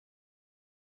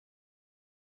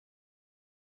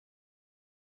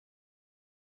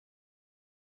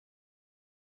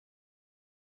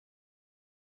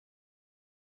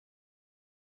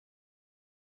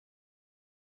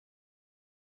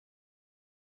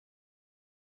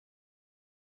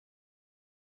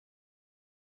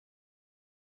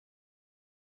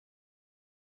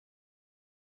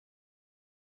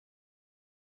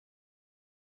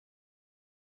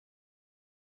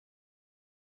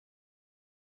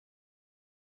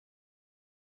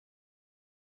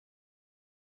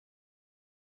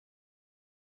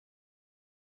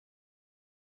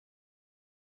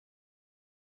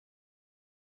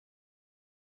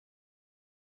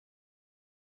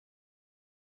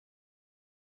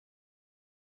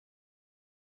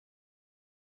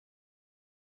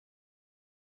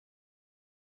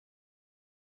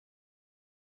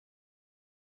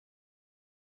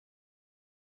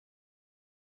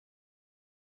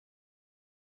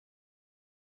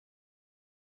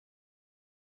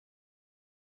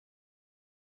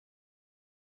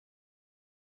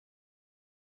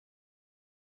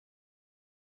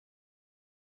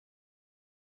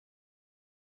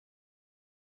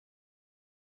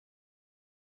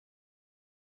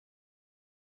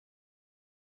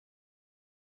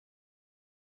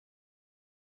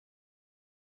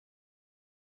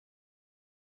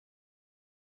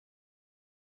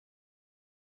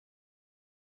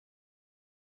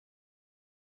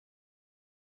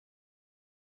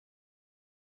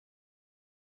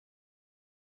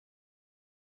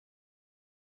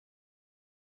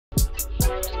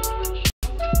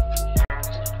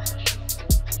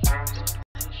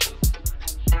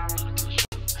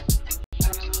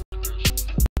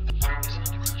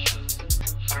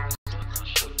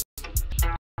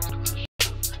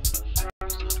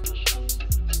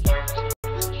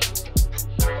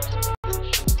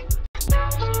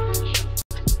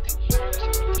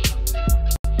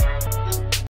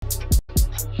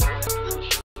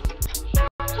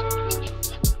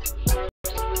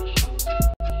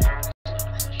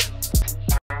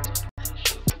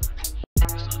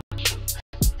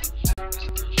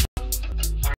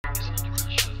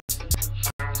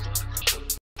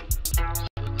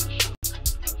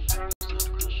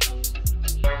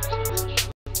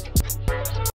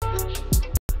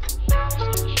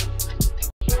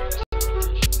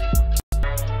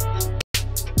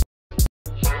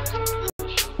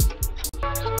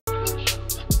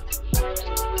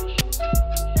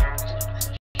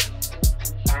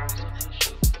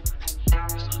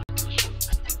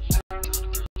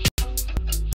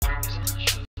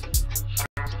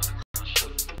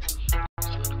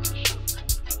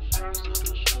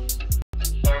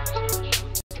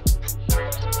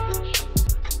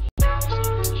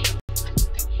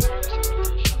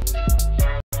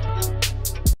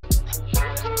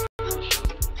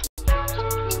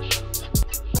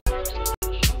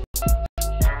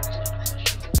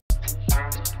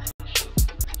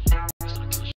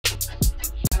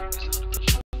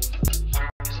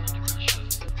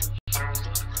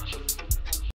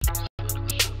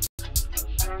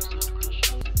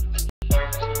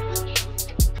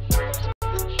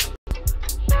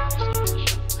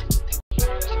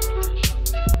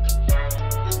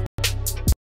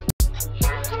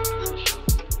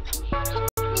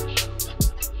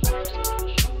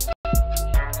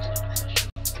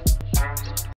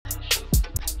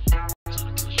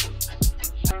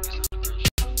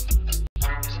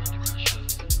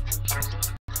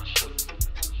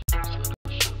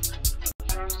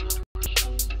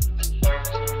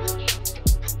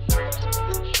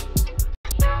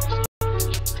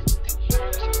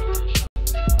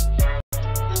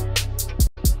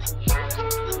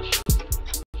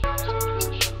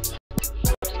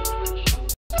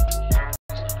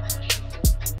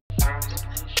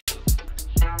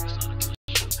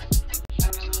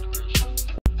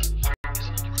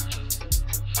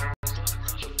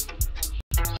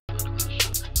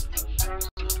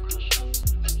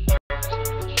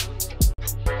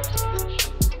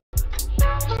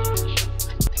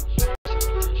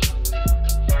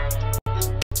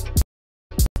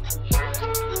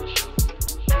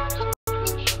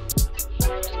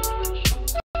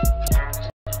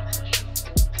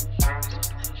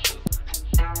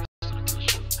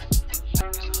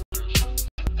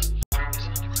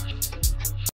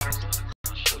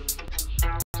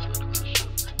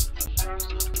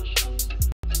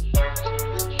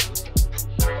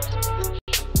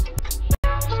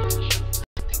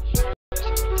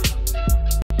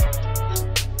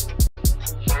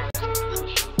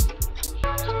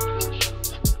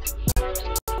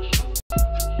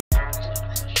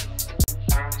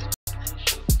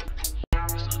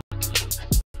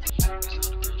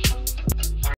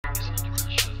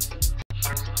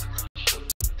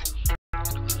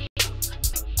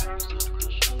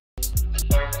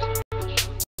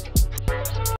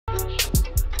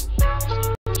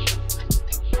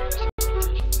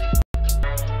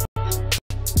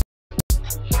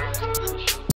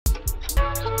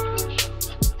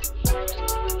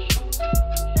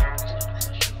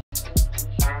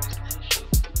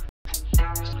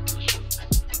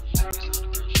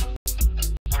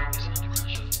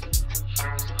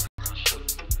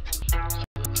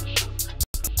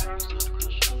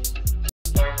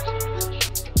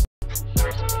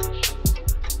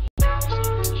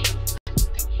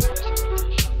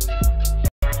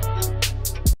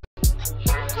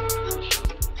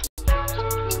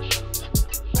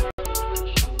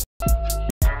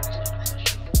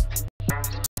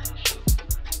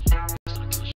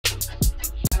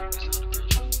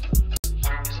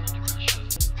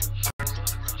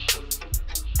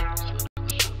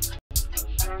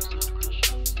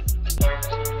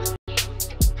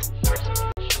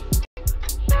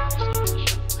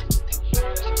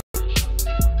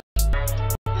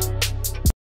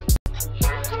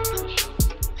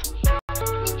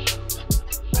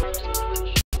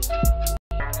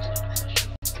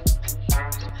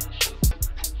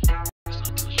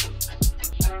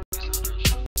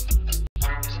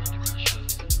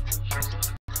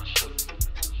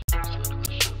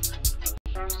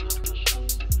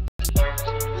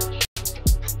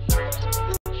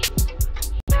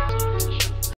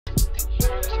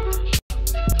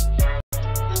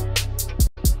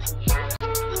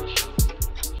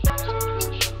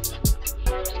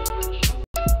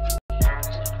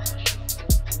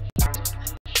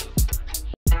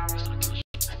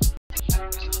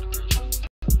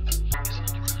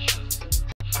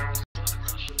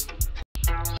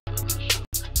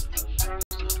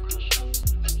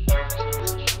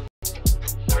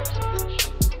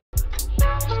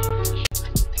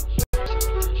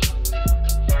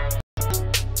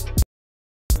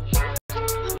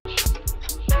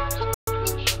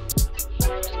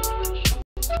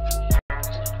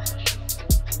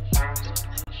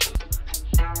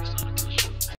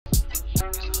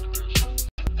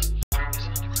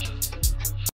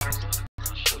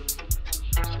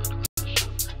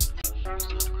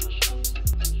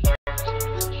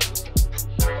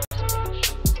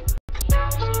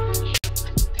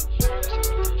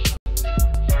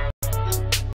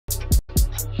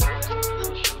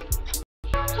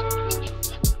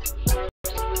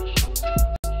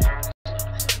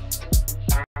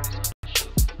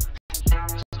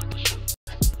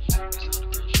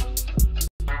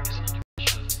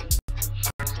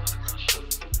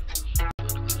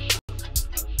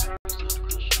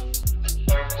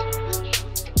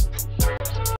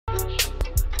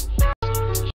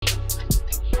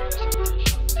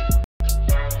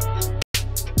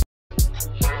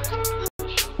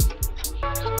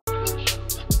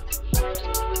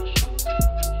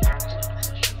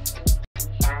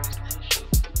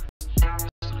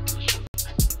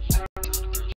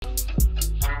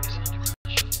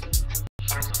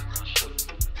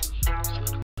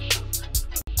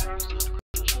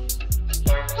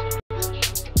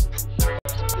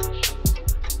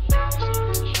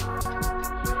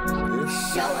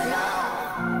showing off.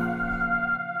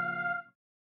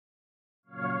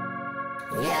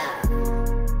 Yeah.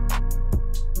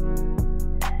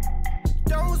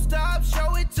 Don't stop,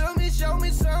 show it to me, show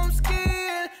me some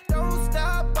skin. Don't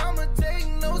stop, I'ma take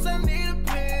notes, I need a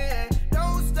pen.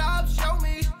 Don't stop, show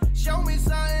me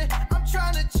something. I'm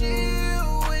tryna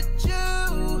chill with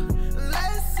you.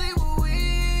 Let's see what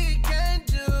we can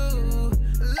do.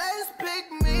 Let's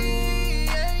pick me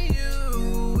and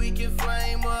you. We can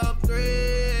flame up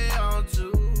 3 on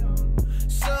 2.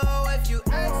 So if you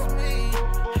ask me,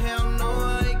 hell no,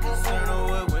 I ain't concerned with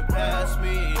what went past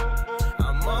me.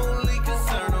 I'm only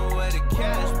concerned with where the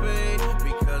cash be,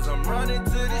 because I'm running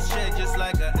to this shit just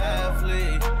like an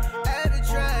athlete. At the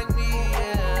track me,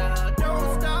 yeah.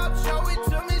 Don't stop, show it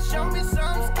to me, show me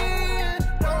some skin.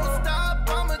 Don't stop,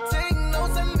 I'ma take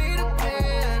notes, I need a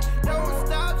pen. Don't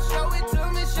stop, show it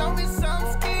to me, show me some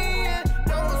skin.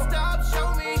 Don't stop,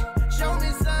 show me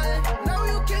something. No,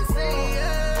 you can see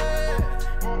it.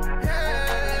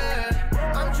 Yeah,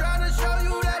 I'm trying to show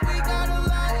you that we got a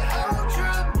lot of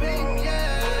tripping,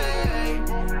 yeah.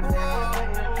 Whoa,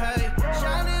 hey,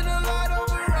 shining a light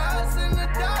over us in the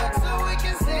dark so we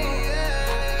can see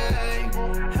it.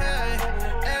 Hey,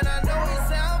 and I know it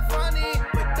sound funny,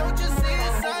 but don't you see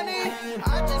it, sonny? I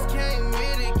just came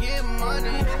here to get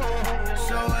money,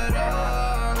 so it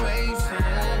all makes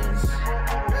sense.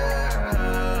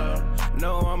 Yeah.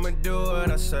 No, I'ma do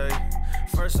what I say.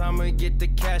 First I'ma get the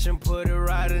cash and put it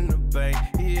right in the bank.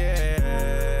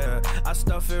 Yeah, I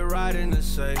stuff it right in the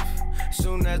safe.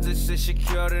 Soon as this is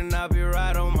secure, then I'll be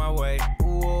right on my way.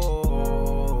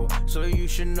 Whoa, so you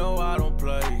should know I don't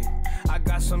play. I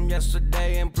got some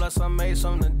yesterday and plus I made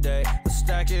some today. Let's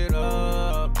stack it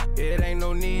up, it ain't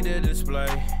no need to display.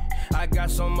 I got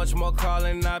so much more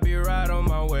calling, I'll be right on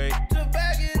my way. To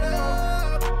back it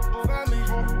up for me,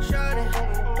 shawty.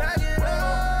 Back it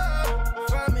up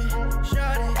for me,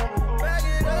 shawty. Back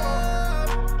it up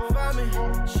for me,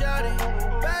 shawty.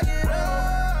 Back it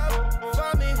up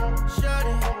for me,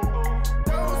 shawty.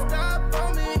 Don't stop for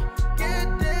me, get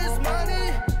this money.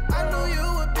 I knew you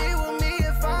would be with me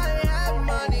if I ain't had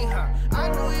money, huh? I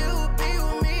knew you would be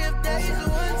with me if days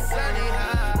weren't sunny, huh?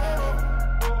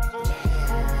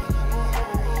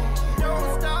 Don't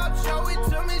stop, show it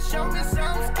to me, show me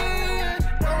some skin.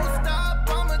 Don't stop,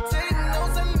 I'ma take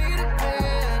notes, I need a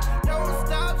pen. Don't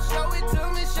stop, show it to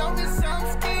me, show me some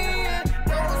skin.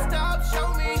 Don't stop, show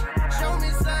me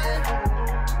something.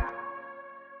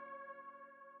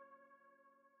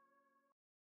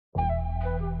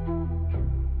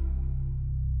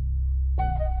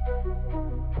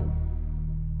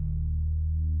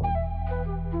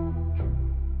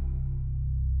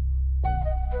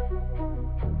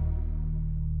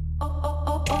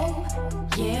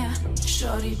 Yeah,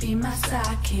 shorty be my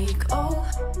sidekick. Oh,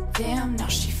 damn, now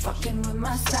she fucking with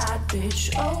my side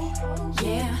bitch. Oh,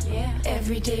 yeah,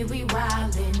 every day we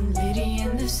wildin', litty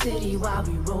in the city while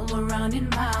we roll around in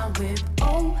my whip.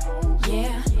 Oh,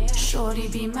 yeah, shorty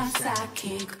be my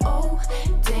sidekick. Oh,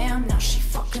 damn, now she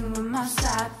fucking with my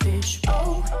side bitch.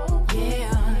 Oh,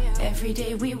 yeah, every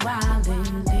day we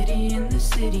wildin', litty in the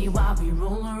city while we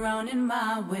roll around in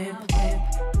my whip.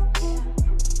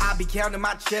 I be counting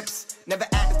my chips, never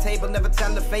at the table, never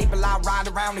tell a fable. I ride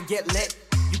around and get lit.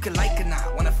 You can like it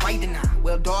now, wanna fight it now.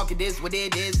 Well, dog, it is what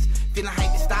it is. Feeling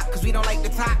hype to stop, cause we don't like to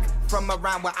talk. From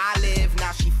around where I live,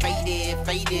 now she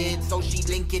faded, so she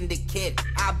linking the kid.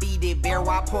 I beat it bare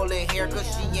while pulling hair, cause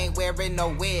she ain't wearing no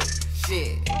wig.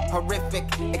 Shit, horrific,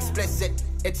 explicit,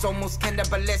 it's almost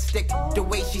cannibalistic. The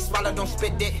way she swallowed, don't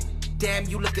spit it. Damn,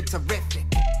 you looking terrific.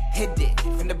 Hit it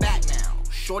from the back now.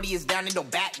 Shorty is down and don't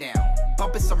back down.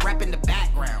 Bumping some rap in the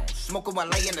background. Smoking while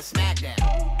laying the smack down.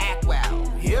 Act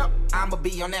well, yep, I'ma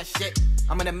be on that shit.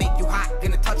 I'm gonna make you hot,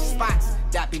 gonna touch spots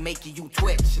that be making you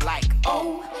twitch like,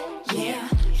 oh, yeah,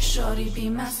 shorty be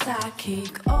my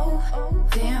sidekick. Oh,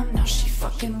 damn, now she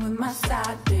fucking with my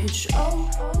side bitch. Oh,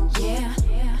 yeah,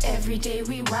 every day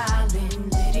we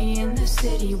wildin', litty in the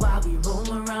city while we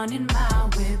roll around in my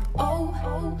whip.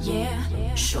 Oh,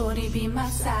 yeah, shorty be my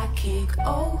sidekick.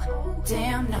 Oh,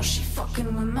 damn, now she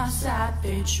fucking with my side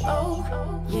bitch. Oh,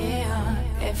 yeah,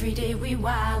 every day we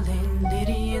wildin',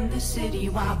 litty in the city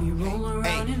while we roll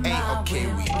around in my okay,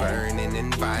 whip. we burning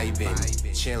and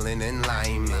vibing, chilling and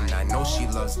liming. I know she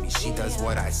loves me, she does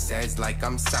what I says like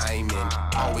I'm Simon.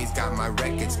 Always got my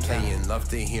records playing, love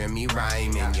to hear me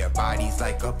rhyming. Your body's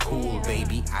like a pool,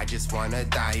 baby, I just wanna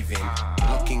dive in.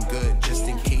 Looking good, just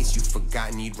in case you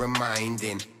forgot, need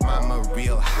reminding. Mama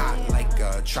real hot like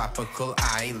a tropical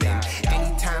island.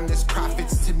 Anytime there's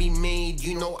profits to be made,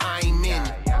 you know I'm in.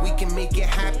 We can make it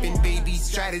happen, baby,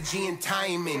 strategy and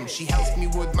timing. She helps me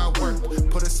with my work,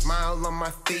 put a smile on my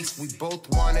face. We both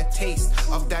want a taste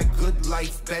of that good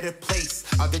life, better place.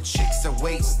 Other chicks are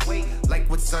waste, like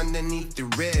what's underneath the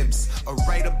ribs or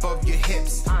right above your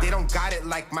hips. They don't got it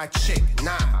like my chick,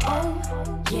 nah.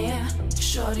 Oh, yeah,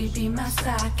 shorty be my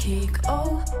sidekick.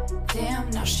 Oh, damn,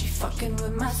 now she fucking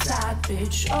with my side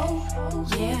bitch. Oh,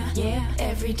 yeah,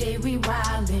 every day we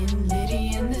wildin',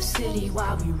 litty in the city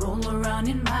while we roll around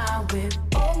in my whip.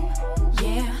 Oh,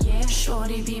 yeah,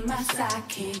 shorty be my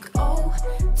sidekick. Oh,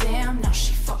 damn, now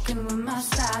she fucking with my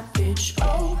side bitch.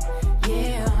 Oh,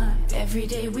 yeah, every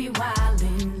day we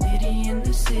wildin', litty in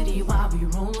the city while we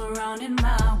roll around in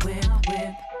my whip.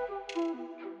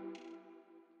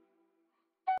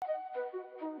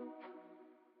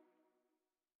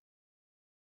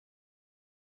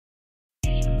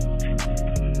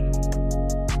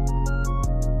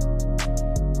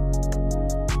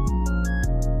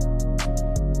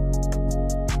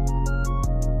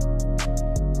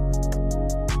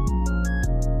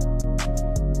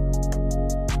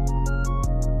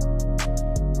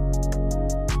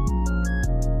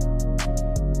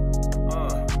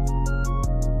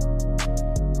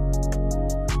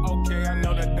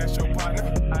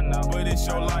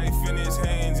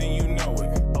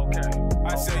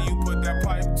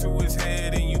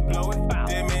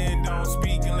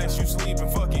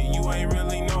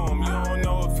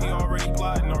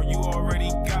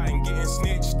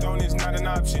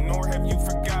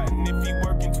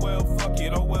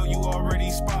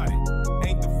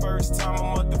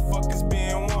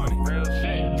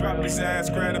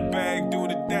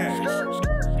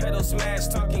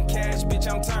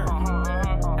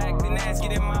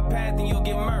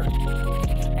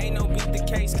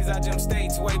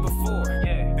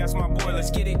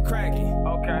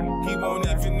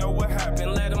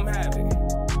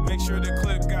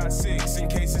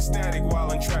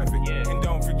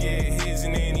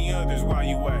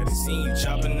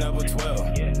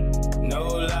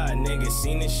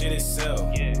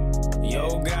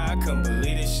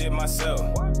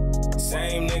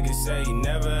 Same nigga say he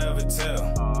never ever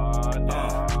tell.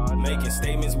 Making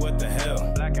statements, what the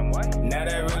hell? Black and white. Now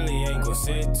that really ain't gon'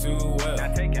 sit too well.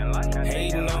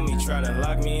 Hating on me, tryna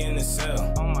lock me in the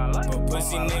cell. But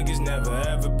pussy niggas never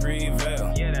ever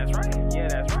prevail. Yeah, that's right. Yeah,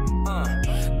 that's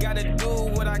right. Gotta do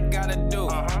what I gotta do.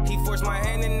 He forced my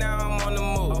hand and now I'm on the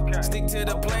move. Stick to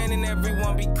the plan and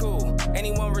everyone be cool.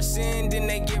 Anyone rescind, then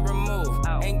they get removed.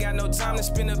 Ain't got no time to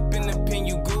spin up in the pen,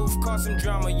 you goof. Cause some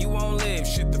drama, you won't live.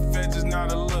 Shit, the feds is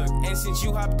not a look. And since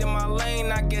you hopped in my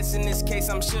lane, I guess in this case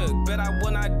I'm shook. Bet I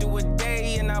will not do a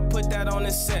day, and I'll put that on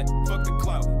the set. Fuck the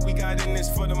clout, we got in this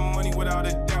for the money without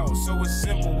a doubt. So it's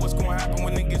simple, what's gonna happen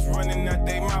when niggas running out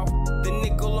they mouth? The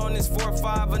nickel on this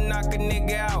 4-5 will knock a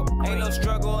nigga out. Ain't no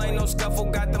struggle, ain't no scuffle,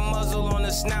 got the muzzle on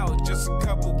the snout. Just a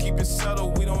couple, keep it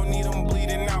subtle, we don't need them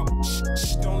bleeding out.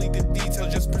 Shh, don't leave the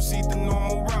details, just proceed the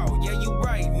normal route. Yeah, you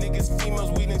right, niggas,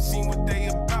 females, we done seen what they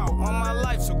about. On my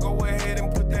life, so go ahead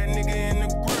and put that nigga in the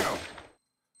ground.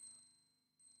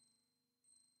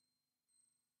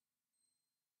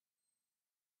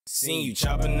 Seen you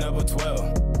chopping up a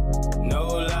 12. No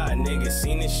lie, nigga,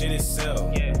 seen this shit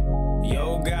itself. Yeah.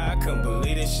 Yo, God, I couldn't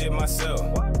believe this shit myself.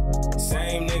 What?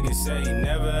 Same nigga say he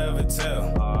never ever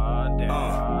tell.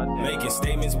 Making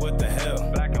statements, what the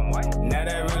hell? Black and white. Now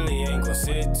that really ain't gon'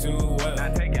 sit too well.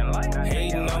 Not taking light.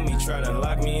 Hating on me, tryna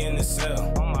lock me in the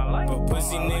cell. On my life. But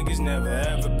pussy niggas never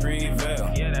ever prevail.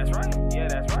 Yeah, that's right. Yeah,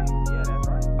 that's right. Yeah, that's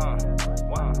right.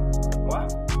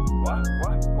 What?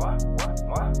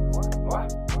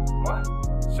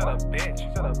 Shut up, bitch.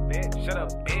 Shut up, bitch. Shut up,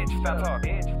 bitch. Stop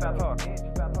talking. Bitch. Stop talking.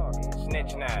 Stop talking.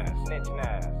 Snitching ass. Snitching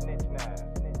ass. Snitching ass.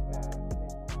 Snitching ass.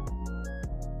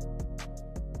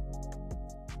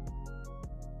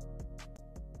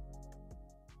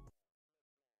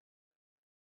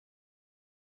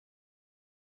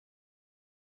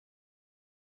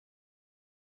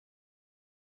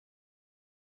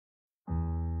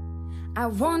 I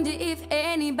wonder if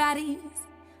anybody's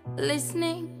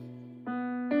listening.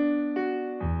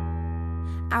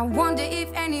 I wonder if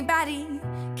anybody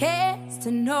cares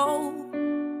to know.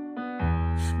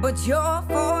 But you're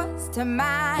forced to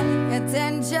my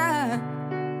attention.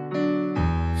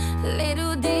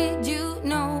 Little did you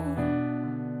know.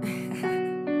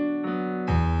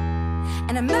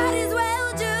 And I might as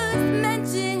well just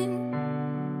mention,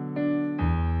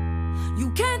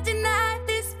 you can't deny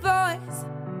this voice.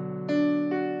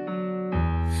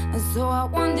 And so I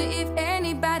wonder if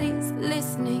anybody's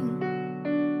listening,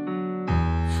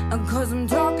 'cause I'm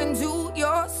talking to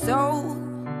your soul.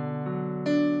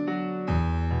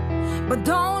 But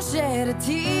don't shed a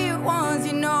tear once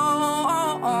you know.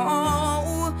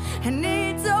 And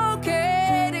it's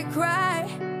okay to cry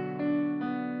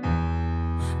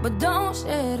but don't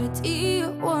shed a tear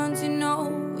once you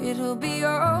know it'll be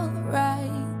alright.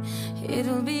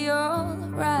 It'll be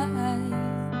alright.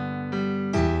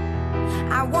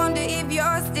 I wonder if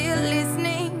you're still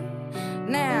listening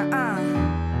now,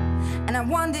 and I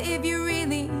wonder if you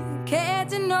really care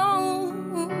to know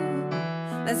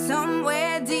that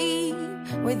somewhere deep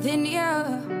within you,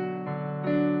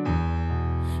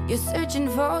 you're searching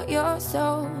for your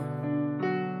soul.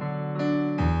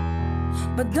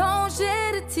 But don't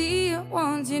shed a tear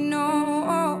once you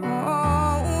know,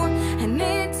 and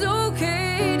it's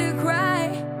okay to cry.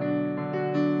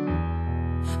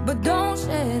 But don't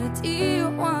shed a tear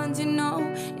once you know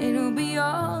it'll be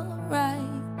alright.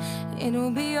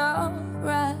 It'll be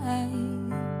alright.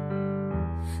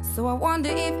 So I wonder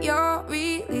if you're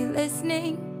really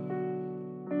listening,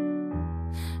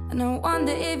 and I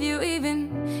wonder if you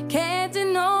even care to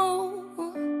know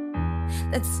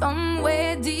that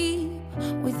somewhere deep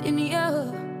within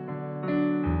you,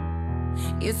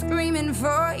 you're screaming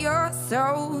for your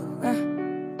soul.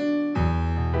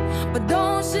 But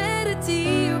don't shed a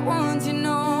tear once you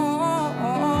know,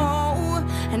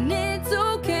 and it's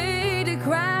okay to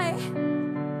cry.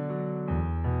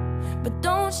 But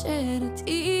don't shed a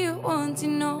tear once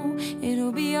you know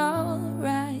it'll be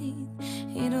alright.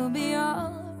 It'll be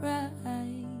alright.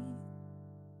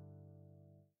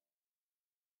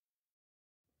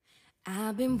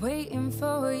 I've been waiting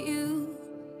for you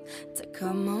to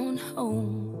come on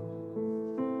home,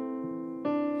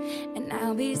 and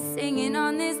I'll be singing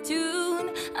on this tune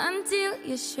until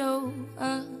you show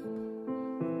up.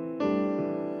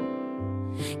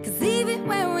 'Cause even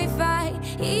when we fight,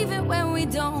 even when we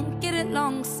don't get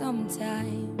along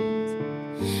sometimes,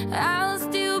 I'll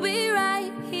still be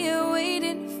right here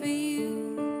waiting for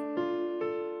you.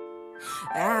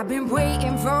 I've been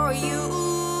waiting for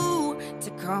you to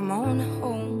come on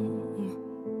home,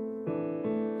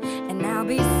 and I'll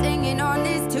be singing on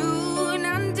this tune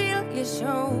until you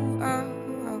show up.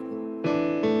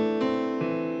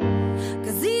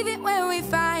 'Cause even when we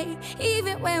fight,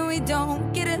 even when we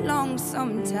don't get along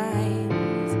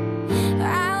sometimes,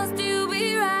 I'll still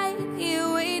be right here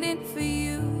waiting for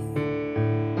you.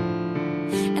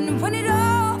 And when it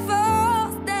all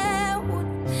falls down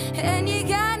and you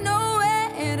got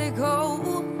nowhere to go,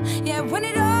 yeah, when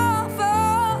it all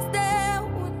falls down,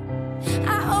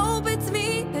 I hope it's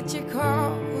me that you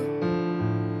call.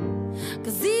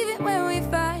 'Cause even when we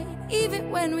fight,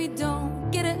 even when we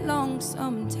don't get along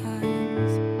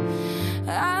sometimes,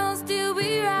 I'll still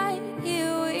be right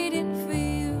here waiting for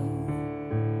you.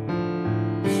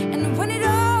 And when it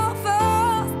all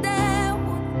falls down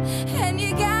and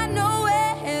you got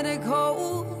nowhere to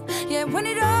go, yeah, when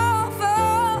it all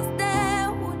falls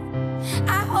down,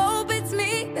 I hope it's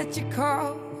me that you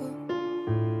call.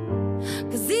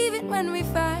 'Cause even when we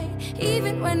fight,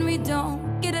 even when we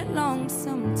don't get along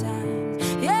sometimes,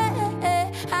 yeah,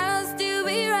 I'll still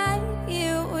be right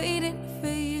here waiting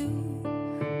for you.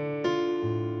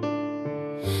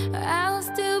 I'll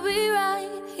still be right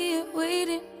here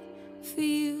waiting for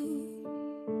you.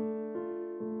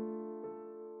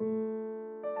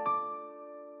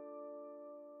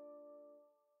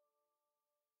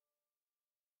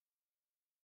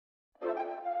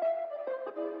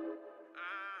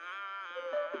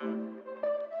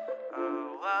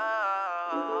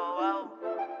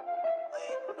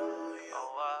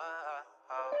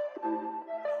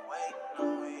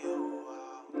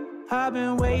 I've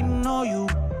been waiting on you,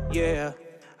 yeah.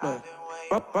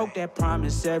 Look, broke that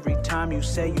promise every time you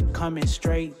say you coming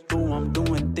straight through. I'm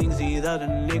doing things these other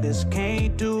niggas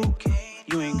can't do.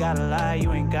 You ain't gotta lie,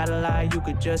 you ain't gotta lie, you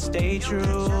could just stay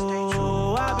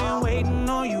true. I've been waiting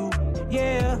on you,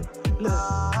 yeah.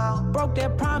 Look, broke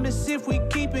that promise, if we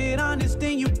keep it honest,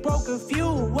 then you broke a few.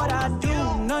 What I do,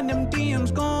 none them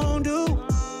DMs gon' do.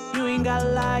 You ain't gotta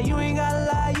lie, you ain't gotta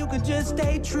lie, you could just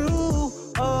stay true.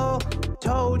 Oh,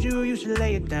 told you you should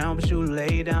lay it down, but you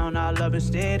lay down our love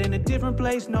instead in a different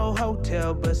place, no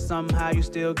hotel, but somehow you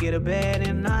still get a bed.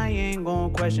 And I ain't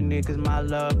gon' question it, 'cause my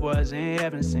love wasn't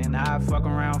heaven sent. I fuck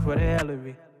around for the hell of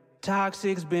it.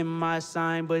 Toxic's been my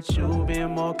sign, but you've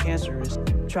been more cancerous.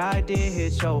 Tried to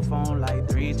hit your phone like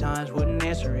 3 times, wouldn't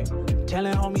answer it.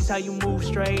 Telling homies how you move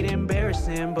straight,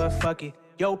 embarrassing, but fuck it.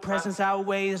 Your presence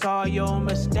outweighs all your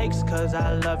mistakes, 'cause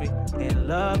I love it. And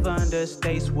love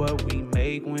understates what we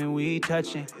make when we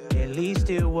touching. At least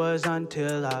it was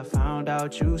until I found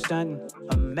out you stunting.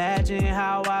 Imagine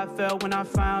how I felt when I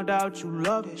found out you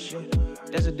loved it. Shit,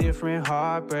 that's a different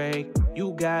heartbreak.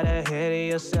 You got ahead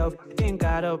of yourself, then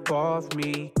got up off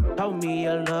me. Told me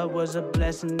your love was a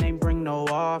blessing, ain't bring no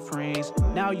offerings.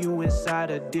 Now you inside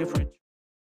a different.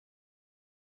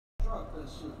 Drop that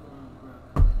shit,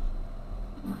 bro.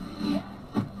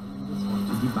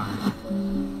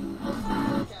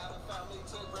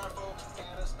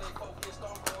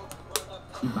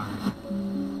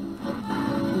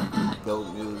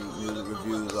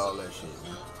 all that shit,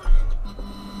 man.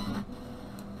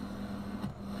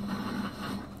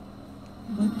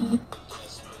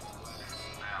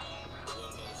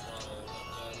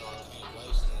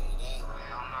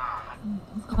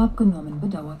 Abgenommen,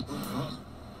 bedauert.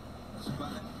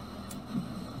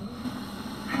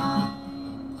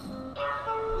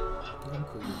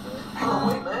 Oh,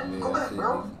 wait, man. Go back,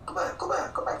 bro.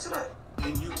 Go back to that.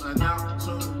 And you are now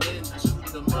tuned in to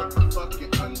the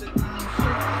motherfucking underground.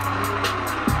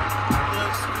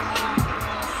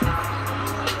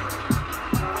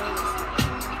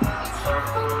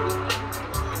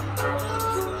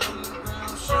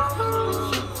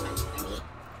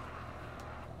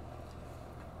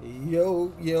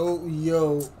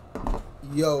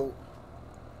 Yo.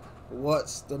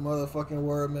 What's the motherfucking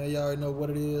word, man? Y'all already know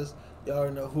what it is. Y'all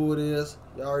already know who it is.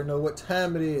 Y'all already know what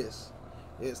time it is.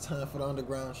 It's time for the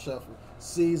Underground Shuffle.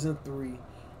 Season 3.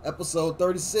 Episode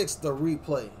 36, the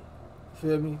replay.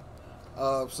 Feel me?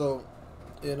 So,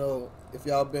 you know, if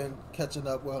y'all been catching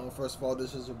up, well, first of all,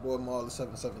 this is your boy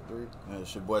Marley773. Yeah,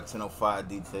 it's your boy 1005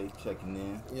 DT checking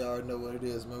in. Y'all already know what it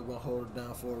is, man. We're going to hold it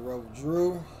down for a row.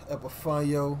 Drew,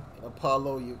 Epifanio,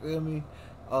 Apollo, you feel me?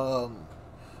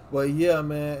 But yeah,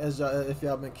 man, if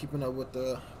y'all been keeping up with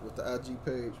the IG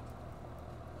page,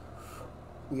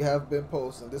 we have been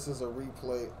posting. This is a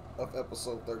replay of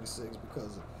episode 36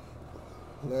 because of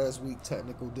last week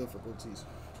technical difficulties.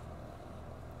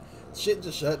 Shit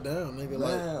just shut down, nigga.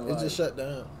 Man, it just shut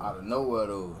down out of nowhere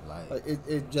though. Like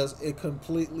it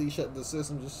completely shut. The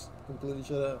system just completely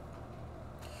shut out.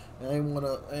 And I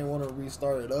ain't wanna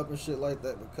restart it up and shit like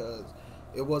that because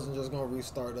it wasn't just gonna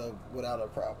restart up without a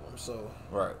problem. So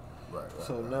right.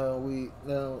 So now you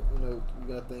know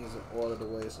we got things in order the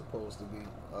way it's supposed to be.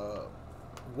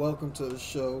 Welcome to the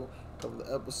show of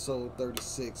the episode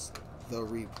 36, the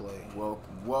replay.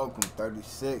 Welcome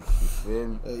 36. You feel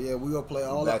me? Yeah, we gonna play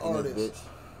all the artists.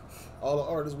 All the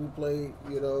artists we played.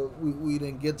 You know, we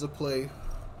didn't get to play.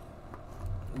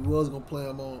 We was gonna play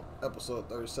them on episode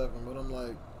 37, but I'm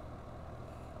like,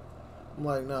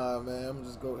 nah, man. I'm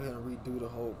just go ahead and redo the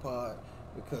whole pod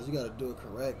because you gotta do it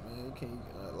correct, man. You can't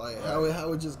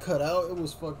how it just cut out. It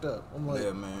was fucked up. I'm like,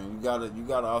 yeah, man. You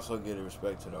gotta also give the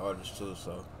respect to the artist too.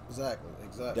 So exactly.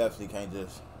 Definitely can't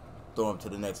just throw them to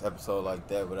the next episode like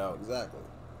that without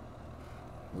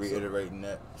reiterating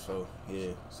that. So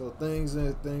yeah. So things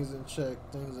in check,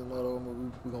 things in order.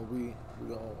 We're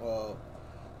gonna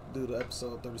do the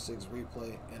episode 36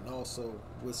 replay and also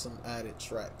with some added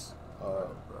tracks. Right.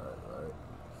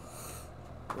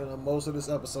 You know, most of this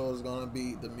episode is gonna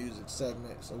be the music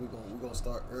segment, so we're gonna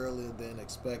start earlier than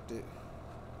expected.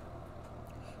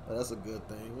 But that's a good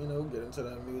thing, you know. Get into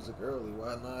that music early.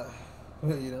 Why not?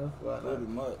 You know, why not? Pretty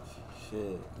much.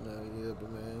 Shit. Yeah, but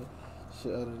man,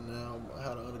 shit. Other than now,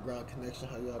 how the underground connection?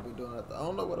 How y'all been doing? I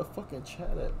don't know where the fucking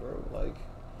chat at, bro. Like,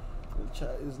 the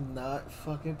chat is not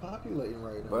fucking populating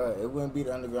right now. But it wouldn't be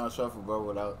the Underground Shuffle, bro,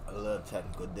 without a little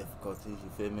technical difficulties. You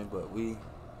feel me? But we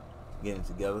getting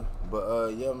together.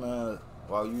 But yeah, man,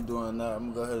 while you doing that,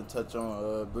 I'm gonna go ahead and touch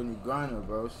on Brittany Griner,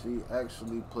 bro. She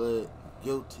actually pled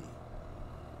guilty.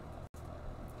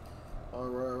 All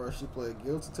right. She pled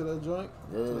guilty to that joint.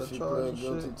 Yeah, she pled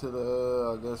guilty to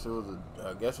the.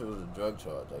 I guess it was a drug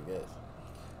charge. I guess.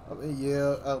 I mean,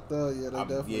 yeah, out there, yeah, they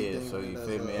definitely. Yeah, so you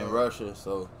feel me? In Russia,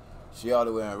 so she all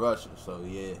the way in Russia, so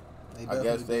yeah. I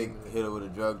guess they hit her with a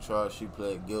drug charge. She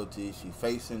pled guilty. She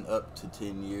facing up to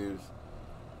 10 years.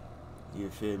 You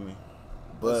feel me?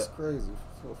 But that's crazy.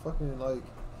 So fucking like,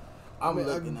 I'm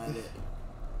looking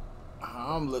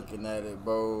at it,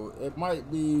 bro. It might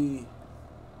be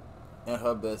in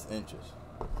her best interest.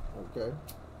 Okay.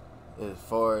 As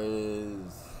far as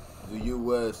the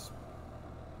U.S.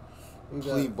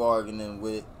 plea bargaining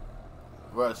with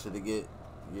Russia to get,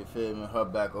 you feel me, her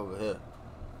back over here.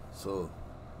 So,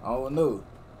 I don't know.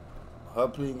 Her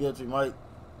pleading guilty might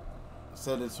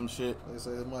set in some shit. They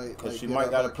say it might. Because she might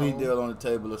got a plea deal on the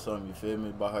table or something, you feel me?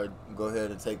 About her go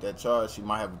ahead and take that charge. She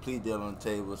might have a plea deal on the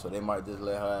table, so they might just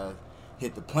let her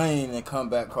hit the plane and come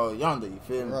back call yonder, you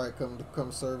feel me? Right,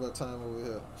 come serve her time over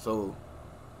here. So,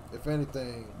 if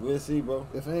anything, we'll see, bro.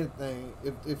 If anything,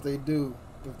 if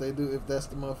that's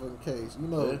the motherfucking case, you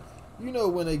know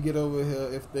when they get over here,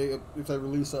 if they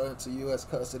release her into U.S.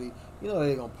 custody, you know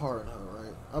they gonna pardon her,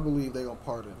 right? I believe they gonna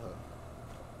pardon her.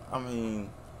 I mean,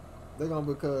 they gonna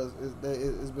because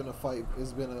it's been a fight.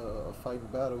 It's been a fighting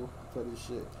battle for this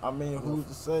shit. I mean, who's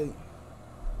to say?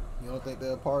 You don't think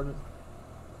they'll pardon?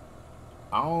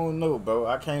 I don't know, bro.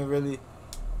 I can't really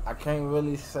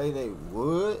say they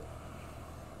would.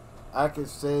 I could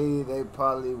say they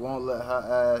probably won't let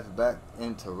her ass back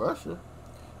into Russia.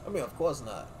 I mean, of course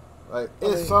not. Like,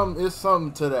 it's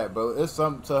something to that, bro. It's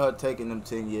something to her taking them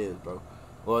 10 years, bro.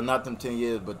 Well, not them 10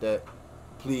 years, but that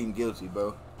pleading guilty,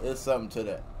 bro. It's something to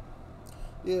that.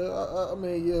 Yeah, I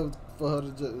mean, yeah, for her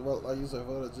to just, well, like you said,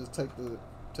 for her to just take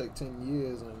 10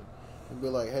 years and be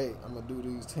like, hey, I'm gonna do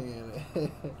these 10. You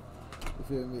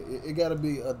feel me? It gotta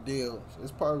be a deal.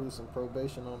 It's probably some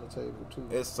probation on the table too.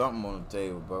 It's something on the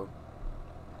table, bro.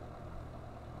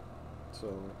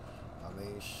 So, I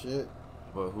mean, shit.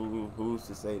 But who's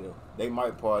to say though? They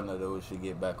might partner though if she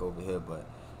get back over here. But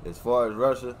as far as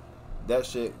Russia, that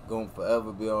shit gonna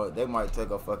forever be on. They might take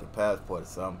her fucking passport or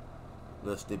something.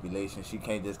 Little stipulation. She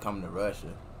can't just come to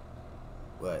Russia.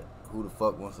 But who the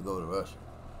fuck wants to go to Russia?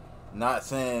 Not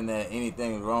saying that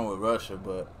anything's wrong with Russia,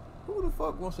 but who the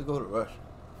fuck wants to go to Russia?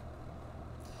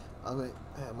 I mean,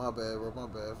 man, my bad, bro. My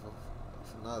bad for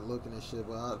not looking at shit.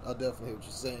 But I definitely hear what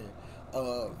you're saying.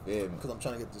 Because I'm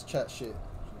trying to get this chat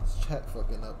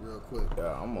fucking up real quick.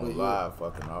 Yeah, I'm on live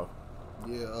fucking off.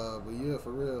 Yeah, but yeah,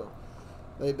 for real.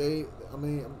 They I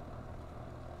mean,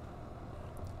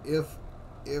 if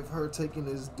her taking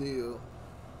this deal,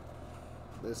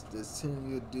 this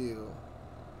 10-year deal,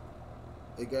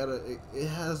 it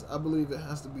has, I believe it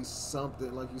has to be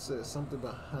something, like you said, something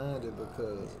behind it,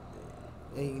 because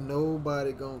ain't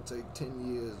nobody gonna take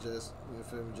 10 years just, you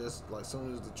feel me, just like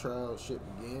soon as the trial shit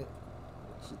began,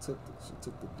 she took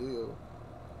the deal.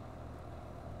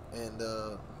 And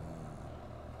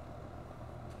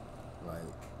like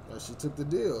she took the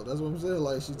deal. That's what I'm saying.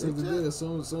 Like she took the deal as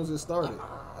soon as it started.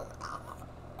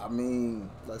 I mean,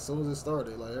 like as soon as it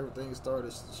started, like everything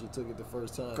started, she took it the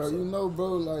first time. Cause so you know,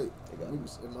 bro, like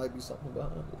it might be something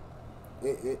behind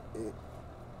it. It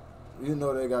you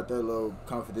know they got that little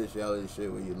confidentiality shit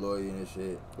with your lawyer and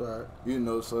shit. Right. You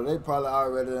know, so they probably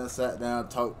already done sat down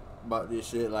talk about this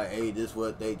shit. Like, hey, this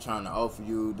what they trying to offer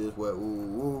you. This what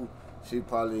ooh. She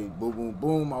probably boom, boom,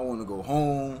 boom. I want to go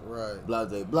home. Right.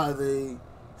 Blase, blase.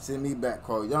 Send me back,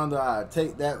 call yonder. I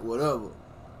take that, whatever.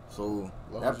 So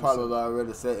that probably was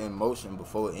already set in motion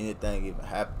before anything even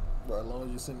happened. Right. As long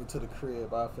as you send me to the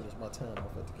crib, I'll finish my time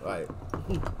off at the crib.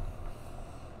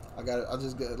 Right. I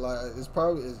just get like it's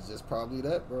just probably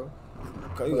that, bro.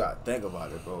 Cause you gotta think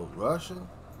about it, bro. Russia.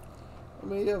 I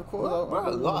mean, yeah, of course.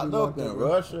 Bro, locked up in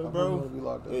Russia, bro.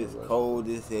 It's Russia. cold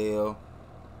as hell.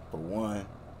 For one.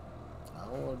 I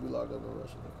don't want to be locked up in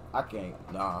Russia. I can't.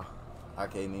 Nah, I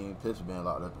can't even picture being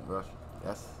locked up in Russia.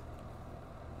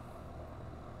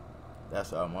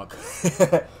 That's out my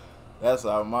that's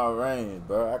out my range,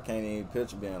 bro. I can't even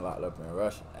picture being locked up in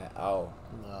Russia at all.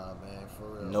 Nah, man, for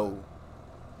real. No.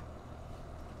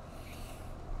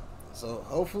 So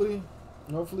hopefully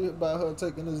about her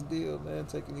taking this deal, man,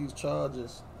 taking these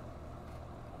charges,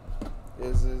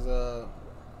 is a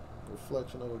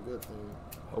reflection of a good thing.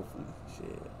 Hopefully,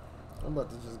 shit. I'm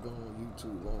about to just go on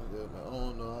YouTube on here, man. I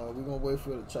don't know. We're gonna wait for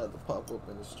the chat to pop up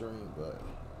in the stream, but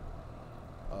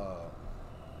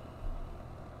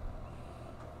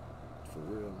for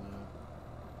real, man.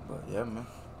 But yeah, man.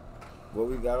 What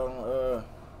we got on?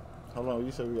 Hold on.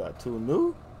 You said we got 2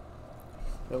 new?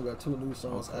 Yeah, we got 2 new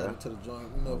songs added to the joint.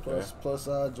 You know, Okay. plus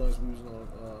side joints we using on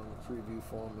preview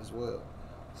form as well.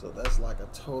 So that's like a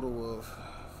total of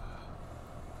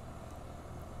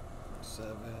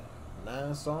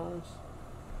 9 songs.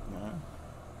 Nah. Yeah,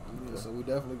 Okay. so we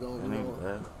definitely gonna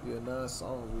 9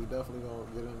 songs. We definitely gonna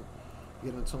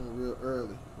get into them real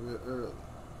early.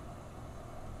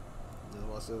 That's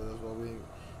why I said that's why we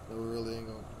really ain't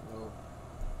gonna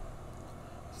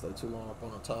stay too long up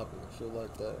on a topic and shit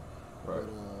like that. Right.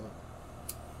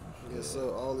 But yeah,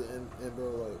 so all the and bro,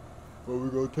 like, where we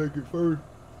gonna take it first?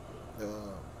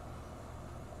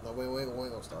 No, we ain't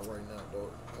gonna start right now, though.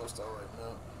 We're gonna start right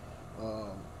now.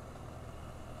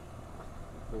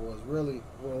 But what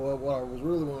I was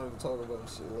really wanting to talk about and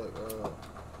shit, like,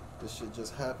 this shit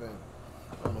just happened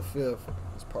on the 5th.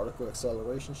 This particle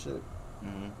acceleration shit.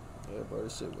 Mm-hmm. Yeah, bro,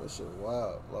 this shit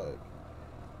wild. Like,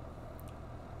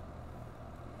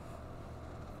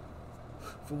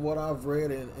 from what I've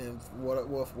read and what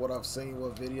I've seen,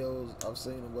 what videos I've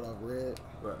seen and what I've read,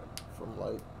 Right. from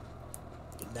like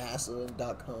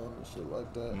NASA.com and shit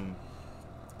like that.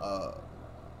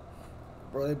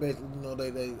 Bro, they basically,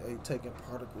 they taking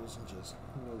particles and just,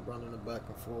 running them back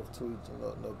and forth to each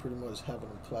other, pretty much having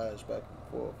them clash back and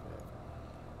forth. Man.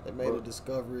 They made a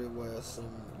discovery where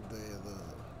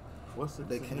What's the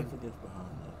significance behind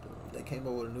that, though? They came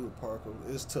up with a new particle.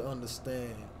 It's to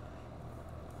understand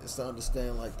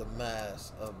like the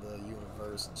mass of the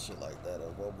universe and shit like that,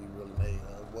 of what we really made,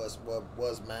 what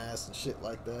was mass and shit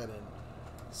like that, and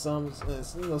some,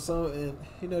 and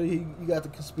you got the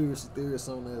conspiracy theorists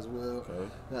on there as well. Okay.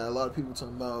 Now, a lot of people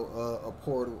talking about a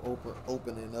portal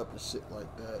opening up and shit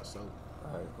like that. So,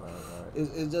 Right.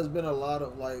 it's just been a lot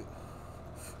of like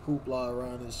hoopla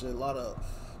around this shit. A lot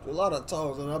of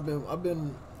talks, and I've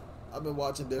been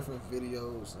watching different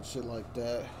videos and shit like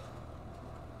that.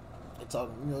 They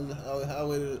talking,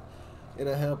 how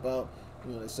it'll help out.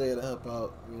 They say it'll help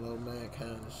out,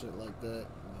 mankind and shit like that.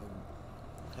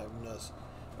 Having us.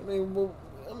 I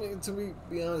mean, to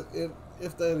be honest,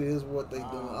 if that is what they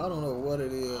doing, I don't know what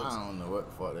it is. I don't know what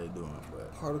the fuck they doing,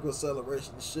 but Particle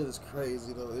acceleration, this shit is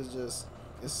crazy though.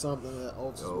 It's something that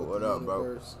alters with what the up, bro?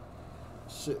 universe.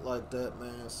 Shit like that,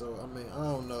 man. So I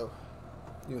don't know.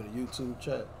 You in the YouTube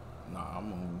chat? nah,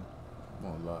 I'm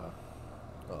on live.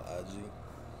 Oh, IG.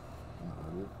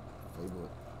 Nah, Facebook.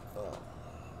 Oh,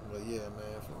 but yeah,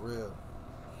 man, for real.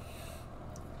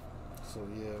 So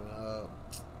yeah, man.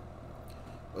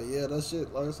 But yeah, that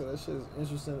shit, like I said, that shit is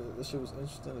interesting. That shit was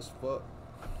interesting as fuck.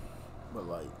 But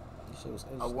like, That shit was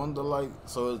interesting. I wonder, like,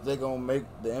 so is they gonna make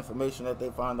the information that they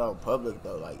find out public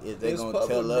though? Like, is they It's gonna public,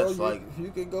 tell bro. us like?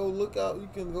 You can go look out. You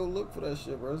can go look for that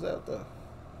shit, bro. It's out there.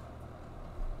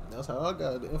 That's how I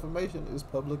got it. The information is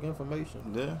public information.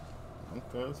 Yeah.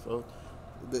 Okay, so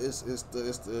It's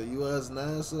the U.S.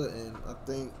 NASA, and I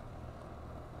think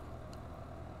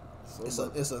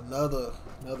it's another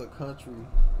country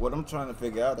what I'm trying to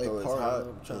figure out They though partner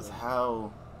up is trying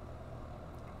how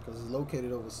because it's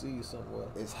located overseas somewhere.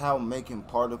 it's how making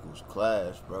particles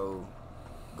clash, bro,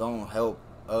 gonna help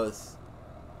us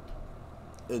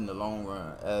in the long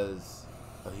run as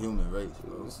a human race,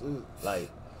 bro. Like,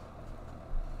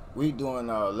 we doing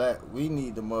all that. We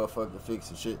need the motherfucker fix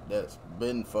the shit that's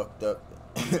been fucked up,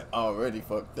 already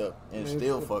fucked up, and Man,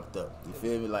 still fucked up. You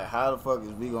feel me? Like, how the fuck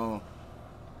is we gonna?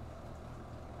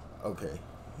 Okay,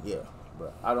 yeah,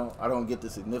 but I don't get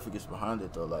the significance behind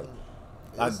it though. Like,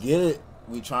 I get it.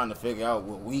 We trying to figure out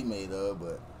what we made of,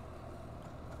 but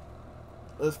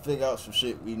let's figure out some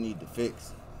shit we need to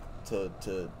fix.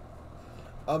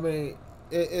 I mean,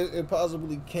 it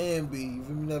possibly can be. You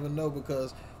never know,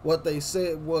 because what they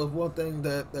said was one thing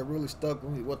that really stuck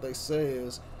with me. What they say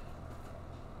is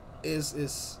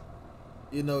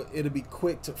it'll be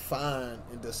quick to find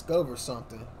and discover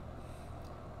something,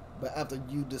 but after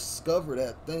you discover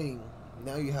that thing,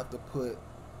 now you have to put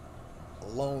a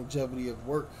longevity of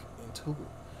work into it.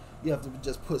 You have to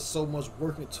just put so much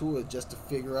work into it just to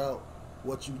figure out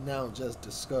what you now just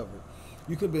discovered.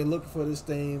 You could be looking for this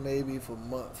thing maybe for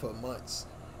months,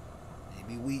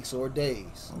 maybe weeks or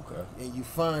days. Okay. And you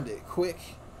find it quick.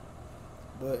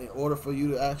 But in order for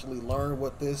you to actually learn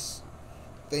what this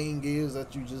thing is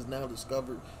that you just now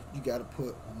discovered, you got to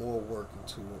put more work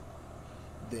into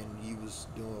it than you was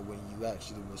doing when you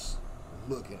actually was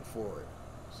looking for it.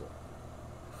 So,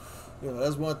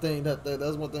 that's one thing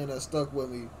that's one thing that stuck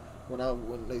with me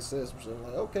when they said some shit. I'm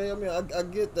like, okay, I mean, I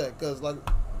get that, because like,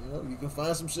 you can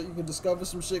find some shit, you can discover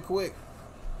some shit quick,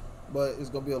 but it's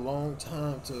gonna be a long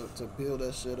time to build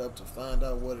that shit up, to find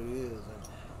out what it is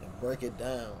and break it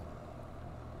down.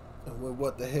 And with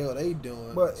what the hell they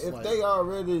doing? But if they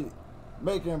already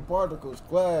making particles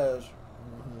clash,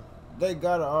 they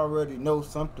gotta already know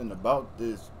something about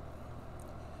this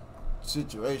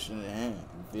situation at hand.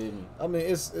 You feel me? I mean,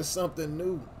 it's something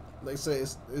new. They say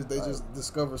they just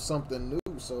discovered something new.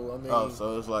 So I mean,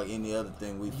 so it's like any other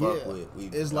thing we fuck with.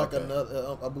 It's like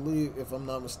another. I believe, if I'm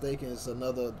not mistaken, it's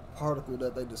another particle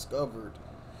that they discovered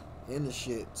in the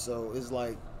shit. So it's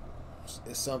like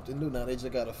it's something new. Now they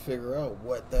just got to figure out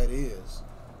what that is,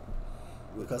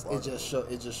 because it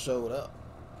just showed up.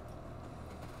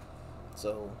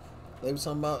 So they were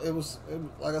talking about it was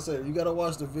like I said, you got to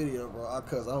watch the video, bro.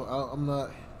 Because I'm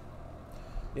not.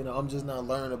 I'm just not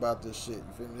learning about this shit.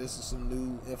 You feel me? This is some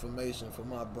new information for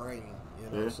my brain.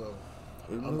 So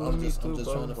I'm just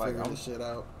trying to figure this shit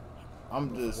out.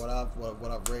 I'm just what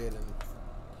I've read, and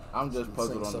I'm just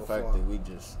puzzled on the fact that we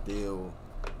just still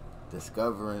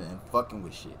discovering and fucking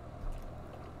with shit.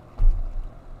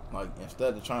 Like,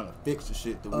 instead of trying to fix the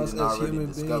shit that we done already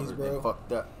discovered and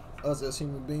fucked up. Us as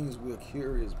human beings, we're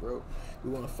curious, bro. We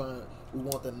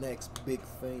want the next big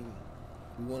thing.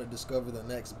 We want to discover the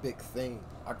next big thing.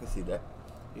 I can see that.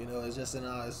 It's just in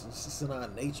our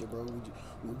nature, bro.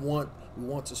 We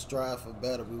want to strive for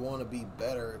better. We want to be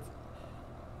better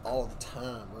all the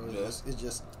time, bro. Yeah. It's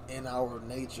just in our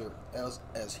nature as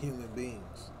human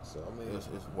beings. So I mean, it's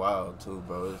wild too,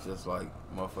 bro. It's just like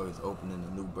motherfuckers opening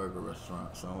a new burger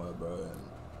restaurant somewhere, bro,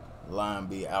 and line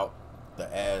be out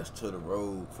the ass to the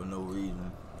road for no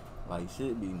reason. Like,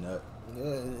 shit be nuts.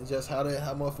 Yeah, and just how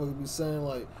motherfuckers be saying,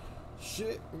 like,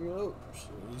 shit, you know, shit.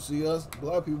 You see us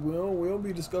black people, we don't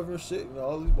be discovering shit. You know,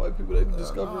 all these white people, they be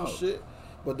discovering shit.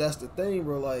 But that's the thing,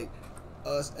 bro. Like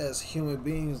us as human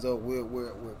beings, though,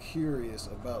 we're curious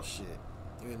about shit.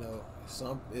 You know,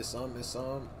 some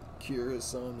curious,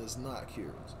 some is not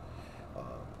curious.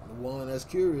 The one that's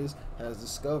curious has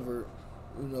discovered,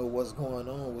 you know, what's going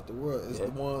on with the world. It's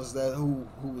the ones that who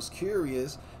was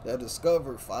curious that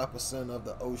discovered 5% of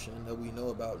the ocean that we know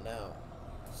about now.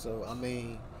 So I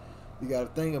mean, you got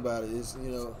to think about it. It's, you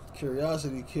know,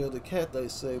 curiosity killed the cat, they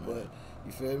say, but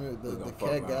you feel me? The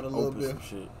cat got a little bit.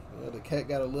 Yeah, the cat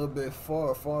got a little bit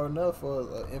far enough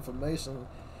for information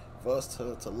for us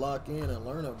to lock in and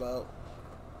learn about.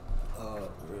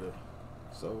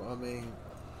 So I mean,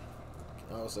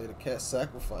 I would say the cat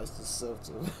sacrificed itself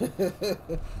to,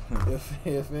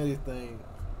 if anything.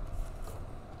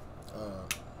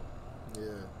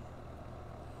 Yeah.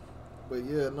 But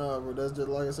yeah, nah, bro. That's just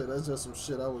like I said. That's just some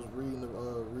shit I was reading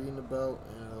about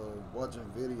and watching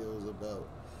videos about,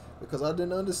 because I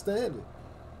didn't understand it.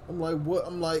 I'm like,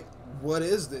 what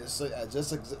is this? So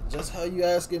just how you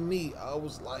asking me, I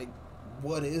was like,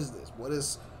 what is this? What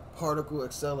is particle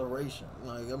acceleration?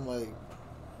 Like, I'm like,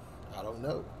 I don't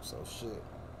know. So shit,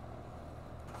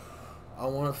 I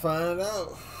want to find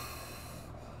out.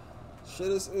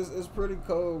 Shit is pretty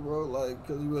cold, bro. Like,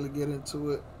 cause you really get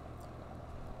into it.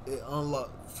 It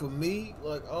unlocked for me.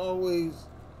 Like, I always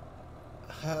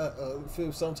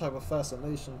feel some type of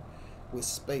fascination with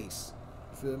space.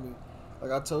 You feel me?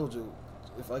 Like I told you,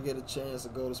 if I get a chance to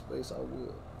go to space, I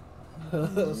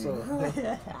would. So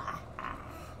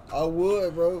I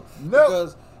would, bro. Nope.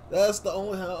 Because that's the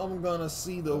only how I'm gonna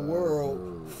see the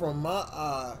world from my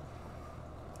eye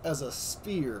as a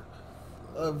sphere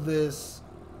of this.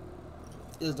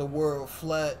 Is the world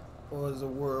flat or is the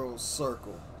world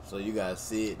circle? So you gotta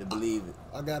see it to believe it.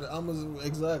 I got it.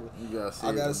 Exactly. You gotta see.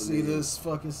 I gotta see this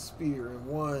fucking sphere, and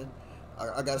one,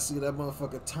 I gotta see that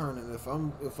motherfucker turning. If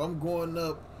I'm going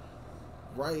up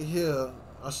right here,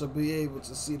 I should be able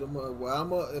to see the mother.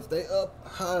 Well, if they up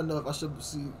high enough, I should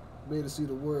be able to see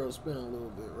the world spin a little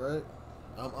bit, right?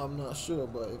 I'm not sure,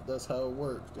 but if that's how it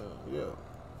works, then yeah.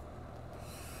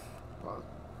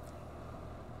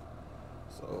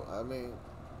 So I mean,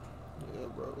 yeah,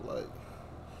 bro. Like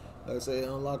I say,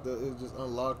 it just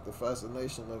unlocked the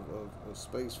fascination of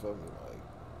space for me, like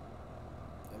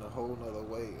in a whole nother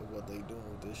way of what they doing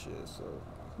with this shit. So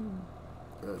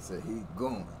I say he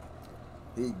going,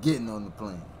 he getting on the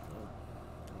plane.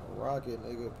 Rocket,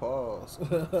 nigga, pause.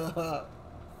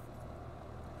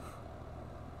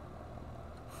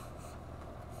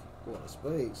 Going to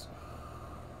space.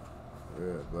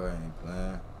 Yeah, bro, I ain't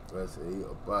playing. I say he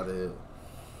up out of here.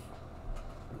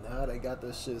 Now they got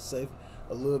that shit safe,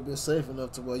 a little bit safe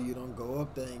enough to where you don't go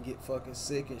up there and get fucking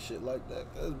sick and shit like that.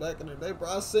 Cause back in the day, bro,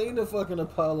 I seen the fucking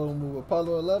Apollo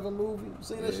 11 movie. You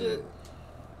seen that shit?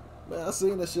 Man, I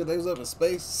seen that shit. They was up in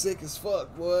space, sick as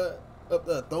fuck, boy. Up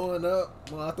there throwing up.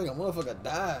 Well, I think a motherfucker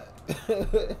died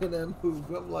in that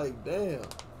movie. I'm like, damn.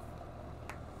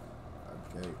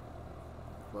 Okay.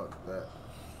 Fuck that.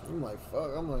 I'm like,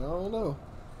 fuck. I'm like, I don't know.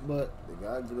 But they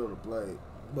gotta get on the plane.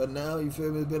 But now, you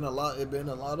feel me? It's been a lot of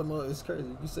it's crazy.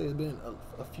 You say it's been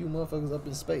a few motherfuckers up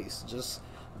in space, just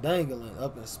dangling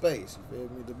up in space. You feel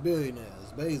me? The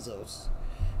billionaires, Bezos.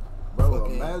 Bro,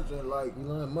 imagine like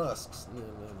Elon Musk's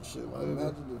and shit like that.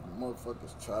 Imagine if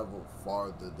motherfuckers travel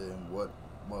farther than what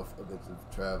motherfuckers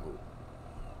have traveled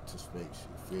to space.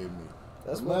 You feel me?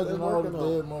 That's imagine what all they're the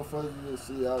working dead motherfuckers you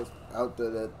see out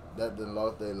there that done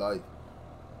lost their life,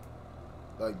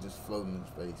 like just floating in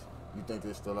space. You think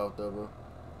they're still out there, bro?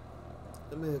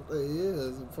 I mean, if they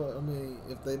is,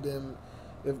 if they didn't,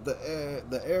 if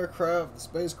the aircraft, the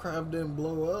spacecraft didn't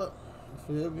blow up,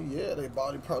 you feel me? Yeah, they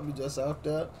body probably just out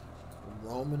there,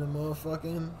 roaming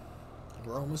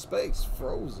space,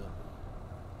 frozen.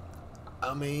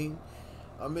 I mean,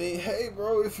 hey,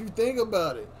 bro, if you think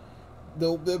about it,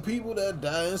 the people that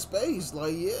die in space,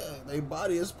 like, yeah, their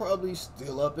body is probably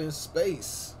still up in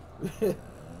space.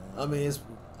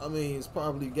 It's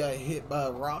probably got hit by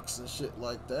rocks and shit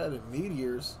like that and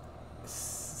meteors.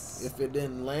 If it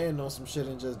didn't land on some shit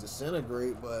and just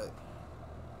disintegrate, but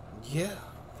yeah.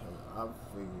 I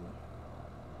figure.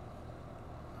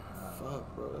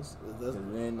 Fuck, bro. That's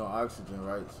there ain't no oxygen,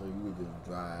 right? So you would just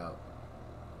dry out.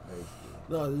 Basically.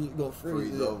 No, you go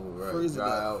freeze over, right? Freeze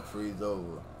dry out, freeze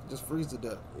over. Just freeze to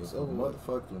death. If a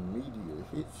motherfucking meteor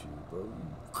hits you, bro,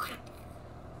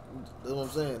 that's what I'm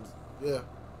saying.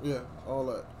 Yeah, all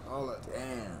that.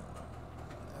 Damn,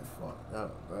 that's fucked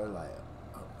up, bro. Like,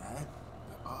 imagine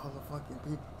all the fucking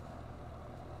people.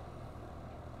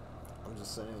 I'm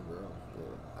just saying, bro.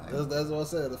 Yeah. That's what I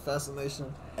said. The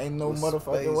fascination. Ain't no with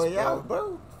motherfucking space, way out,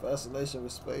 bro. Fascination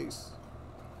with space.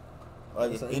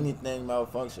 Like if anything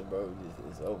malfunction, bro,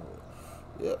 it's over.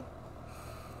 Yeah.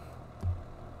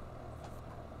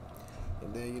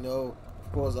 And then, you know,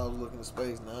 of course I was looking at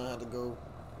space. Now I had to go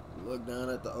look down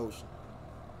at the ocean.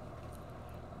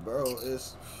 Bro,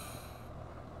 it's...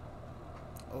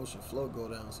 Ocean flow go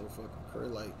down so fucking crazy.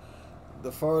 Like,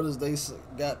 the farthest they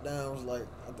got down was like,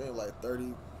 I think like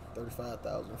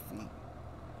 35,000 feet.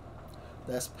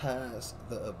 That's past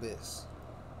the abyss.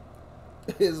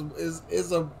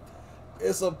 It's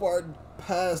a part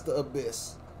past the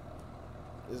abyss.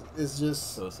 It's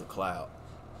just... So it's a cloud.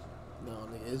 No,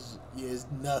 nigga, it's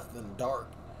nothing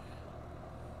dark.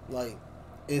 Like,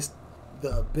 it's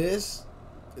the abyss,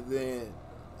 and then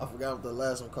I forgot what the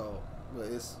last one called, but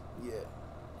it's, yeah.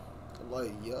 I'm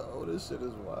like, yo, this shit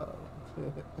is wild.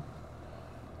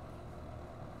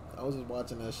 I was just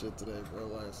watching that shit today, bro.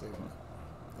 Like I said,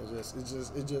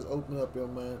 it just opened up your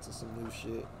mind to some new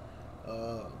shit.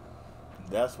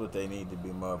 That's what they need to be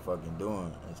motherfucking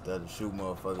doing instead of shoot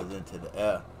motherfuckers into the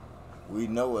air. We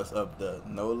know what's up there.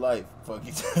 No life.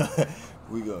 Fucking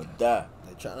we gonna die.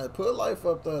 They trying to put life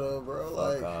up there, though, bro. Fuck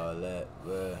Like all that,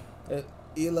 bro.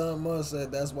 Elon Musk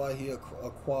said that's why he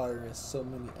acquiring so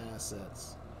many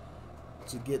assets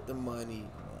to get the money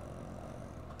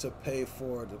to pay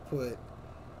for to put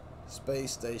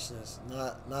space stations,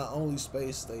 not only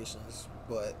space stations,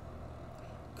 but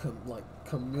like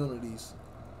communities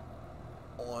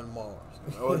on Mars.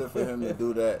 In order for him to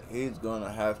do that, he's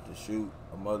gonna have to shoot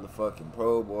a motherfucking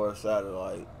probe or a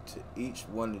satellite to each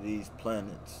one of these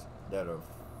planets that are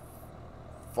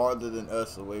farther than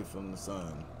us away from the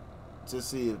sun to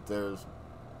see if there's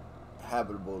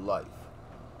habitable life.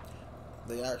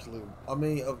 They actually, I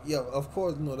mean, yeah, of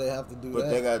course, you know, they have to do that. But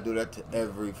they gotta do that to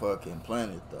every fucking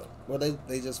planet, though. Well,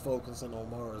 they just focusing on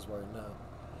Mars right now,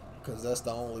 because that's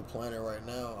the only planet right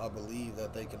now, I believe,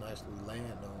 that they can actually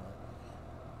land on.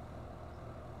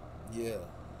 Yeah.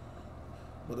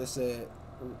 But they said,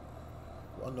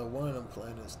 I know one of them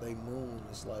planets, they moon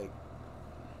is like,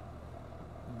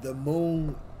 the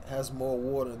moon has more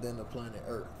water than the planet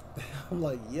Earth. I'm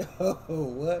like, yo,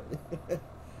 what?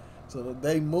 So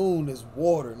they moon is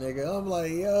water, nigga. I'm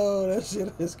like, yo, that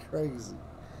shit is crazy.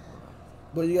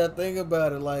 But you gotta think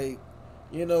about it, like,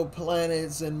 you know,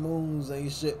 planets and moons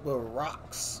ain't shit but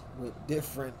rocks with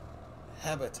different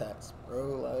habitats,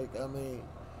 bro. Like, I mean,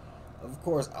 of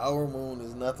course, our moon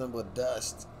is nothing but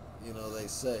dust, you know, they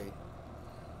say.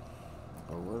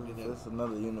 Or what if there's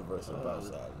another universe outside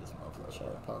of this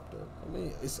motherfucker? Popped up. I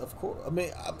mean, it's of course. I mean,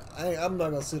 I'm not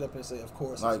gonna sit up and say, of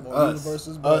course, Like it's more us,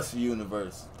 universes, but us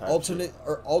universe, type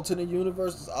alternate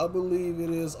universes. I believe it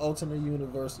is alternate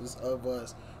universes of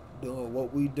us doing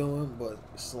what we doing, but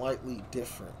slightly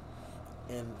different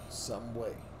in some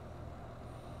way.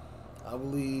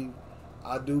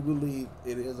 I do believe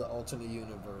it is an alternate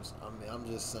universe. I mean, I'm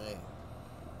just saying.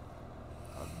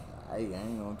 I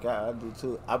ain't gonna care. I do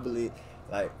too. I believe.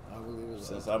 Like,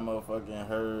 since I motherfucking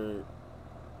heard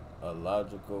a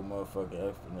logical motherfucking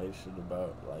explanation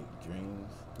about, like, dreams.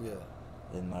 Yeah.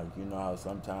 And, like, you know how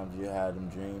sometimes you have them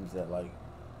dreams that, like,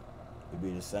 it be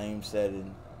the same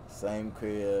setting, same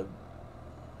crib.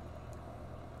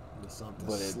 But something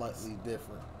slightly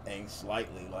different. Ain't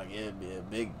slightly. Like, it'd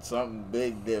be something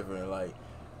big different. Like,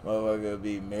 motherfucker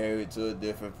be married to a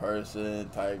different person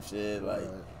type shit. Like,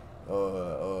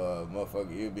 or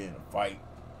motherfucker, you'd be in a fight.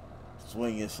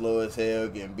 Swinging slow as hell,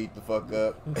 getting beat the fuck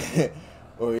up,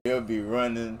 or you'll be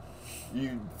running,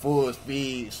 you full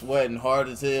speed, sweating hard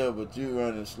as hell, but you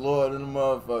running slower than a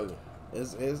motherfucker.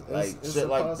 It's shit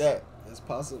like that. It's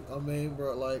possible. I mean,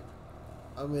 bro, like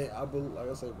I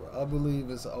said, bro, I believe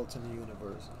it's an alternate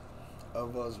universe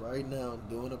of us right now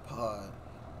doing a pod,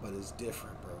 but it's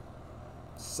different, bro.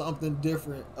 Something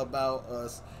different about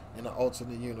us in an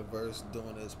alternate universe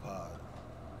doing this pod.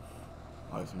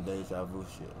 Like some deja vu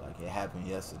shit. Like it happened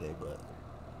yesterday, but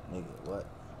nigga, what?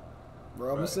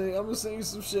 Bro, I'm gonna send you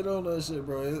some shit on that shit,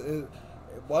 bro.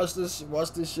 Watch this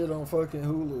shit on fucking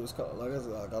Hulu. It's called, like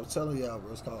I was telling y'all,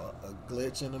 bro. It's called A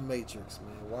Glitch in the Matrix,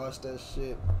 man. Watch that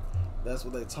shit. That's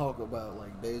what they talk about,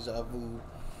 like deja vu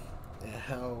and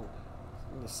how,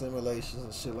 you know, simulations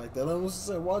and shit like that. I'm just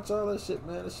saying, watch all that shit,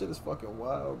 man. This shit is fucking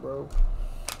wild, bro.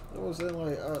 You know what I'm saying?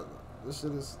 Like, this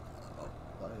shit is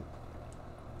like.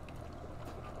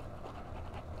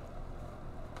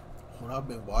 When I've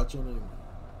been watching and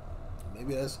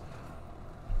maybe it's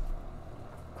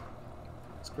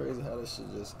crazy how this shit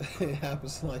just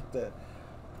happens like that.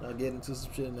 I get into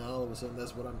some shit and now all of a sudden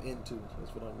that's what I'm into.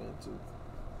 That's what I'm into.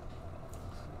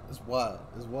 It's wild.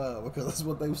 It's wild because that's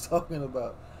what they was talking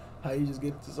about. How you just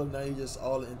get to something, now you just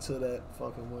all into that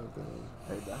fucking one thing.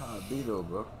 Hey, that's how it be though,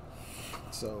 bro.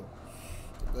 So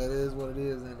that is what it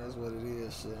is, and that's what it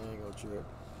is. Shit, I ain't gonna trip.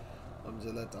 I'm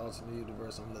just let the alternate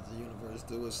universe. I'm let the universe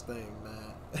do its thing,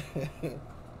 man.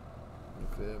 You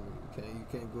feel me? You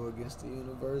can't go against the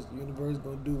universe. The universe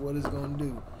gonna do what it's gonna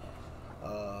do.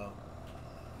 But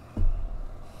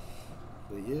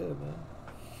yeah, man.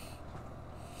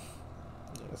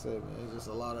 Like I said, man, it's just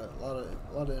a lot of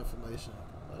information,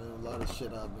 a lot of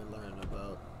shit I've been learning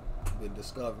about, been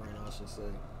discovering, I should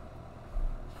say.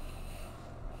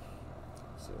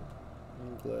 So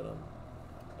I'm glad I'm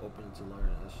open to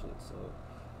learning that shit. So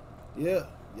yeah,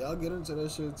 y'all get into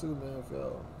that shit too, man. If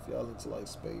y'all into like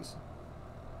space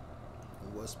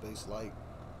and what space like,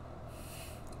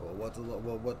 or what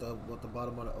the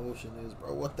bottom of the ocean is,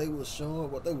 bro. What they was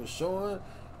showing,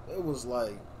 it was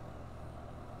like,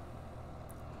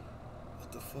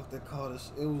 what the fuck they call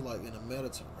this? It was like in a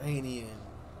Mediterranean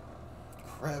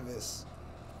crevice.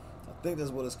 I think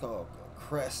that's what it's called, a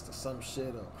crest or some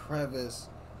shit, or crevice.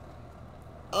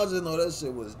 I just know that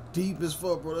shit was deep as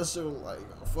fuck, bro. That shit was like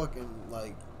fucking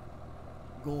like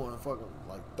going fucking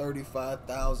like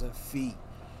 35,000 feet.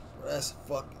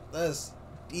 Bro, that's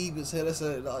deep as hell.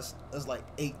 That's like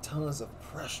 8 tons of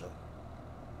pressure.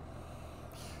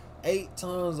 8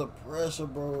 tons of pressure,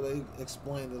 bro. They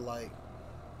explained it like,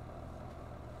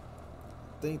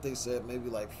 I think they said maybe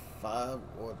like 5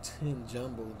 or 10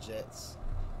 jumbo jets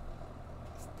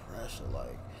of pressure,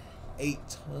 like 8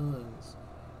 tons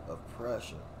of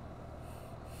pressure.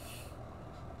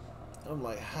 I'm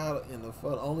like, how in the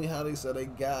fuck? Only how they said they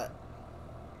got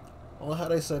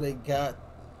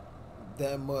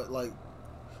that much, like,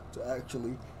 to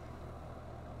actually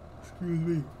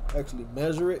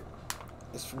measure it.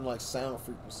 It's from like sound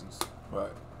frequencies.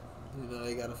 Right. You know,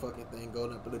 they got a fucking thing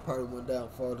going up, but they probably went down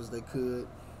far as they could.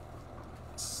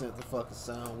 Sent the fucking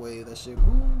sound wave, that shit,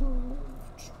 boom, boom.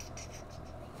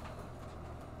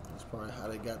 That's probably how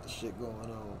they got the shit going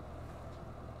on.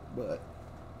 But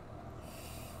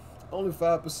only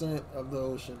 5% of the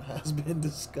ocean has been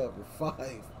discovered.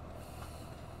 5.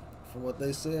 From what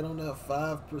they said on that,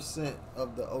 5%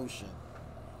 of the ocean.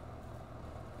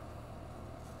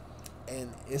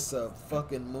 And it's a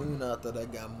fucking moon out there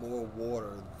that got more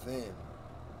water than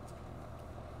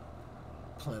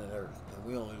planet Earth. And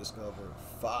we only discovered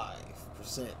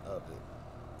 5% of it.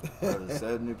 Out of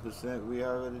 70% we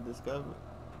already discovered.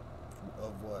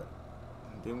 Of what?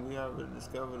 Then we already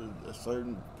discovered a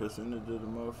certain percentage of the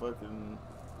motherfucking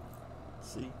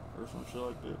sea or some shit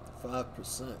like that.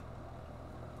 5%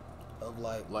 of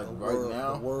like the right world,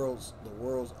 now, the world's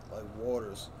like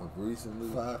waters. Like recently,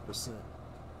 5%.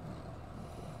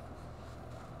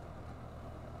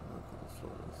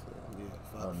 Yeah,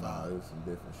 5. Oh nah, it was some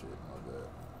different shit. My bad.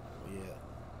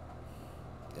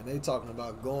 Yeah. And they talking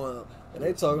about going, and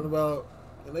they talking about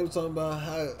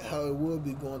how it would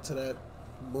be going to that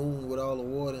moon with all the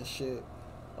water and shit.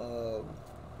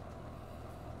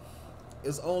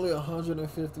 It's only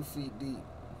 150 feet deep,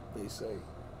 they say,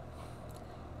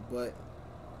 but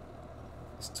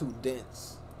it's too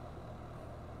dense.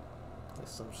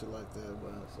 It's some shit like that,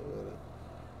 but so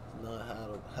it's not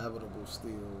habitable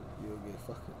still. You'll get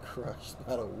fucking crushed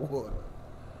by the water,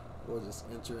 or just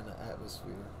enter in the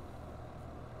atmosphere.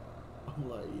 I'm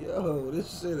like, yo,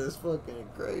 this shit is fucking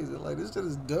crazy. Like, this shit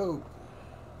is dope.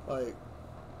 Like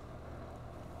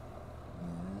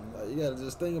you gotta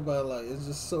just think about it, like, it's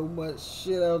just so much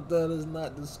shit out there that's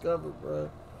not discovered, bro.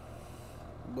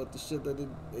 But the shit that they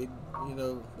you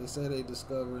know, they say they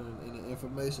discovered, and the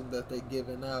information that they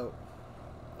giving out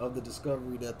of the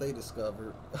discovery that they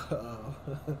discovered, man,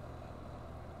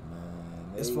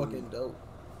 it's fucking dope.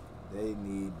 They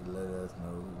need to let us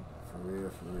know, for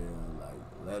real, like,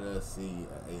 let us see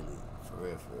an alien, for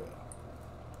real.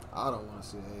 I don't want to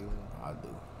see an alien. I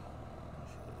do.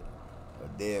 A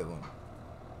dead one.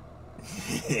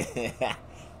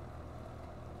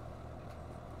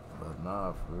 But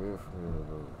nah, for real,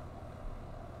 bro.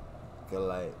 Cause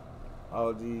like,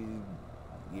 all these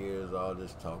years, all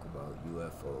this talk about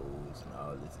UFOs and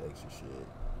all this extra shit,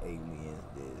 aliens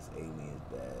this, aliens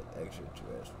that,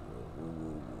 extraterrestrial,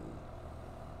 woo.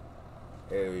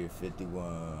 Area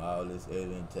 51, all this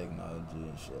alien technology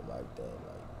and shit like that,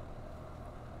 like,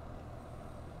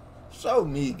 show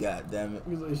me, goddammit.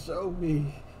 He's like, show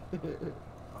me.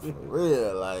 For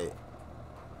real, like,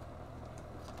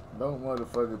 don't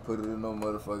motherfucking put it in no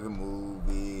motherfucking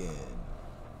movie and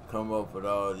come up with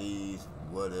all these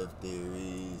what if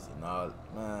theories and all.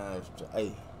 Man,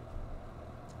 hey,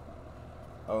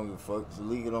 I don't give a fuck. Just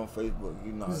leak it on Facebook.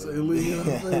 You know. Say leak it on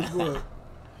Facebook.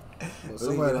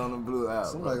 Leak it on the Blue app.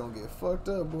 Somebody gonna get fucked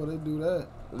up, boy. They do that.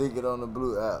 Leak it on the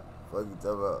Blue app. Fuck you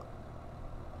talking about.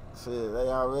 Shit, they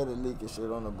already leaking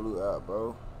shit on the Blue app,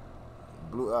 bro.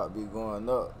 Blue app be going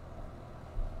up.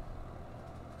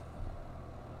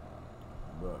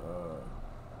 But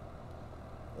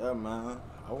yeah, man,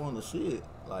 I want to see it,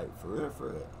 like for real, for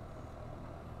real.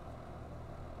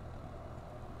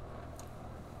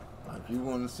 Like you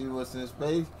want to see what's in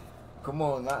space? Come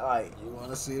on, not like You want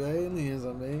to see the aliens?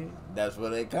 I mean, that's where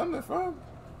they coming from.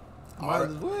 Might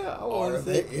as well. I want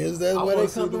to see. Is that where they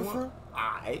coming from?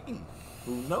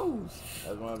 Who knows?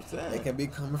 That's what I'm saying. They can be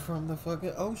coming from the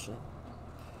fucking ocean.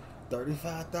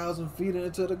 35,000 feet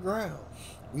into the ground.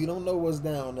 We don't know what's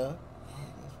down there.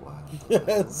 That's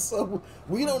wild. So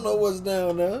we don't know what's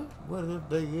down there. What if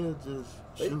they is just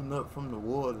shooting up from the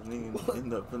water and then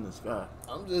end up in the sky?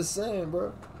 I'm just saying,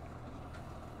 bro.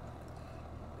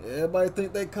 Everybody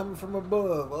think they coming from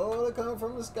above. Oh, they coming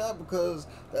from the sky because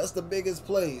that's the biggest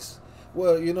place.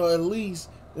 Well, you know, at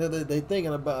least they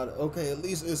thinking about it. Okay, at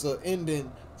least it's an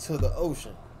ending to the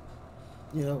ocean.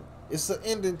 You know, it's an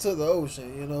ending to the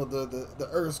ocean. You know, the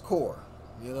Earth's core.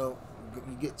 You know,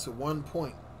 you get to one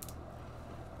point.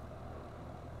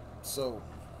 So,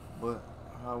 but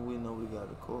how we know we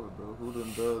got a core, bro? Who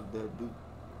done dug that deep?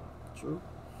 True.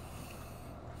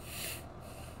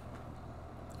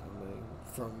 I mean,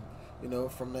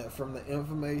 from the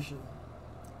information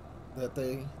that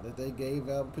they gave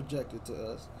out and projected to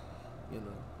us, you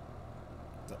know,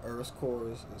 the Earth's core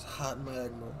is hot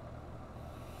magma.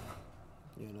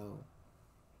 You know,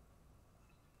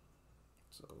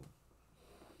 so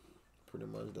pretty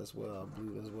much that's what I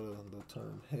believe. That's where the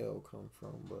term hell come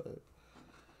from. But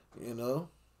you know,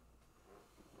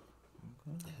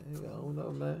 Okay. hey, I don't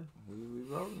know, man. We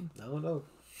rolling. I don't know.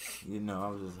 You know, I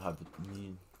was just happy to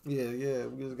meet. Yeah.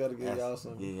 We just gotta give y'all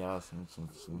some. Give y'all some.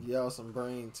 Y'all some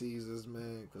brain teasers,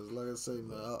 man. Cause like I say,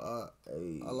 man,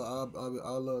 I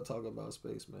love talking about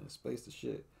space, man. Space the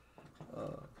shit.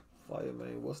 Fire,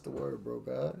 man. What's the word, bro?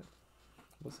 God,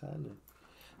 what's happening?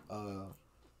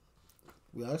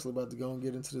 We actually about to go and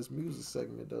get into this music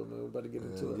segment, though, man. We're about to get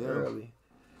into it early.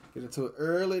 Get into it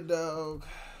early, dog.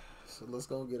 So let's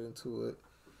go and get into it.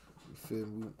 You feel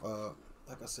me?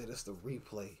 Like I said, that's the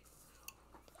replay.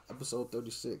 Episode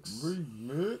 36.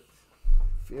 Remix.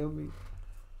 Feel me?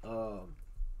 So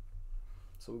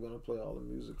we're gonna play all the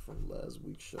music from last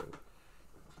week's show.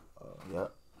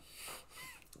 Yep.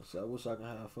 So I wish I could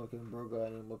have fucking bro got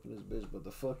him up in this bitch, but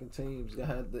the fucking teams it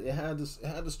had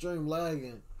the stream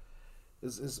lagging.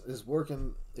 It's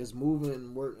working. It's moving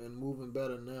and moving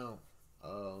better now.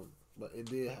 But it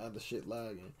did have the shit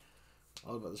lagging.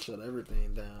 I was about to shut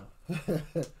everything down.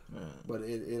 But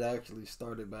it actually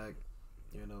started back.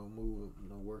 You know, moving, you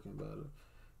know, working better.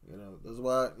 You know, that's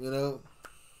why, you know,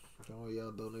 all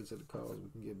y'all donate to the cause, we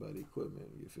can get better equipment,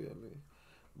 you feel me?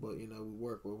 But, you know, we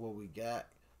work with what we got,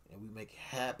 and we make it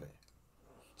happen.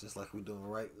 Just like we're doing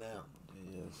right now.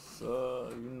 Yes,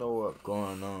 sir. You know what's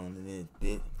going on in this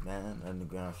bitch, man.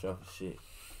 Underground shuffle shit.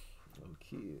 I'm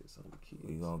the kids.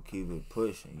 We gonna keep it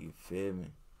pushing, you feel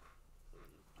me?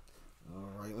 All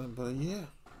right, but yeah,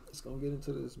 let's gonna get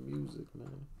into this music,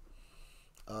 man.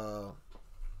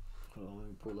 Hold on, let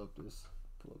me pull up this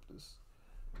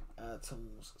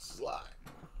iTunes slide.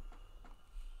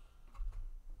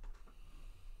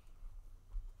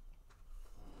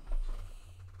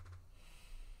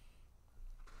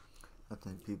 I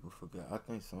think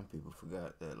some people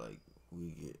forgot that, like, we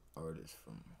get artists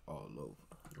from all over.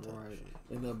 Right.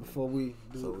 And before we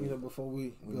do, So we go,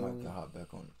 might can hop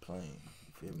back on the plane.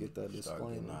 You feel me? Get that Start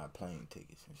disclaimer. getting our plane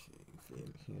tickets and shit. You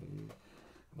feel me? Yeah.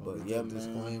 But yeah,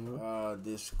 man.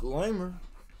 Disclaimer.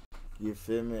 You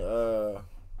feel me?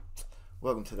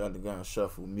 Welcome to the Underground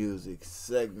Shuffle music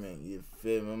segment. You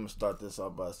feel me? I'm gonna start this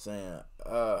off by saying,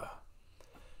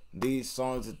 these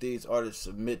songs that these artists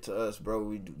submit to us, bro,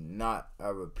 we do not, I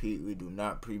repeat, we do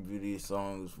not preview these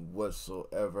songs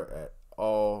whatsoever at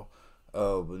all.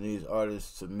 When these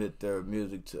artists submit their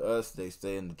music to us, they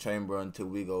stay in the chamber until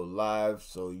we go live,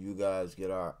 so you guys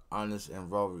get our honest and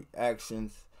raw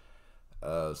reactions.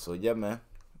 So yeah, man,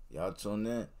 y'all tune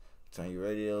in, turn your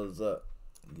radios up,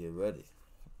 get ready.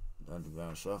 The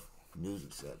Underground Shuffle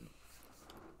music segment.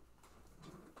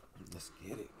 Let's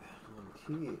get it.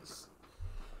 I'm the kids.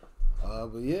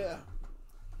 But yeah,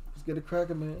 let's get it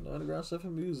cracking, man. The Underground Shuffle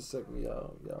music segment,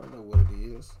 y'all know what it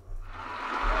is.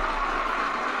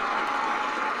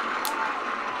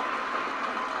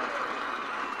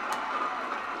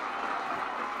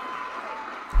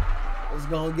 Let's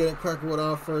go and get it cracking with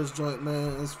our first joint,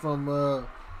 man. It's from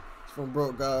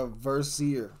Broke Guy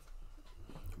Versier.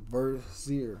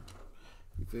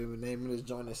 You feel me? Name of this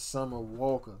joint is Summer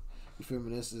Walker. You feel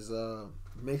me? This is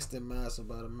mixed and mastered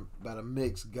by the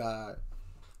mix god,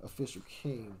 Official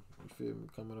King. You feel me?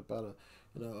 Coming up out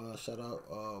of shout out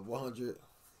 100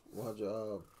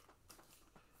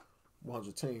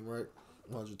 team, right?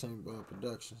 100 team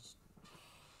productions.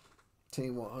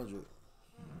 Team 100.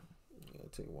 Yeah,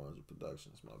 Team 100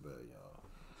 Productions. My bad,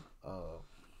 y'all.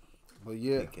 But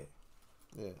yeah. Okay.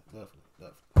 Yeah, definitely.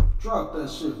 Drop that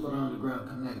shit for the underground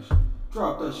connection.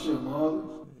 Drop that shit, Marley.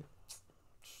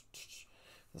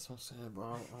 That's what I'm saying,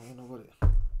 bro. I don't know what it.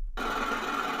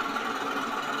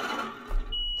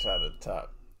 Try the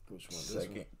top. Which one?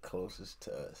 Second closest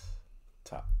to us.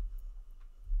 Top.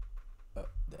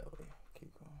 Up that way.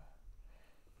 Keep going.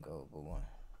 Go over one.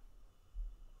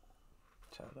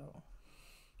 Try that one.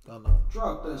 Oh, no.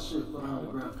 Drop that shit for the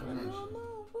underground connection.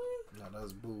 No,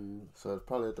 that's boo. So it's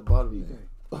probably at the bottom. You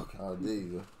Okay. Oh, there you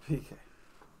go. PK.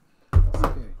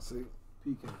 Okay. See?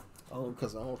 PK. I don't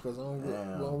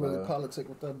really politic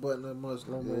with that button that much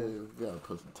no more. Yeah, you gotta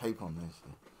put some tape on that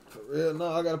shit. For real?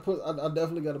 No, I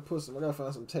definitely gotta put some. I gotta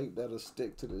find some tape that'll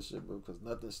stick to this shit, bro. Because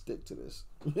nothing stick to this.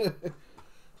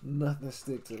 Nothing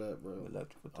stick to that, bro.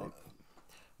 Electrical tape.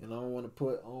 And I don't want to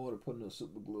put no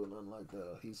super glue or nothing like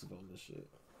that adhesive on this shit.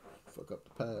 Fuck up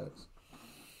the pads.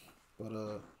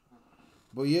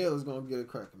 But yeah, let's gonna get it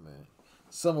cracking, man.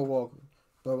 Summer Walker,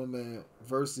 Bubba Man,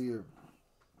 Versier.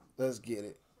 Let's get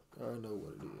it. I already know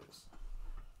what it is.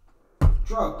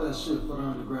 Drop that shit for the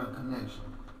underground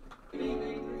connection.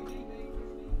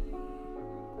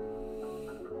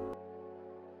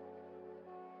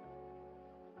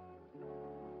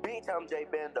 Beat time, J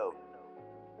Bando.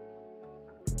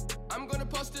 I'm gonna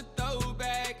post a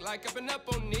throwback like I've been up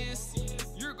on this.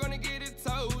 You're gonna get a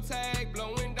toe tag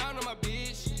blowing down on my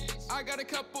bitch. I got a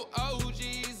couple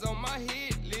OGs on my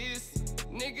hit list.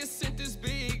 Niggas sent this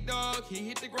big dog, he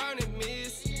hit the ground and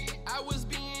missed. I was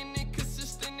being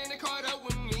inconsistent and it caught up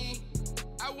with me.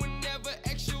 I would never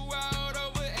X you out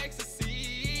over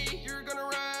ecstasy. You're gonna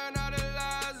run out of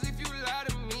lies if you lie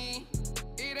to me.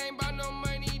 It ain't about no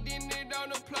money, then it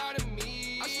don't apply to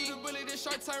me. I shoot a bullet, this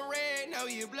short turn red, now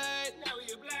you blood.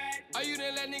 Oh, you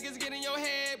done let niggas get in your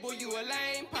head, boy, you a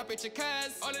lame, pop at your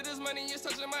cuss. All of this money is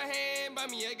touching my hand, buy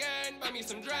me a gun, buy me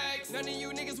some drugs. None of you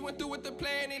niggas went through with the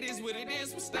plan, it is what it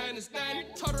is, what's done is done.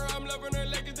 Told her I'm loving her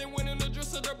leggings and winning the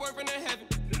dress of her boyfriend in heaven.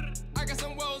 I got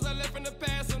some woes I left in the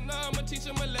past, so now I'ma teach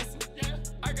him a lesson.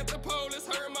 I got the pole, it's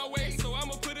hurting my waist, so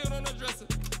I'ma put it on the dresser.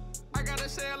 I got a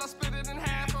shell, I split it in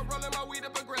half, I'm rolling my weed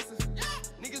up aggressive.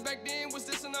 Niggas back then was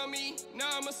dissing on me, now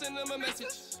I'ma send them a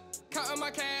message. Counting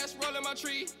my cash, rolling my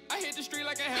tree, I hit the street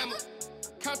like a hammer.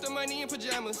 Count the money in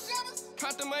pajamas,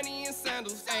 count the money in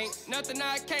sandals. Ain't nothing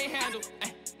I can't handle,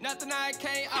 nothing I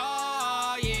can't,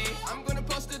 oh yeah. I'm gonna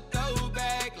post a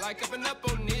throwback like I've been up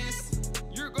on this.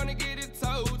 You're gonna get a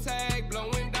toe tag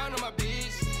blowing down on my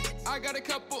bitch. I got a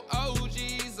couple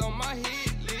OGs on my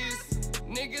hit list.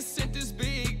 Niggas sent this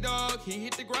big dog, he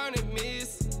hit the ground and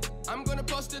missed. I'm gonna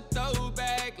post a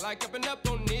throwback like I've been up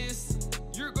on this.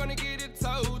 You're gonna get a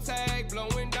toe tag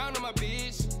blowing down on my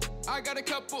bitch. I got a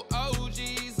couple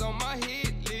OGs on my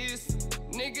hit list.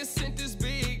 Niggas sent this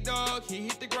big dog, he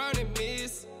hit the ground and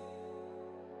missed.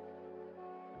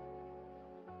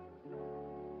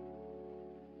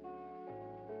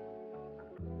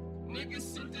 Niggas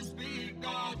sent this big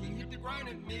dog, he hit the ground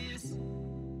and missed.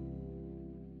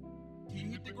 He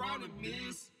hit the ground and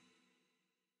missed.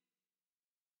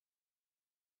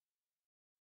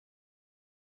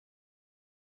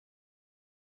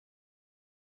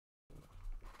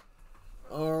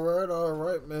 All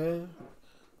right, man.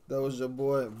 That was your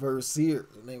boy Versier.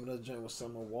 The name of that joint was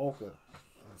Summer Walker.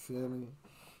 You feel me?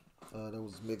 That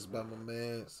was mixed by my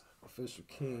man's Official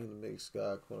King, the mix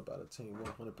guy, coming up out of Team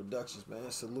 100 Productions, man.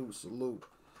 Salute.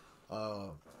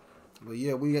 But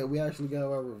yeah, we actually got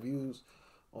our reviews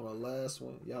on the last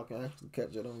one. Y'all can actually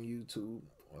catch it on YouTube.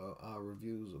 Our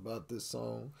reviews about this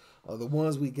song. The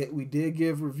ones we did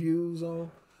give reviews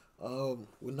on.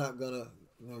 We're not gonna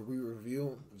re-review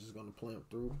them. We're just gonna play them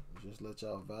through. Just let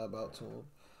y'all vibe out to them.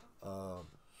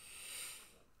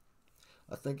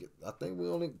 I think we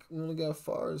only got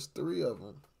far as 3 of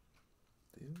them.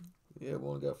 Yeah, we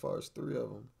only got far as 3 of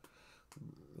them.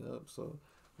 Yep. So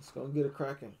let's go get it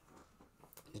cracking.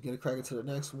 Let's get it cracking to the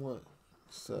next one.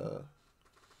 So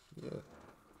yeah,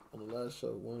 on the last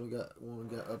show, we only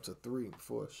got up to 3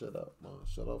 before it shut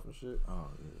off and shit.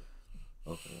 Oh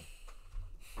yeah. Okay.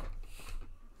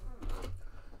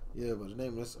 Yeah, but the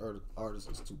name of this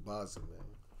artist is Tubazi, man.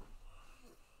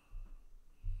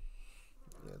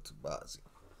 Yeah, Tubazi.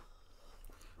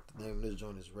 The name of this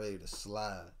joint is Ready to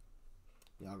Slide.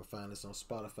 Y'all can find this on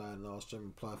Spotify and all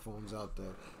streaming platforms out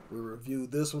there. We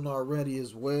reviewed this one already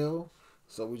as well,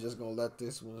 so we're just gonna let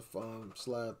this one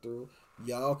slide through.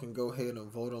 Y'all can go ahead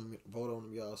and vote on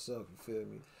them yourself. You feel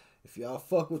me? If y'all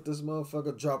fuck with this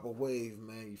motherfucker, drop a wave,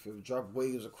 man. You feel me? Drop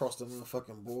waves across the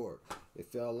motherfucking board.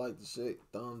 If y'all like the shit,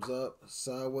 thumbs up,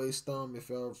 sideways thumb. If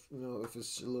y'all, if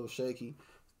it's a little shaky,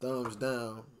 thumbs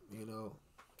down.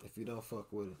 If you don't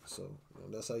fuck with it. So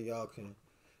that's how y'all can,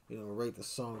 rate the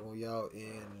song on y'all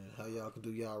end and how y'all can do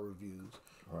y'all reviews.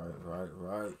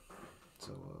 Right.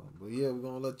 So, but yeah, we're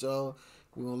gonna let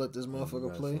this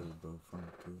motherfucker play.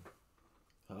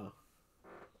 Huh?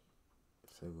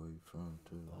 Say where you from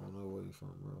too. I don't know where you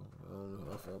from, bro. I don't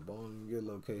know. I don't even get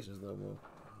locations no more.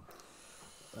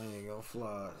 I ain't gonna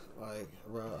fly. Like,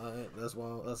 bro, that's why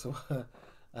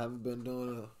I haven't been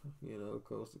doing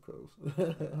coast to coast.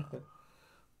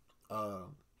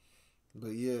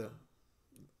 But yeah,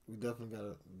 we definitely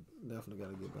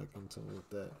gotta get back into it with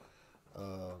that.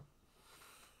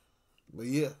 But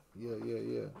yeah.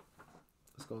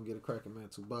 Let's go and get it cracking, man.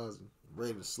 Tubazi,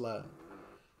 ready to slide.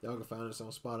 Y'all can find us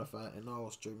on Spotify and all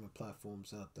streaming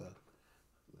platforms out there.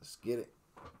 Let's get it.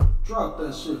 Drop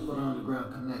that shit for the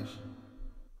underground connection.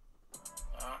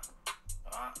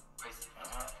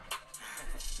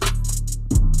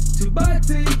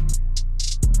 Tubazi.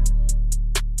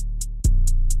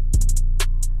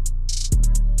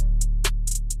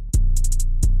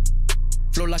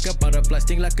 Flow like a butterfly,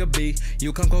 sting like a bee.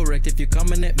 You come correct if you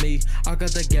coming at me. I got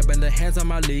the gap and the hands on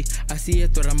my lee. I see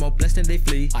it through, I'm more blessed and they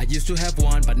flee. I used to have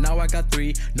one, but now I got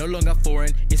three. No longer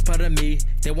foreign, it's part of me.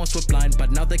 They once were blind,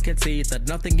 but now they can see that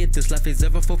nothing in this life is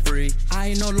ever for free. I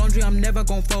ain't no laundry, I'm never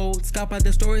gon' fold. Scarred by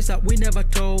the stories that we never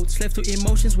told. Slave to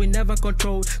emotions we never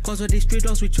controlled. Cause of these street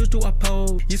laws we choose to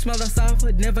uphold. You smell the south,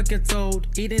 it never gets old.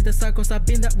 Eating the cycles I've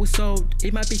been that we sold.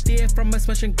 It might be fear from a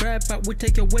smash and grab, but we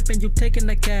take your whip and you taking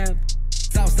the cab.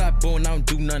 Southside born, I don't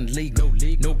do nothing legal.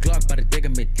 No Glock, but a digger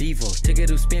medieval. Ticket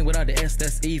to spin without the S,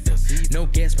 that's evil. No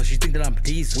gas, but she think that I'm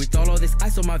diesel. With all of this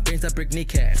ice on my veins, I break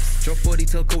kneecaps. Drop 40,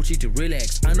 tell Coachy to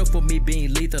relax. I know for me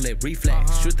being lethal, it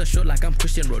reflex. Shoot the shot like I'm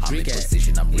Christian Rodriguez. I'm in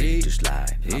position, I'm ready to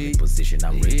slide. I'm in position,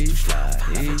 I'm ready to slide.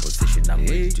 I'm in position, I'm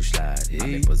ready to slide.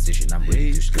 I'm in position, I'm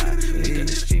ready to slide. We got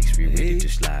the sticks, we ready to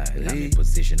slide. I'm in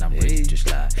position, I'm ready to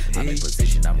slide. I'm in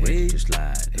position, I'm ready to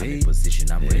slide. I'm in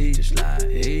position, I'm ready to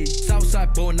slide. Southside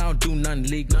born, I don't do nothing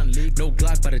legal. No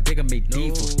Glock, but a digger made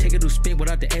devil. Take it to spin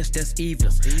without the S, that's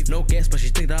evil. No gas, but she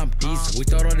think that I'm diesel.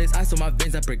 With all this ice on my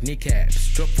veins, I break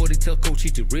kneecaps. Drop 40, tell Coachy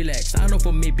to relax. I know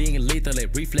for me being lethal,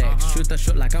 it reflex. Shoot the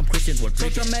shot like I'm Christian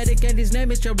Rodriguez. So dramatic and his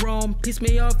name is Jerome. Piss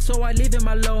me off, so I leave him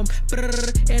alone.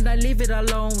 And I leave it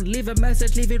alone. Leave a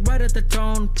message, leave it right at the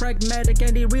tone. Pragmatic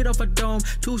and he read off a dome.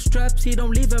 2 straps, he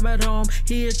don't leave him at home.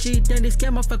 He a cheat and he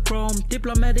scam off a chrome.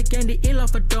 Diplomatic and he ill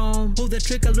off a dome. Pull the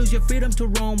trigger, lose your freedom to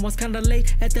roam. Was kinda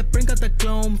late at the brink of the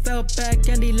gloom. Fell back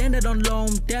and he landed on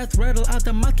loam. Death rattle out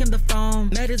the mouth came the foam.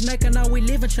 Met his Mecca, now we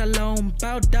live in shalom.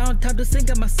 Bow down, time to sing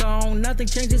my song. Nothing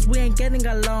changes, we ain't getting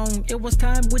along. It was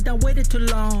time, we done waited too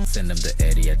long. Send him the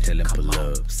Eddie, I tell him pull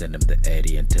up. Send him the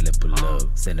Eddie and tell him pull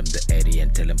up. Send him the Eddie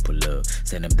and tell him pull up.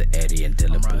 Send him the Eddie and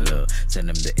tell him pull up. Send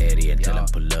him the Eddie and tell him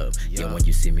pull up. Yeah, when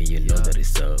you see me, you know that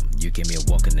it's up. You came here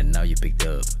walking and now you picked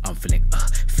up. I'm feeling,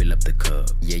 fill up the cup.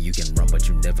 Yeah, you can run, but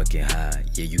you never get high.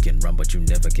 Yeah, you can run, but you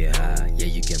never get high. Yeah,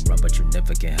 you can run, but you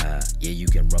never get high. Yeah, you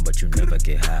can run, but you never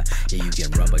get high. Yeah, you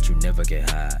can run, but you never get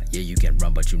high. Yeah, you can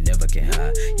run, but you never get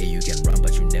high. Yeah, you can run,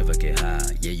 but you never get high.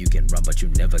 Yeah, you can run, but you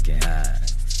never get high.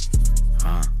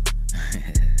 Huh?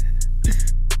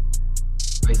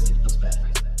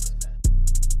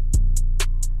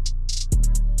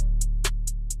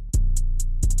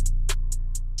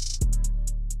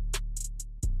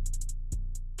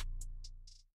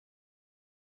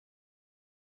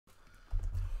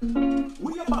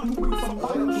 We about to bring some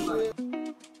shit.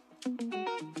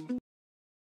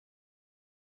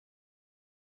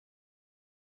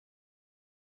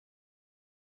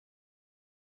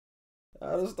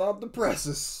 I done stopped the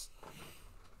presses.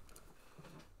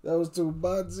 That was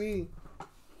Tubazi.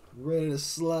 Ready to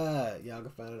slide. Y'all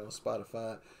can find it on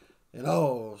Spotify and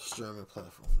all streaming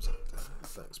platforms out there.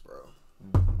 Thanks, bro.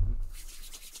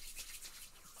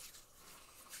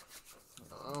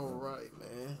 All right,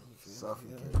 man.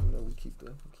 We keep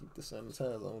the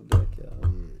sanitizer on deck, y'all.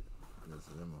 Yeah,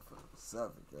 listen, that motherfucker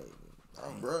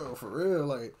suffocating. Bro, for real,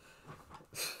 like,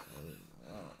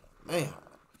 man.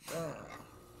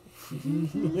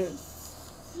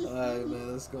 Alright,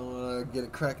 man, let's go and get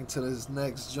it cracking to this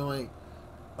next joint.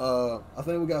 I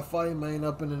think we got Fire Main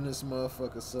up in this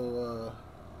motherfucker, so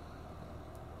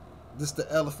this the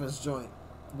Elephants joint.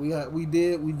 We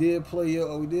did play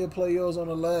yours on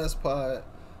the last pod.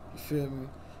 You feel me?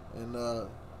 And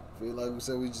feel like we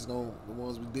said, we just gonna, the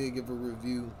ones we did give a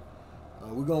review.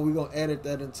 We're gonna edit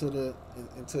that into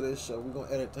this show. We're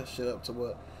gonna edit that shit up to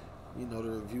what, you know,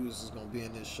 the reviews is gonna be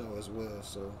in this show as well.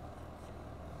 So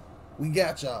we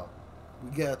got y'all.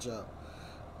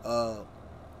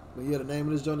 But yeah, the name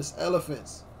of this joint is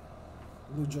Elephants.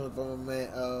 New joint from my man,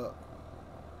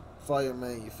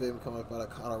 Fireman. You feel me? Coming up out of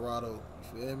Colorado.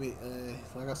 You feel me? And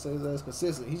like I said, that's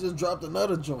consistent. He just dropped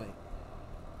another joint.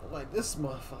 I'm like, this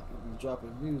motherfucker be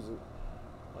dropping music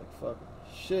like fucking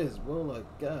shits, bro. Like,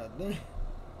 god damn.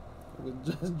 We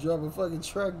just drop a fucking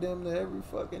track damn near every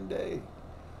fucking day.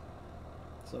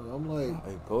 So I'm like,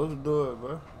 Hey, supposed to do it,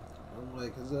 bro. I'm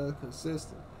like, is that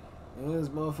consistent? And this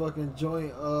motherfucking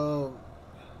joint,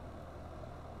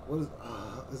 what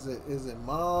is it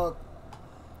Mob?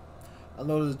 I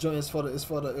know this joint is it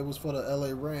was for the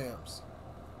LA Rams.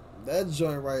 That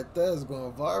joint right there is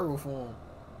going viral for him.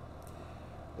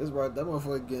 It's right, that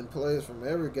motherfucker getting plays from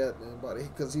every goddamn body,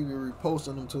 because he be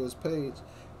reposting them to his page.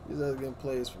 He's just getting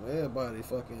plays from everybody,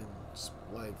 fucking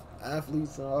like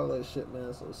athletes and all that shit,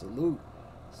 man. So salute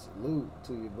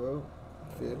to you, bro.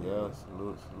 Feel me? Yeah,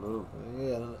 salute.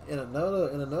 Yeah, and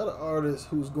another artist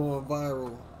who's going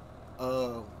viral,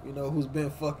 you know, who's been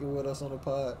fucking with us on the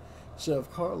pod, Chef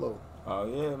Carlo. Oh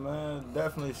yeah, man,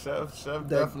 definitely Chef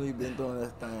definitely been doing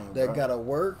that thing. That gotta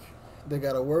work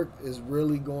is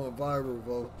really going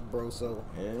viral, bro. So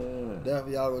yeah,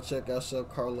 definitely y'all go check out Chef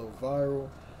Carlo viral.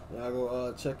 Y'all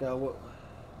go check out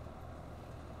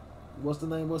what's the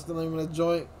name of that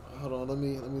joint? Hold on, let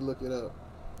me look it up.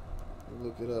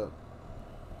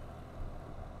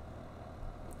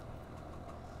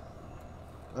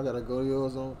 I gotta go to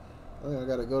yours on. I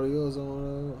gotta go to yours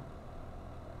on.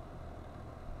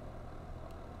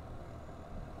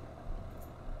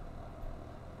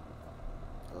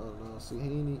 Oh no! See, he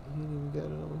ain't even got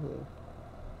it on here.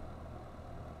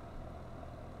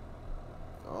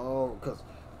 Oh, cause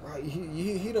right,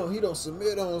 he don't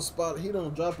submit on Spot. He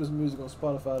don't drop his music on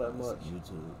Spotify that much.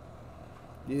 YouTube.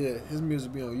 Yeah, his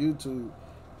music be on YouTube.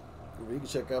 You can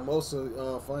check out most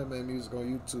of Fireman music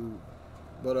on YouTube.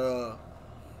 But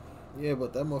yeah,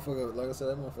 but that motherfucker, like I said,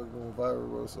 that motherfucker going viral,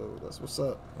 bro. So that's what's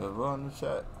up. Yeah, bro, on the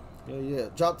chat. Yeah.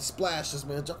 Drop the splashes,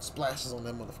 man. Drop the splashes on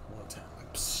that motherfucker one time.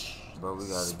 Like, psh. Bro, we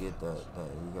gotta get that.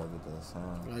 We gotta get that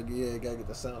sound. Like, yeah, gotta get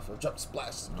the sound for drop the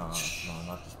splashes. No,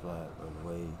 not the splash, bro. The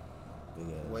wave. Big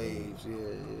ass waves.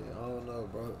 Yeah. I don't know,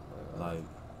 bro.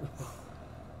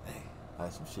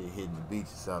 Like some shit hitting the beach or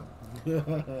something. You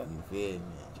feel me?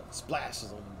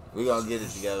 Splashes on them. We gonna get it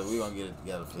together.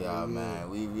 For y'all, man.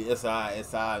 It's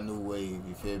our new wave.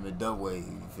 You feel me? Dub wave.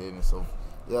 You feel me? So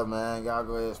yeah, man. Y'all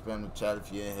go ahead and spam the chat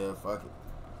if you in here. Fuck it.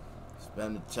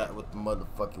 Spam the chat with the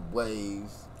motherfucking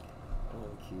waves.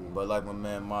 Okay. But like my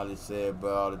man Molly said,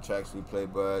 bro, all the tracks we play,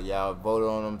 bro, y'all vote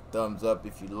on them. Thumbs up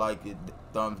if you like it.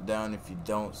 Thumbs down if you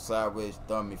don't. Sideways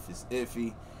thumb if it's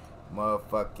iffy.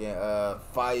 Motherfucking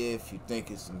fire if you think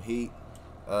it's some heat.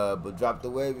 But drop the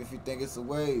wave if you think it's a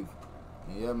wave.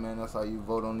 And yeah, man, that's how you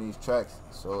vote on these tracks.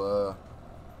 So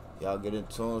y'all get in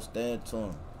tune, stay in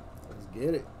tune. Let's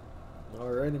get it.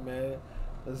 Alrighty, man.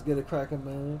 Let's get it cracking,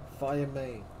 man.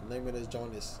 Fireman. The name of this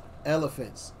joint is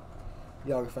Elephants.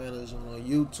 Y'all can find this on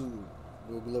YouTube.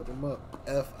 We'll look them up.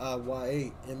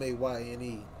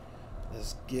 FIYAMAYNE.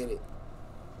 Let's get it.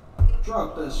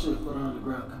 Drop that shit for the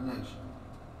Underground Connection.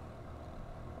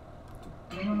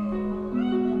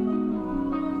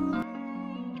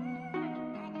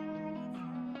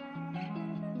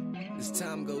 As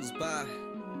time goes by,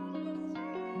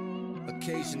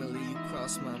 occasionally you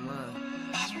cross my mind.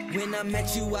 When I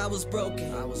met you, I was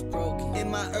broken. In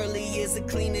my early years of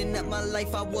cleaning up my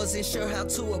life, I wasn't sure how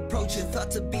to approach it. Thought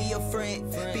to be a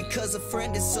friend, because a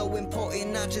friend is so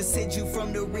important. I just hid you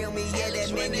from the real me. Yeah,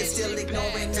 that man you're still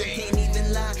ignoring. I can't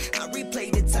even lie. I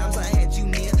replay the times I had you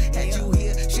near, had you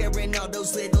here, sharing all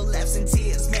those little laughs and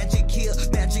tears. Magic here,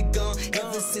 magic gone.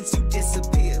 Ever since you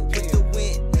disappeared with the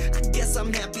wind. I guess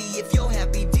I'm happy if you're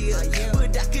happy, dear.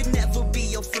 But I could never be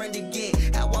your friend again.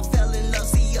 How I fell in love,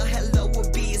 see your hello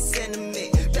would be a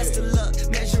sentiment. Best of luck,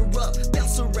 measure up,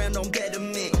 bounce around on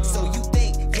betterment. So you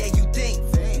think,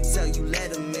 so you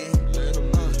let him in.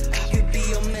 I could be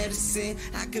your medicine,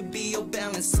 I could be your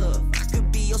balancer. I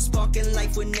could be your spark in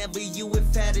life whenever you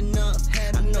have had enough.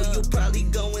 I know you'll probably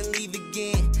go and leave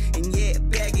again, and yeah,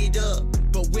 bag it up.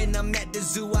 But when I'm at the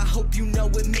zoo, I hope you know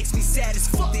it makes me sad as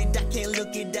fuck that I can't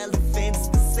look at elephants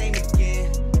the same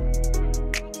again.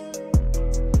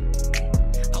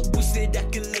 I wish that I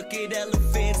could look at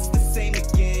elephants the same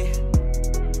again.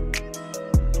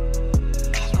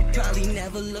 I'll probably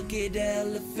never look at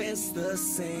elephants the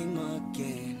same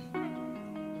again.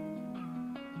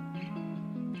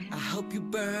 hope you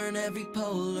burn every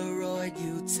Polaroid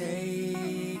you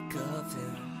take of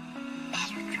him.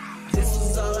 This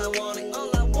was all I wanted, all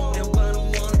I wanted. And I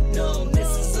don't want it, no. This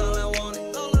is all I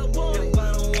wanted, all I wanted. And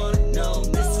I don't want it, no.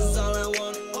 This is all I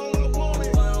wanted, all I wanted.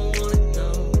 And I don't want it,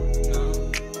 no.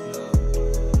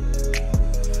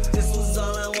 This was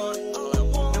all I wanted, all I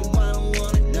wanted. And I don't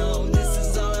want it, no. This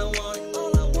is all I wanted,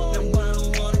 all I wanted. And I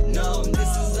don't want it, no.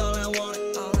 This is all I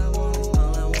wanted, all I wanted.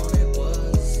 All I wanted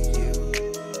was you.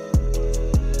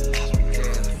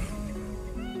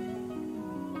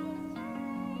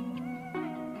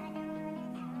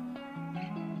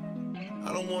 I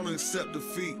don't want to accept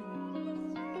defeat.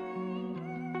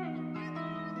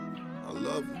 I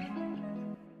love you.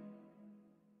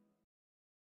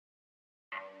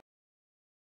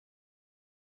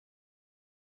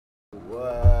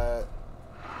 What?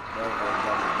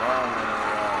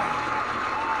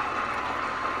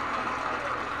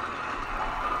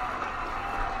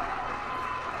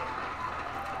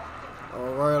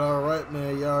 All right,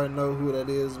 man. Y'all already know who that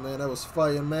is, man. That was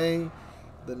Fire Main.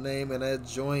 The name of that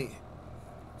joint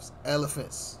is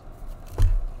Elephants.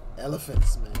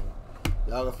 Elephants, man.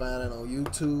 Y'all can find it on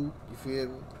YouTube. You feel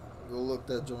me? Go look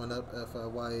that joint up.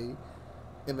 FIYE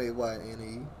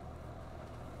MAYNE.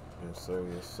 Yes, sir.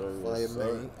 Yes, sir. Fire Yes,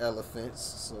 sir. Main Elephants.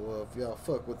 So if y'all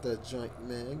fuck with that joint,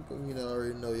 man, you know,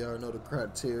 already know, y'all know the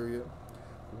criteria.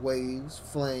 Waves,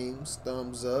 flames,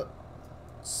 thumbs up,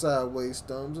 sideways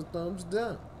thumbs, or thumbs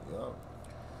down. Yo.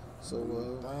 So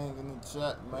thing in the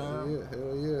chat, man.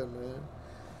 Hell yeah, man.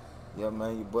 Yeah,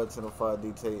 man, your boy 1005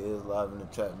 DT is live in the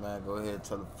chat, man. Go ahead,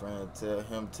 tell a friend, tell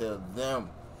him, tell them.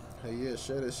 Hey, yeah,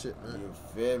 share this shit, man. You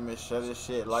feel me? Share this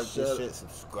shit, like this shit,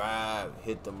 subscribe,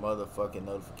 hit the motherfucking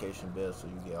notification bell so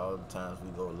you get all the times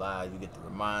we go live. You get the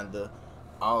reminder,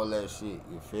 all that shit.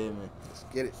 You feel me? Let's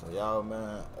get it. So y'all,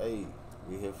 man, hey,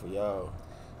 we here for y'all.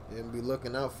 And be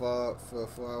looking out for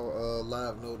our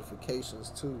live notifications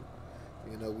too.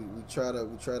 You know, we try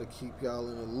to keep y'all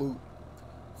in the loop.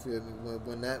 Feel me?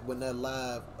 When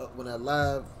that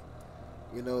live,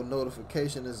 you know,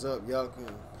 notification is up, y'all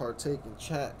can partake and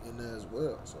chat in that as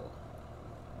well. So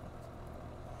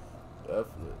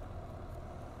definitely.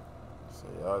 So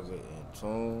y'all get in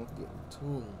tune. Get in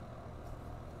tune.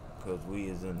 Cause we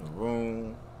is in the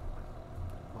room.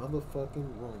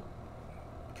 Motherfucking room.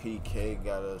 PK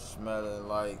got us smelling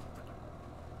like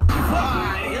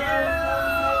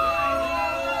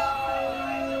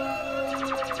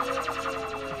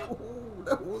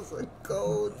That was a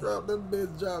cold drop. That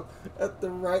bitch drop at the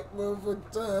right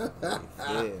motherfucking time.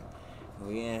 Yeah.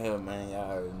 We in here, man.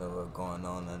 Y'all already know what's going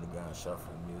on. Underground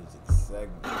Shuffle Music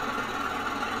segment.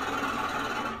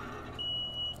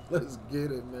 Let's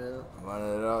get it, man.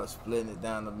 Running it up, splitting it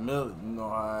down the middle. You know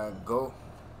how I go.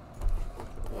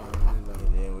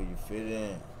 Get in where you fit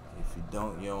in. If you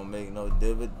don't, you don't make no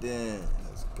dividend.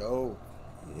 Let's go.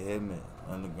 You hear me?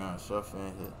 Underground Shuffle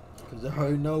in here. Cause I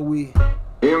already know we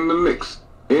In the mix.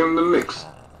 In the mix.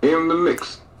 In the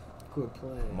mix. quit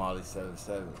playing. Molly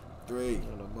 773.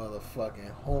 On the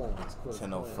motherfucking horns.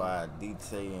 1005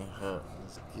 detailing her.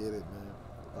 Let's get it,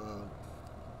 man.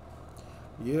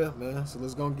 Yeah, man. So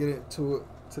let's go get into it.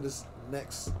 To this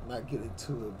next, not get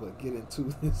into it, but get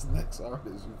into this next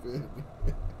artist. You feel me?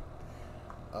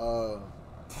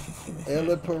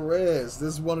 Ella Perez.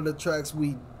 This is one of the tracks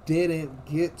we didn't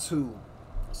get to.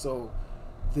 So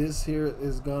this here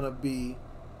is gonna be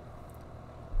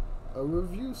a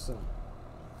review song.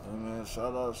 Hey man,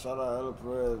 shout out Ella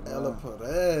Perez, man. Ella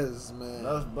Perez, man.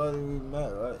 That's buddy we met,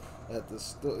 right? At the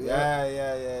store. Yeah.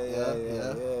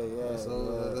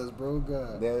 So that's bro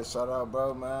guy. Yeah, shout out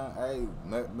bro, man. Hey,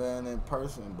 met man in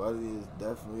person, buddy is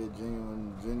definitely a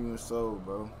genuine soul,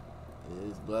 bro.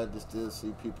 It's glad to still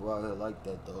see people out here like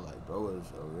that though. Like bro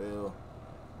is a real,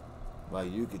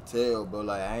 like you could tell, bro.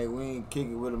 Like we ain't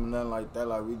kicking with him or nothing like that.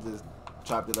 Like we just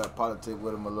chopped it up, politic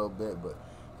with him a little bit, but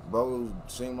bro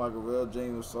seemed like a real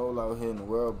genuine soul out here in the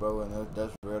world, bro. And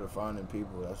that's rare to find in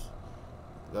people.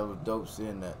 That was dope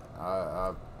seeing that.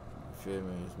 I feel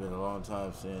me. It's been a long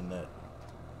time seeing that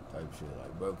type shit.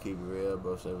 Like bro, keep it real,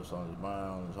 bro. Say what's on his mind,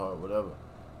 on his heart, whatever.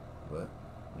 But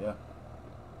yeah.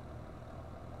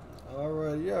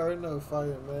 Alright, you already know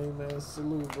Fire Main, man.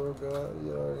 Salute, bro, God.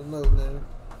 You already know, man.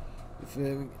 You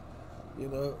feel me? You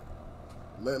know,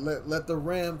 let the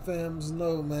Ram fams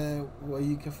know, man, where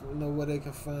you can where they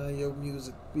can find your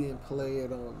music being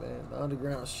played on, man. The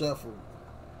Underground Shuffle.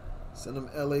 Send them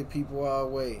LA people our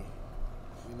way.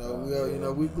 You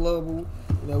know, we global.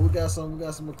 You know, we got some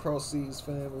across seas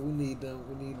fans, but we need them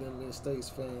in States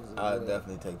fans. I'll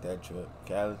definitely take that trip.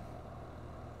 Cali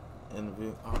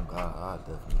interview. Oh God, I'll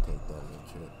definitely take that little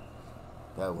trip.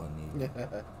 That wasn't even.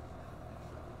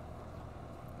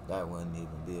 That wouldn't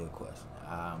even be a question.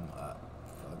 I'm up.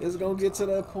 It's gonna get to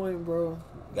that point, bro.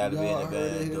 Gotta be in the Y'all heard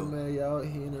it band, here, though. man. Y'all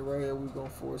hearing it right here. We gonna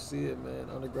foresee it, man.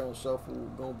 Underground Shuffle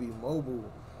gonna be mobile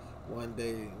one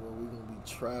day where we gonna be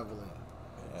traveling,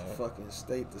 fucking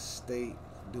state to state,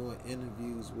 doing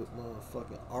interviews with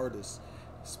motherfucking artists.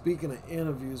 Speaking of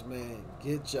interviews, man,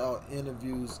 get y'all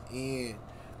interviews in.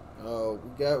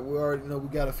 We already know we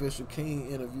got official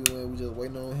King interview, and we just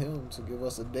waiting on him to give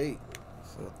us a date.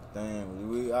 So thing,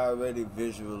 we already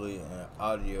visually and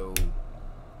audio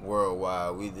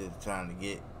worldwide. We just trying to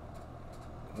get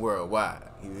worldwide.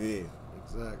 You hear?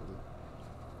 Exactly.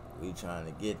 We trying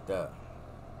to get that.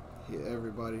 Hit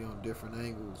everybody on different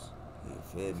angles. You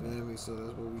feel me? So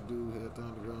that's what we do here at the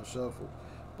Underground Shuffle.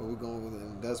 But we're going,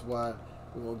 and that's why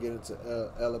we're gonna get into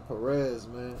Ella Perez,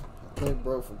 man. I think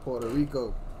bro from Puerto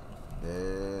Rico.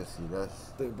 Yeah, see that's.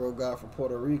 I think bro got from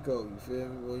Puerto Rico. You feel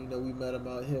me? Well, you know we met him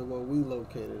out here where we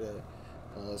located at.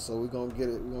 So we're gonna get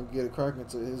it. We're gonna get it cracking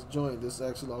to his joint. This is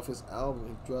actually off his album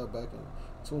he dropped back in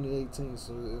 2018.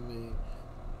 So I mean,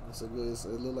 it's a good.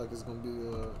 It look like it's gonna be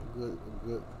a good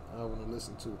album to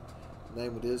listen to. The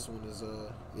name of this one is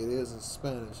it is in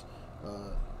Spanish.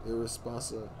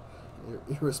 Irresponsible. It's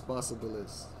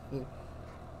irresponsibilist.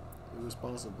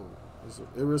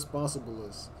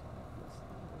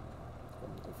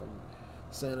 If I'm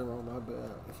saying it wrong, my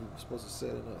bad. If you're supposed to say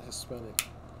it in a Hispanic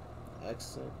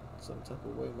accent, some type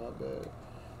of way, my bad.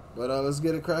 But let's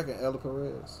get it cracking. Ella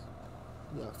Perez.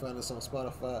 Y'all find us on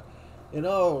Spotify and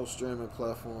all streaming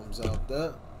platforms out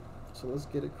there. So let's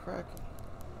get it cracking.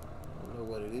 I don't know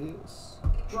what it is.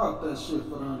 Drop that shit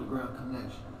for the Underground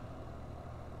Connection.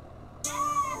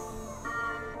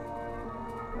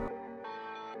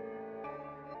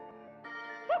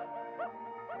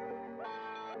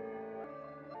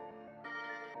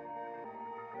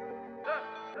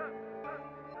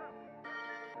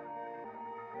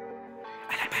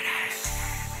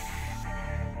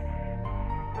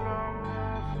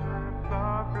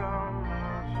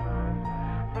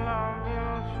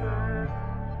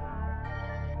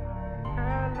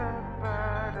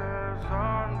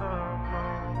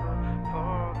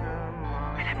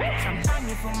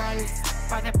 Champaña y fumar,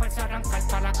 pa' después arrancar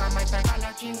pa' la cama y pegar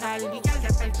a chingar. Y al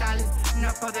despertar, no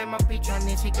podemos pichar,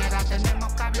 ni siquiera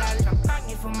tenemos que hablar.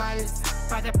 Champaña y fumar,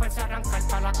 pa' después arrancar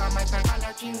pa' la cama y pegar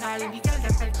a chingar. Y al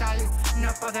despertar, no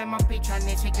podemos pichar,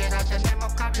 ni siquiera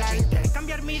tenemos que hablar.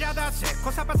 Cambiar miradas es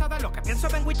cosa pasada, lo que pienso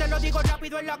vengo y te lo digo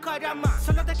rápido en la cara más.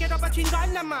 Solo te quiero pa' chingar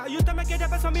nada más, y usted me quiere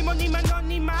pa' eso mismo, ni menos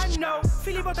ni más, no.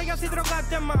 Fili botellas y drogas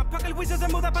de más, pa' que el juicio se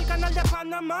mude pa'l canal de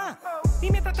Panamá. Y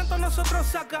mientras tanto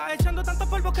nosotros acá, echando tanto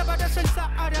polvo que parece el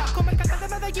Sahara. Como el cartel de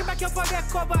Medellín, va que por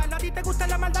Escobar. A ti te gusta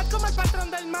la maldad como el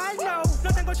patrón del mal, no.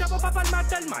 No tengo chavo pa' palmar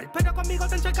del mal, pero conmigo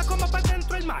te encercas como para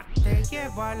dentro el mar. Te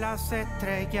llevo a las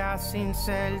estrellas sin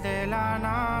ser de la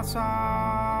NASA.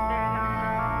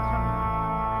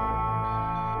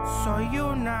 Soy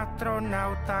un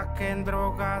astronauta que en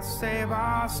drogas se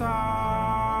basa.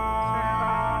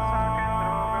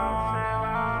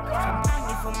 Champán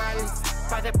y fumar,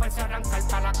 pa' después arrancar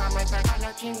pa' la cama y pegar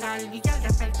a chingar. Y al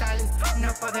despertar,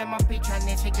 no podemos pichar,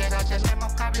 ni siquiera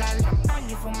tenemos que hablar. Champán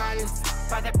y fumar,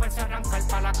 pa' después arrancar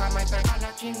pa' la cama y pegar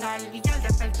a chingar. Y al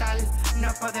despertar,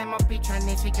 no podemos pichar,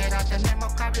 ni siquiera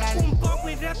tenemos que hablar. Un poco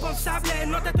irresponsable,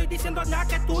 no te estoy diciendo nada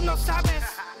que tú no sabes.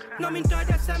 No me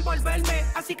interesa envolverme,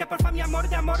 así que porfa mi amor,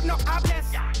 de amor no hables.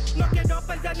 No quiero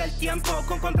perder el tiempo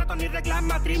con contratos ni reglas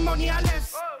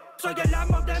matrimoniales. Soy el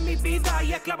amo de mi vida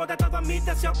y esclavo de todos mis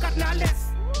deseos carnales.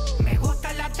 Me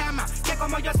gusta la dama, que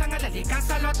como yo sean el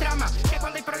descansa los dramas. Que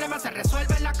cuando hay problemas se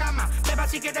resuelve en la cama. Beba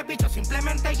si quieres bicho,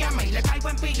 simplemente llama y le caigo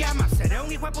en pijama. Seré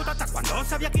un hijo de puta hasta cuando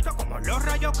se había quito como los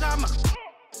rayos gamma.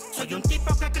 Soy un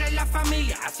tipo que cree en la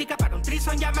familia, así que para un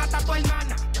trison ya mata a tu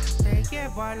hermana. Te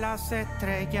llevo a las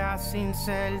estrellas sin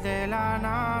ser de la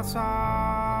NASA.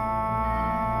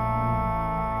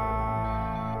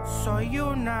 Soy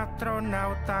un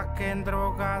astronauta que en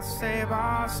drogas se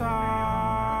basa.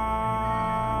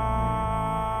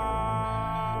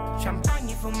 Champán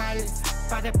y fumar,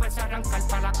 pa' después arrancar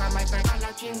pa' la cama y pegar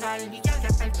a chingar. Y al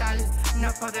despertar,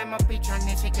 no podemos pichar,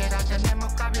 ni siquiera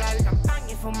tenemos que hablar. Champán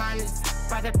y fumar,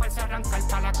 pa' después arrancar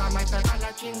pa' la cama y pegar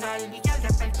a chingar. Y al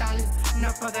despertar,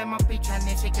 no podemos pichar,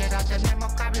 ni siquiera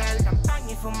tenemos que hablar. Champán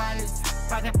y fumar,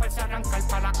 pa' después arrancar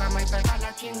pa' la cama y pegar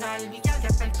a chingar. Y al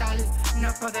despertar,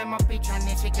 no podemos pichar,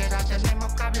 ni siquiera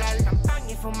tenemos que hablar. Champán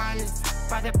y fumar,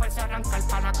 pa' después arrancar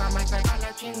pa' la cama y pegar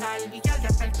a chingar. Y al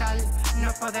despertar,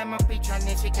 no podemos pichar,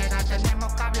 ni siquiera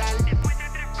tenemos que hablar. Después de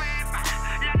 3 pepas,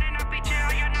 la nena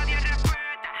pichea y a nadie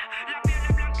respeta. La piel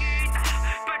es blanquita,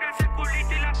 pero ese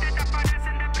culito y las tetas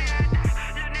parecen de prieta.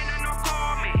 La nena no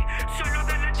come, solo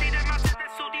de leche y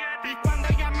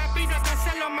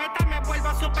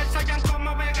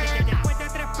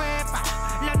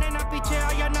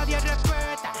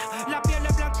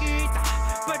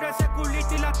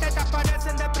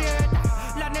hacen de prieta.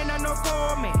 La nena no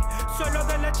come, solo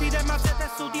de leche y de más de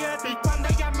su dieta. Y cuando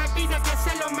ella me pide que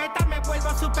se lo meta, me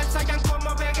vuelvo Super Saiyan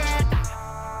como Vegeta.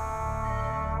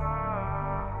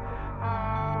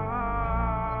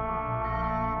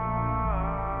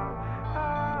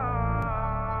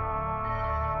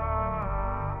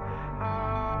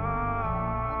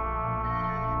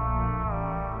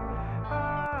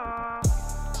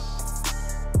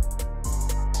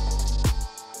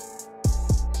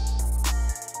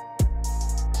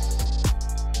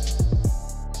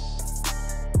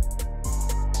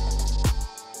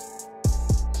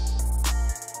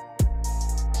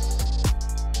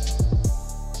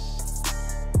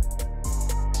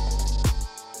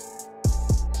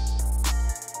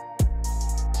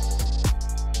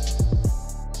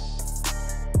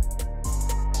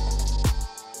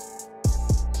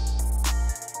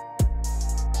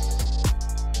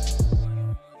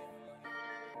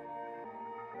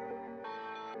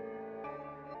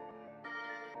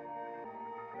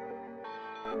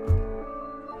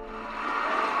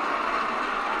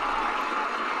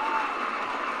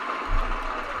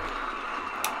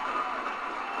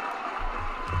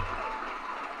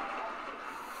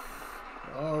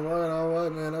 All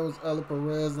right, man. That was Ella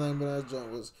Perez. Name of that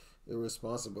joint was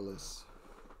Irresponsibilist.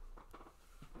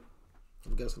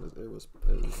 I'm guessing it's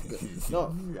irresponsible.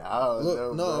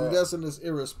 I'm guessing it's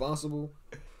irresponsible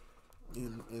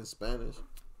in Spanish.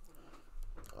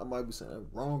 I might be saying that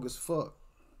wrong as fuck.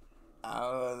 I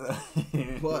don't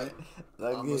know. But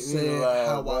I'm gonna say it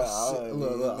how I see it.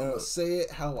 Look, I'm gonna say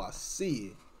it how I see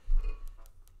it.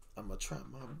 I'm gonna try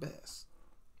my best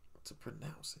to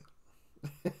pronounce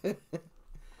it.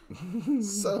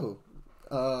 So,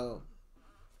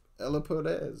 Ella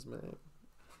Perez, man.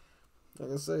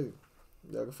 Like I say,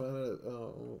 y'all can find it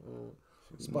on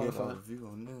Spotify.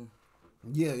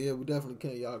 Yeah, we definitely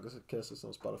can. Y'all can catch us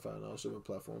on Spotify and all streaming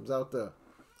platforms out there.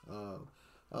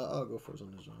 I'll go first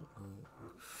on this joint.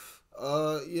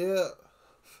 Yeah.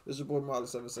 It's your boy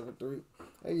Marley773.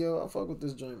 Hey yo, I fuck with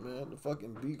this joint, man. The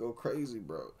fucking beat go crazy,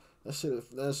 bro. That shit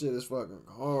is fucking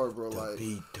hard, bro.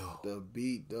 The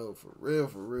beat though, for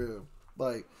real.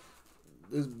 Like,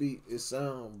 this beat, it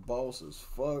sound boss as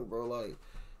fuck, bro. Like,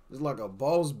 it's like a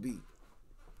boss beat.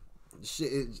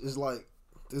 Shit, it's like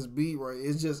this beat, right?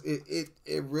 It's just it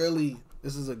really.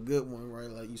 This is a good one,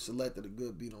 right? Like, you selected a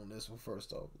good beat on this one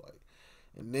first off, like.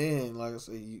 And then, like I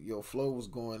said, your flow was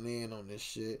going in on this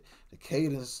shit. The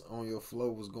cadence on your flow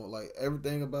was going, like,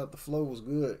 everything about the flow was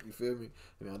good. You feel me?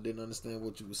 I mean, I didn't understand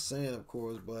what you were saying, of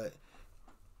course, but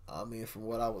I mean, from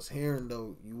what I was hearing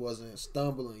though, you wasn't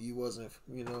stumbling. You wasn't,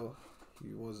 you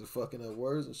wasn't fucking up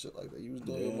words and shit like that. You was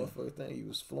doing your motherfucking thing. You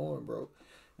was flowing, bro.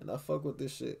 And I fuck with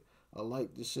this shit. I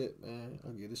like this shit, man.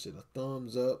 I give this shit a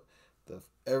thumbs up.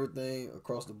 Everything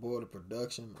across the board, the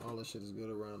production, all this shit is good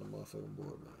around the motherfucking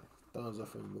board, man. Thumbs up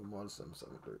for you,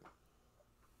 Marley773.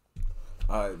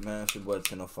 Alright, man, it's your boy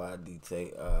 1005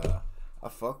 DT. I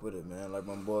fuck with it, man. Like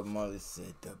my boy Marley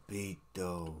said, the beat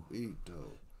though.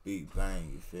 Beat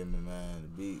bang, you feel me,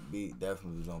 man? The beat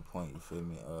definitely was on point, you feel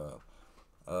me?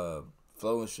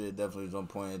 Flow and shit definitely was on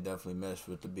point. It definitely meshed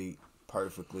with the beat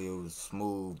perfectly. It was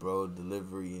smooth, bro.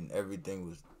 Delivery and everything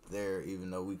was there, even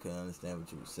though we couldn't understand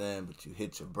what you were saying, but you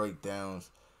hit your breakdowns.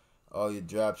 All your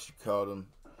drops, you caught them.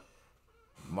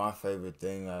 My favorite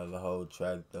thing out of the whole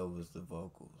track, though, was the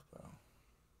vocals, bro.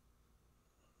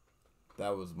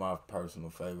 That was my personal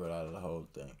favorite out of the whole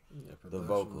thing. Yeah, the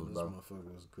vocals, bro. This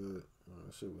motherfucker was good.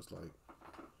 That shit was like...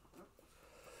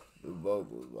 The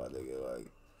vocals, my nigga, like,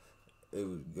 it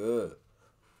was good.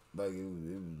 Like,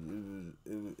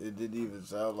 it didn't even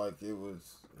sound like it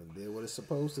was... It did what it's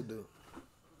supposed to do.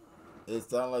 It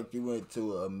sounded like you went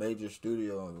to a major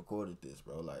studio and recorded this,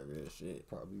 bro. Like, real shit.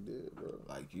 Probably did, bro.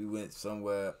 Like, you went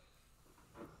somewhere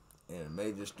in a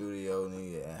major studio,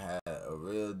 nigga, and had a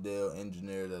real deal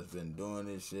engineer that's been doing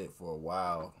this shit for a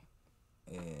while,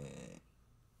 and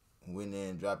went in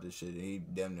and dropped this shit, and he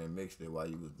damn near mixed it while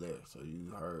you was there, so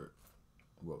you heard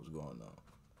what was going on.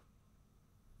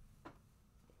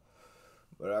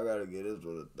 But I gotta get this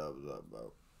one a thumbs up,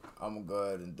 bro. I'm gonna go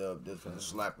ahead and dub this one a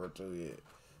slapper too, yeah.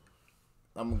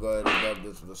 I'm gonna go ahead and dub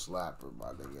this with a slapper,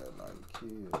 my nigga. Like,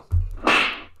 kids.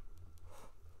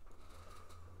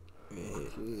 Yeah.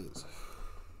 Kids.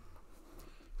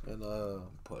 And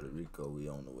Puerto Rico, we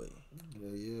on the way.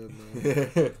 Yeah,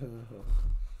 man.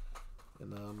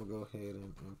 And I'm gonna go ahead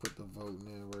and put the vote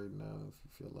in right now if you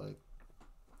feel like.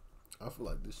 I feel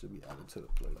like this should be added to the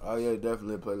playlist. Oh yeah,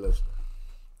 definitely a playlist.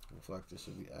 I feel like this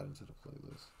should be added to the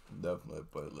playlist. Definitely a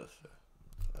playlist.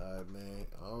 Alright, man.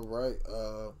 Alright,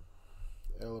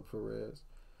 Ella Perez.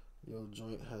 Your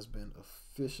joint has been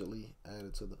officially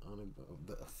added to the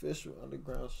official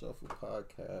Underground Shuffle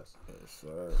podcast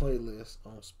playlist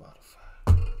on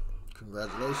Spotify.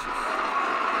 Congratulations.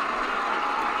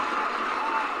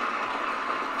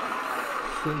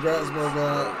 Congrats, my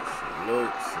guy.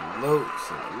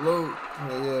 Salute.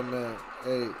 Yeah, man.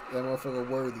 Hey, that motherfucker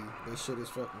worthy. That shit is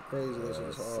fucking crazy. That shit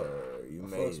is hard. You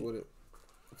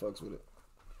fucks with it.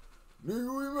 Nigga,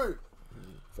 we made.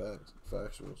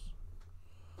 Factuals.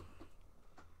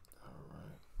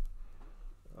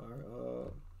 All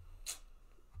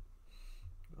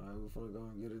right, we're finna go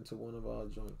and get into one of our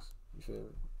joints. You feel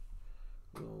me?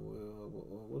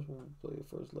 Which one we played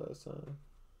first last time?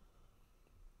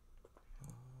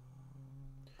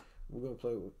 We're gonna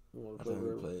play.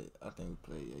 I think we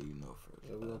played. Yeah, you know first.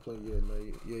 Yeah, we're gonna play.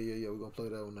 Yeah. We're gonna play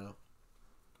that one now.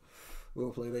 We're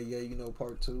gonna play that. Yeah, you know,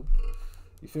 part 2.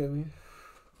 You feel me?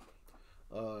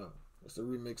 It's a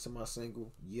remix of my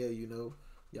single. Yeah, you know.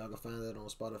 Y'all can find that on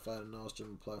Spotify and all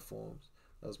streaming platforms.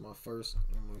 That's my first.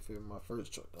 You feel me? My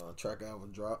first track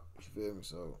album drop. You feel me?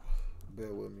 So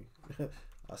bear with me.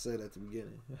 I said at the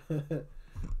beginning.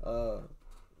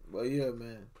 But yeah,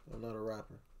 man, I'm not a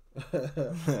rapper.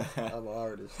 I'm an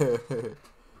artist.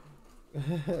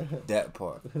 That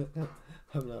part.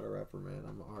 I'm not a rapper, man.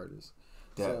 I'm an artist.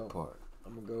 That part.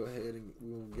 I'm gonna go ahead and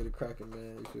we're gonna get it cracking,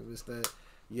 man. You feel me? It's that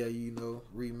Yeah, you know,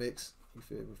 remix. You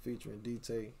feel me? Featuring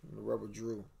D-Tay and the Rubber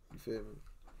Drew. You feel me?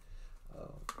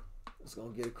 It's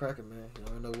gonna get it cracking, man. You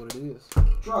already know what it is.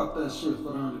 Drop that shit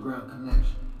for the Underground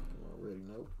Connection. You already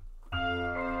know.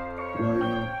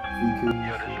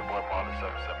 Yo, this your boy Marley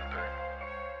 773.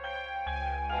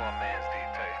 One man's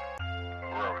D-Tay.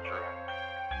 Rubber Drew.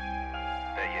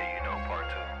 That Yeah You Know part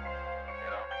 2. You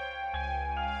know?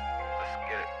 Let's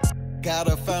get it. Got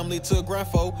a family to grind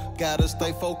for, gotta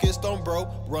stay focused on bro.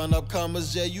 Run up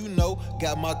commas, yeah you know.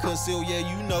 Got my conceal, yeah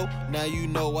you know. Now you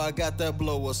know I got that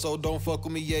blower, so don't fuck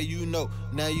with me, yeah you know.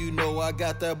 Now you know I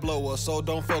got that blower, so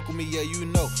don't fuck with me, yeah you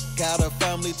know. Got a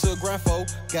family to grind for,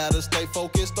 gotta stay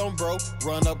focused on bro.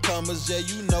 Run up commas, yeah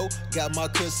you know. Got my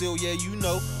conceal, yeah you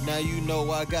know. Now you know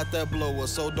I got that blower,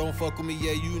 so don't fuck with me,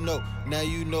 yeah you know. Now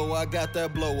you know I got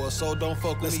that blower, so don't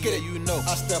fuck with me, yeah you know.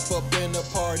 I step up in the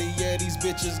party, yeah these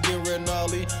bitches get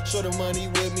Renali. Show the money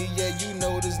with me, yeah you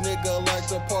know this nigga like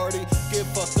to party. Get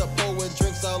fucked up, pouring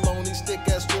drinks all on these thick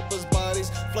ass strippers' bodies.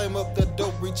 Flame up the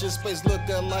dope, reaching space,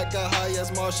 looking like a high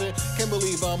ass Martian. Can't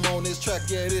believe I'm on this track,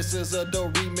 yeah this is a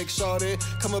dope remix, shawty.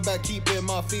 Coming back, keeping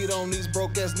my feet on these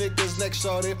broke ass niggas' neck,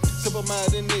 shawty.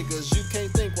 Simple-minded niggas, you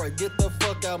can't think right, get the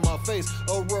fuck out my face.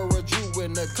 Aurora Drew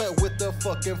in the cut with the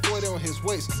fucking 40 on his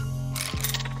waist.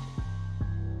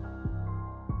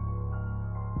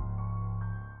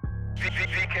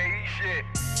 VKE shit.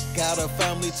 Got a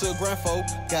family to grind for,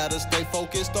 gotta stay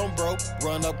focused on bro.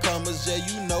 Run up commas, yeah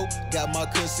you know. Got my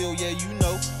conceal, yeah you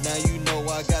know. Now you know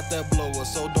I got that blower,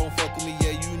 so don't fuck with me,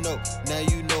 yeah you know. Now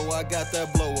you know I got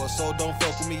that blower, so don't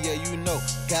fuck with me, yeah you know.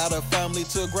 Got a family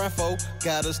to grind for,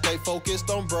 gotta stay focused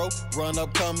on bro. Run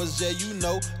up commas, yeah you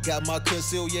know. Got my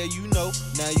conceal, yeah you know.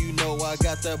 Now you know I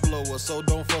got that blower, so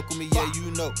don't fuck with me, yeah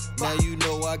you know. Now you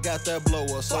know I got that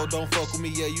blower, so don't fuck with me,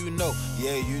 yeah you know.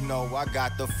 Yeah, you know I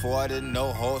got the 40,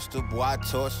 no holster, boy, I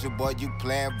torture, boy, you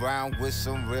playing around with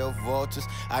some real vultures.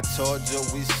 I told you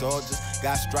we soldiers,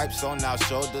 got stripes on our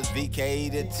shoulders,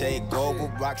 VK to take over,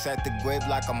 rocks at the grave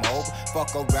like I'm over,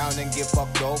 fuck around and get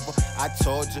fucked over. I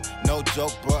told you, no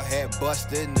joke, bro, head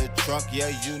busted in the trunk, yeah,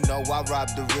 you know I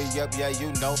robbed the re-up, yeah,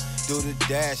 you know, do the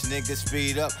dash, nigga,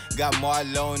 speed up, got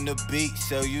Marlo on the beat,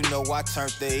 so you know I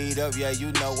turned the heat up, yeah,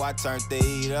 you know I turned the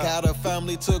heat up. Got a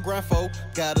family to grind for,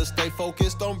 gotta stay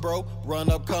focused on bro. Run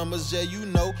up commas, yeah you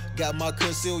know. Got my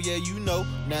conceal, yeah you know.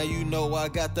 Now you know I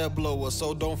got that blower,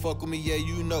 so don't fuck with me, yeah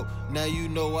you know. Now you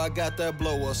know I got that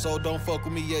blower, so don't fuck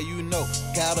with me, yeah you know.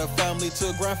 Got a family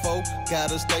to grind for,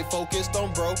 gotta stay focused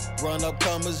on bro. Run up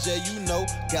commas, yeah you know.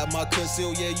 Got my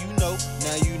conceal, yeah you know.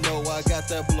 Now you know I got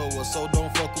that blower, so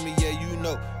don't fuck with me, yeah you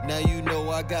know. Now you know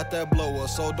I got that blower,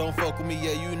 so don't fuck with me,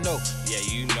 yeah you know. Yeah,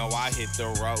 you know I hit the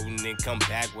road and then come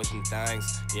back with some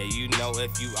things. Yeah, you know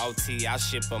if you OT, I'll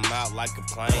ship them out like a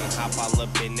plane. Hop all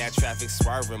up in that traffic,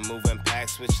 swerving, moving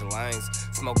packs, switching lanes.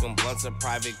 Smoking blunts of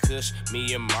private kush,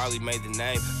 me and Marley made the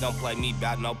name. Don't play me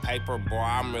about no paper, boy,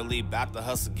 I'm really about the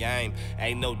hustle game.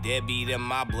 Ain't no deadbeat in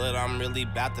my blood, I'm really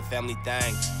about the family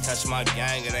thing. Touch my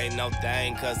gang, it ain't no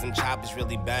thing, cause them choppers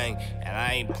really bang. And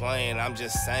I ain't playing, I'm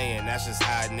just saying, that's just just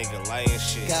how a nigga laying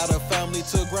shit. Got a family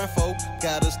to grind for,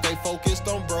 gotta stay focused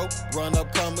on bro. Run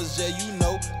up commas, yeah, you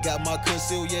know. Got my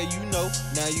conceal, yeah, you know.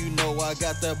 Now you know I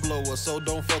got that blower, so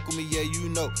don't fuck with me, yeah, you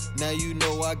know. Now you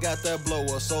know I got that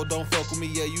blower, so don't fuck with me,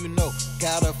 yeah, you know.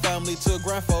 Got a family to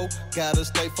grind for, gotta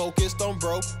stay focused on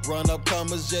bro. Run up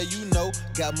commas, yeah, you know.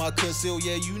 Got my conceal,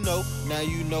 yeah, you know. Now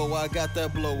you know I got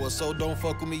that blower, so don't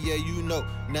fuck with me, yeah, you know.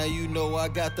 Now you know I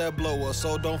got that blower,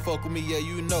 so don't fuck with me, yeah,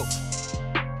 you know.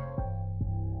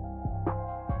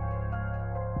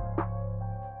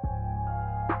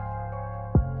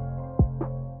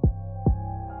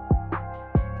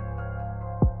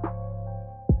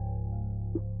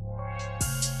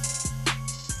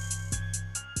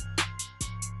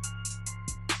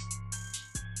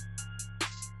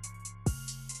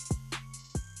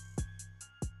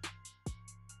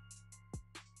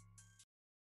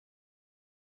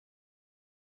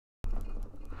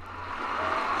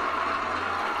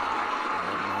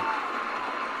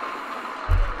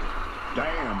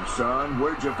 Damn, son,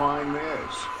 where'd you find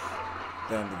this?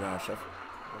 Damn, the ground shuffle.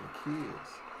 On the kids.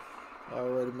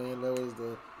 Alrighty, man, that was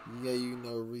the Yeah You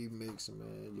Know remix,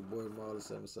 man. Your boy Marley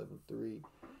 773.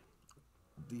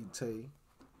 D-Tay.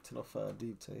 1005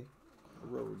 D-Tay.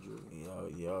 Road Drew.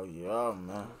 Yo,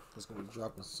 man. It's gonna be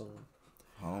dropping soon.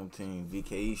 Home team,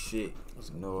 VKE shit.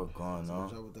 You know what's going on.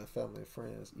 Drop with that Family and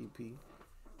Friends EP.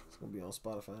 It's gonna be on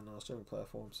Spotify and all streaming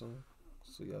platforms soon.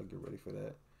 So y'all get ready for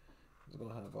that. It's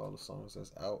gonna have all the songs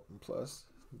that's out, and plus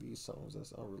these songs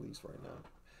that's unreleased right now.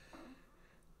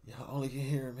 Y'all only can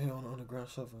hear them here on Underground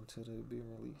Shuffle until they're being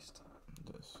released.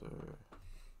 Yes, sir.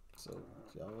 So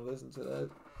if y'all wanna listen to that,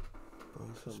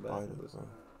 come back and listen.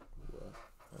 Well,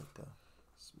 right there.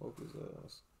 Smoke his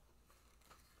ass.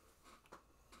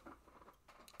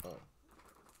 Oh.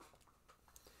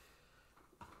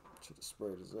 Should have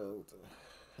sprayed his out.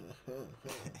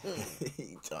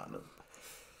 He trying to.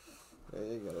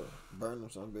 Yeah, you gotta burn them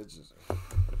some bitches.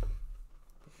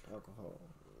 Alcohol.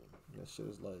 That shit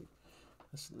is like,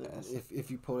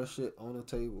 if you pour that shit on the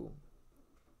table,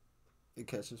 it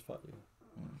catches fire.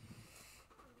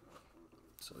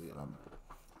 So yeah,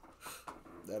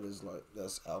 that is like,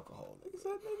 that's alcohol.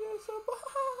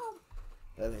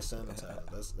 That ain't sanitizer.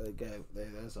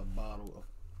 That's a bottle of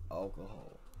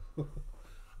alcohol.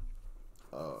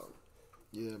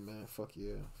 Yeah, man. Fuck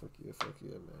yeah,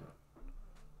 man.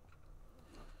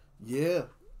 Yeah.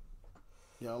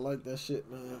 Y'all like that shit,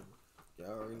 man.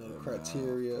 Y'all already know the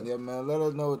criteria. Man. Yeah, man. Let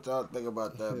us know what y'all think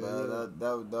about that, man. Yeah.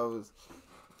 That was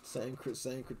same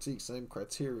critique, same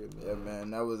criteria, man. Yeah,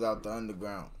 man. That was out the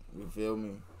underground. You feel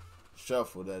me?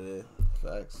 Shuffle, that is.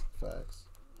 Facts.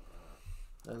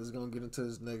 Now let's gonna get into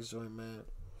this next joint, man.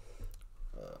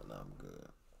 Nah, I'm good.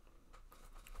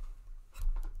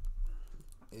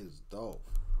 It's Dolph.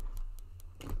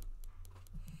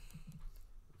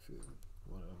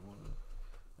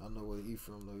 I know where he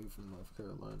from, though. He from North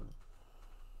Carolina.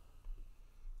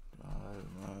 Alright,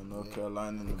 man. North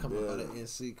Carolina in the coming building. out of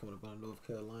NC, coming up out of North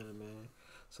Carolina, man.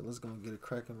 So let's go and get it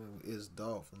cracking, man. It's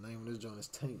Dolph. The name of this joint is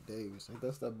Tank Davis. Ain't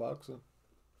that's that boxer?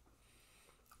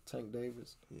 Tank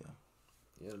Davis? Yeah.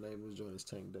 Yeah, the name of his joint is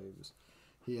Tank Davis.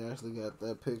 He actually got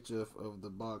that picture of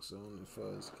the boxer on it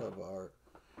for his cover art.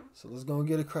 So let's go and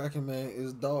get it cracking, man.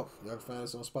 It's Dolph. Y'all can find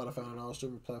us on Spotify and all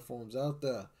streaming platforms out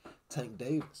there. Tank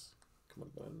Davis. Come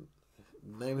on,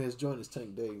 the name of his joint is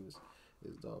Tank Davis.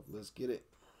 It's Dolph. Let's get it.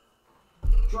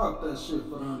 Drop that shit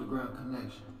for the Underground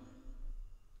Connection.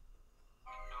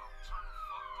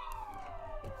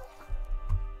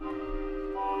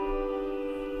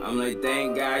 I'm like,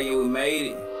 thank God you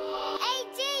made it. Hey,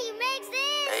 G, you mix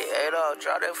this? Hey, Ado,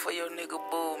 drop that for your nigga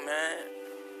boo, man.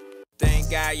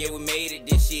 Thank God, yeah, we made it.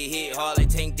 This shit hit hard like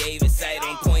Tank Davis. Sight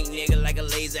on point, nigga, like a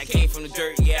laser. I came from the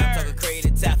dirt, yeah, I'm talking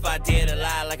crazy. Tap, I did a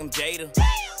lie like I'm Jada.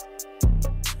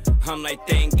 I'm like,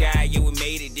 thank God, yeah, we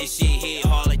made it. This shit hit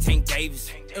hard like Tank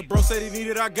Davis. If bro said he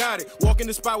needed, I got it. Walk in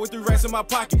the spot with 3 racks in my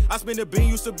pocket. I spent a bean,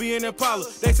 used to be an Impala.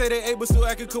 They say they ate, but still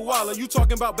acting koala. You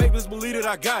talking about babies, believe it,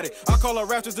 I got it. I call her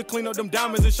Raptors to clean up them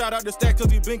diamonds and shout out the stack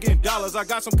cause he been getting dollars. I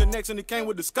got some connection that came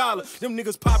with the scholar. Them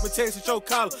niggas poppin' Texas show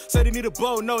collar. Said he need a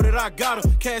blow, know that I got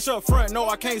him. Cash up front, no,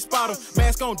 I can't spot him.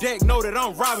 Mask on deck, know that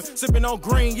I'm robbing. Sipping on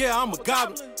green, yeah, I'm a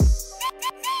goblin.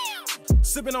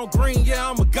 Sipping on green, yeah,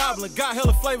 I'm a goblin. Got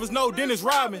hella flavors, no Dennis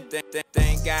Rodman.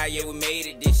 Thank God, yeah, we made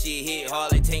it. This shit hit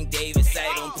hard like Tank Davis.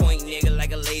 Sight on point, nigga,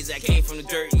 like a laser. I came from the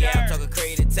dirt, yeah, I'm talking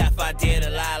crazy. Tap, I did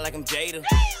a lie like I'm Jada.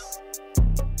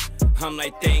 I'm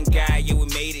like, thank God, yeah, we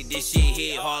made it. This shit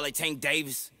hit hard like Tank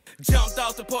Davis. Jumped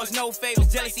off the porch, no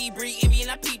favors. Jealousy, breed, envy,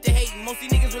 and I peep the hate. Most of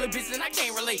these niggas really bitches and I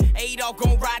can't relate. Adolf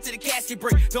gon' ride to the casket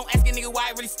break. Don't ask a nigga why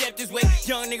I really stepped this way.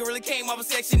 Young nigga really came off a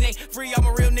Section 8. Free all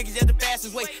my real niggas at the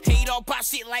fastest way. Adolf pop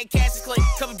shit like Cassius Clay.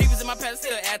 Couple divas in my past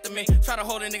still after me. Try to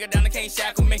hold a nigga down, they can't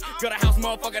shackle me. Build a house,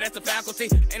 motherfucker, that's the faculty.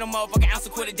 Ain't no motherfucking ounce to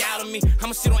quit it doubting me.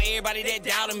 I'ma shit on everybody that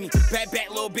doubted me. Back,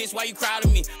 little bitch, why you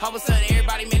crowding me? All of a sudden,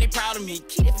 everybody, man, they proud of me.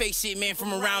 Keep the fake shit, man,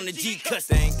 from around the G. Cause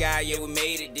thank God, yeah, we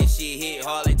made it. This shit hit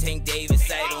hard like Tank Davis.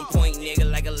 Sight on point, nigga,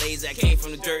 like a laser. I came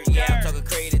from the dirt, yeah, I'm talking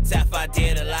crazy. Top, I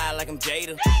dare to lie like I'm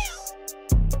Jada.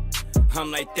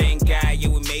 I'm like, thank God, yeah,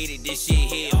 we made it. This shit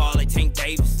hit hard like Tank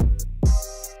Davis.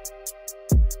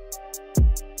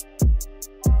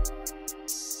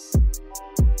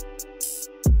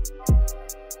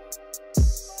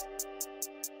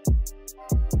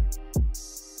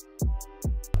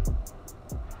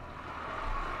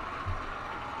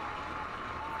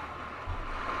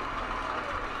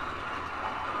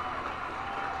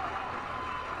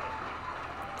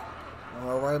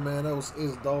 Alright, man, that was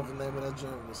Is Dolph. The name of that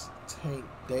joint was Tank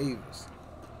Davis.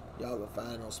 Y'all can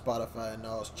find it on Spotify and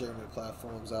all streaming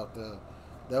platforms out there.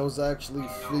 That was actually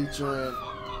featuring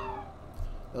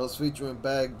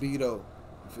Bag Beto.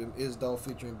 Is Dolph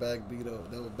featuring Bag Beto.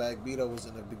 That was Bag Beto was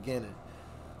in the beginning.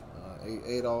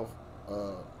 Adolf.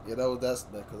 Yeah, that's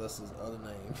his other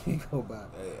name. He go by.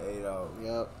 Adolf.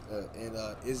 Yep. And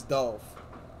Is Dolph.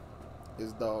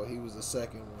 Is Dolph. He was the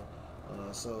second one.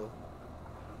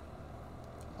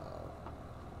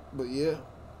 But yeah,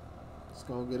 it's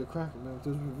gonna get it cracking, man, with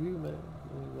this review, man.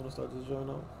 You wanna start this joint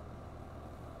off?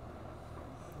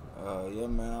 Yeah,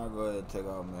 man, I'll go ahead and take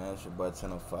off, man. It's your boy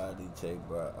 1005 DJ,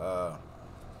 bro.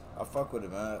 I fuck with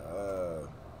it, man.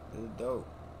 It's dope.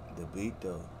 The beat,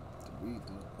 though.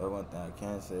 That's one thing I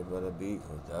can say, but the beat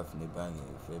was definitely banging,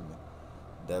 you feel me?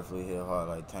 Definitely hit hard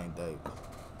like Tank Davis.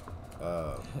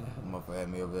 Motherfucker had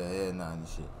me over there head now and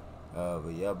shit.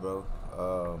 But yeah, bro.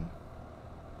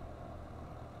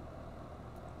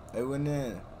 They went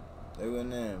in,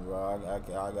 bro. I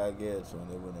gotta get it to them.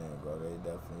 They went in, bro. They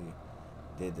definitely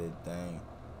did their thing.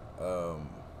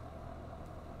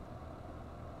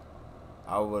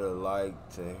 I would have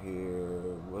liked to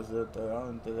hear. Was it a third? I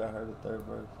don't think I heard a third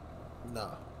verse.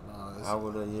 Nah. I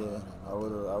would have, yeah. I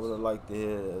would have liked to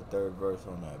hear a third verse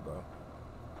on that,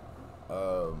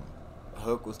 bro.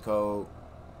 Hook was cold.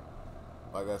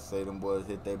 Like I say, them boys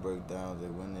hit their breakdowns. They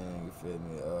went in. You feel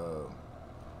me?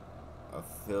 I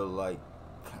feel like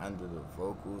kind of the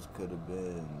vocals could have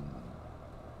been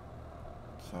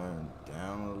turned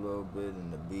down a little bit,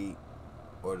 and the beat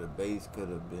or the bass could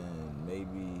have been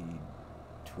maybe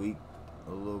tweaked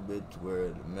a little bit to where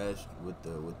it meshed with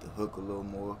the hook a little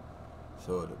more.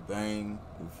 So the bang,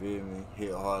 you feel me?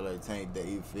 Hit hard like Tank that,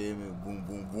 you feel me? Boom,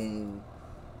 boom, boom.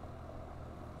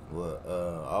 But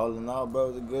all in all, bro,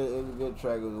 it was a good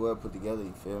track. It was well put together,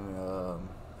 you feel me?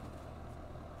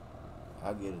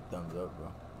 I give it a thumbs up,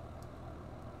 bro.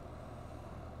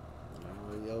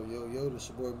 Yo, this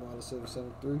your boy Marlon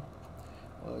 773.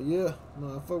 Yeah, no,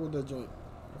 I fuck with that joint.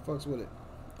 I fucks with it.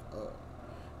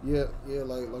 Yeah,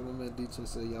 like my man DJ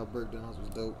said, y'all breakdowns was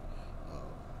dope.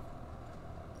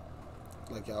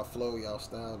 Like y'all flow, y'all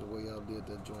style, the way y'all did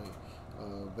that joint.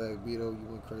 Bag Beto, you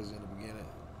went crazy in the beginning.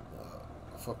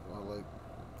 I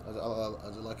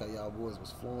just like how y'all boys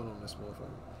was flowing on this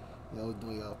motherfucker. Y'all was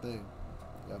doing y'all thing.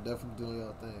 Y'all definitely doing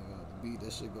y'all thing. The beat,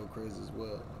 that shit go crazy as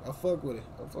well. I fuck with it.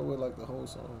 I fuck with like the whole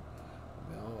song.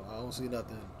 I mean, I don't see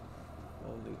nothing. I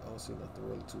don't see nothing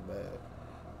really too bad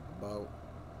about.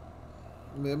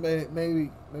 I mean, maybe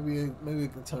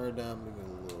it can turn down maybe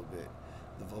a little bit.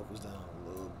 The vocals down a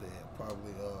little bit.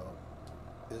 Probably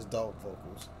his dog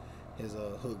vocals, his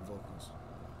hook vocals.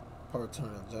 Probably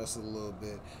turn up just a little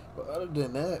bit. But other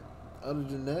than that,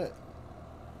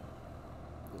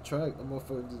 the track,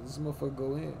 this motherfucker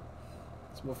go in.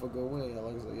 Y'all,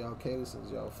 like I said, y'all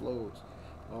cadences, y'all flows,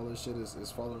 all this shit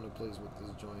is falling into place with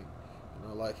this joint, and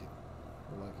I like it.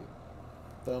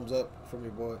 Thumbs up from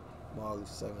your boy Marley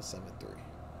 773.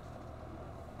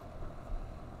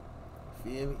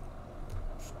 Feel me?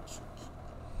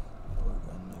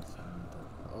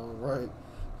 All right,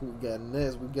 who we got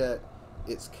next? We got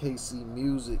It's KC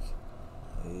Music.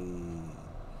 Hey.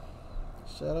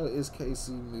 Shout out It's KC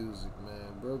Music,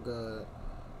 man. Bro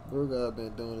God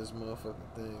been doing this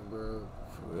motherfucking thing, bro.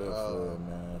 For real,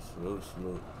 man.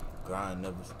 Salute. Grind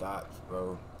never stops,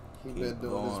 bro. He been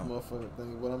doing this motherfucking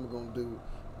thing. What I'm gonna do,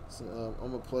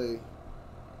 I'm gonna play.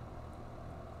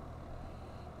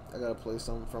 I gotta play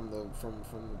something from the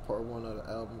part one of the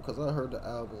album, because I heard the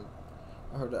album.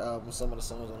 Some of the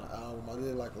songs on the album. I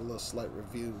did like a little slight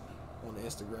review on the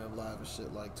Instagram live and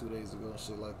shit like 2 days ago and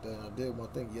shit like that. And I did one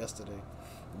thing yesterday,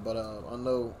 but I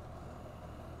know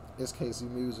it's KC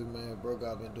Music, man. Bro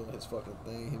got been doing his fucking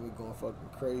thing. He been going fucking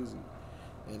crazy,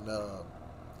 and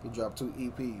he dropped 2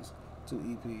 EPs. You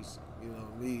know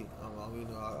me, I'm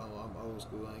old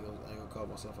school. I ain't gonna call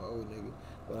myself an old nigga,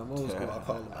 but I'm old school. I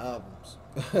call them albums.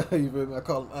 You feel me? I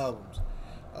call them albums.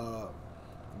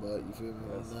 But you feel me?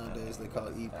 Nowadays they call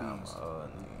it EPs.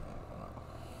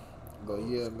 But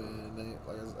yeah, man.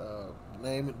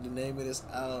 The name of this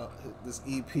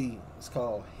EP is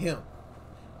called Him.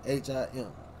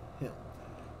 HIM. Him.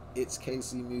 It's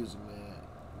KC Music, man.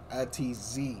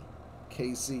 ITZ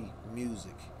KC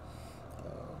Music.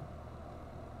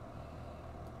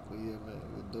 But yeah, man,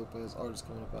 the dope ass artist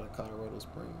coming up out of Colorado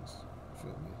Springs. You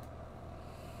feel me?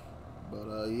 But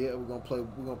yeah, we're gonna play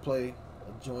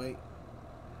a joint.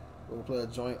 We're gonna play a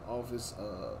joint off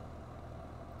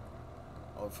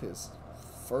his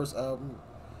first album.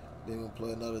 Then we're gonna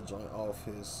play another joint off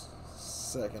his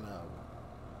second album.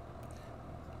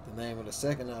 The name of the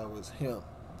second album is Him,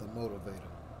 the Motivator.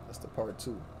 That's the part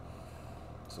 2.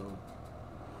 So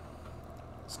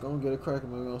it's gonna get it cracking,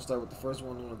 man. We're gonna start with the first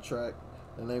one on the track.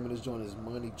 The name of this joint is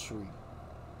Money Tree.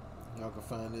 Y'all can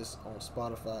find this on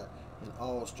Spotify and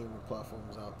all streaming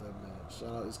platforms out there, man.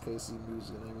 Shout out, it's KC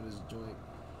Music. The name of this joint.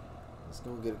 It's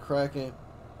gonna get it cracking.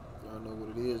 Y'all know what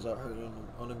it is. Y'all heard it on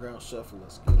the Underground Shuffle.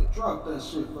 Let's get it. Drop that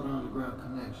shit for the Underground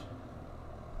Connection.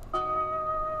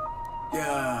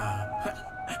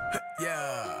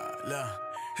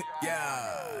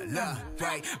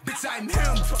 Right, bitch, I'm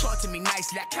him. Talk to me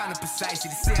nicely, I kinda precise.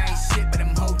 You say I ain't shit, but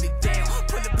I'm holding it down.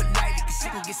 Pull it politely, cause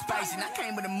shit gon' get spicy. And I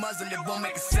came with a muzzle, it won't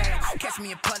make a sound. Catch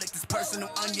me in public, this personal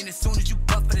onion. As soon as you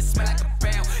buff it, it smell like a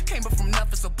pound. Came up from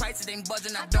nothing, so prices ain't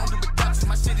budging. I don't do reductions,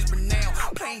 my shit is renowned.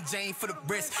 Plain Jane for the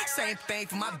wrist, same thing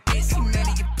for my bitch.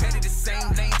 Humanity competitive,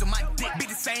 same lanes on my dick. Be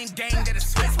the same game that I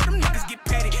switch, but them niggas get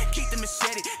petty. Keep the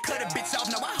machete, cut a bitch off,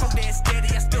 now I hold that steady.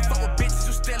 I still fuck with bitches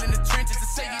who still in the trenches. To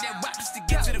say you that wap just to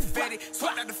get to the fetty.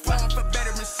 Swap out the phone for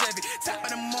better than Chevy. Top of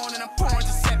the morning, I'm pouring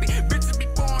Giuseppe. Bitches be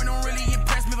boring, don't really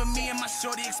impress me, but me and my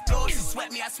shorty explode. She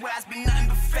sweat me, I swear I be nothing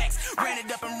but facts. Ran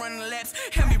it up and running laps,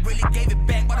 and we really gave it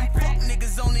back. But them fuck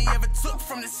niggas only ever took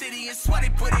from the city and swear they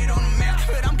put it on the map.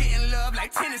 But I'm getting love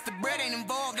like tennis, the bread ain't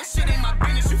involved. That shit ain't my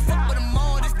business, you fuck with them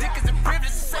all. This dick is a privilege,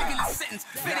 it's a regular sentence.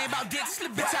 If it ain't about dick,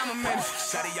 slip bitch, I'm a menace.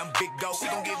 Shawty, I'm big though, she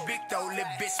gon' get big though. Lil'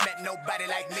 bitch met nobody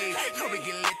like me. No, we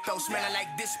get lit though, smelling like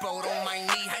dispo on my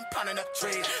knee. I'm pounding up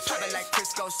trees, popping like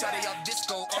Crisco. Shawty off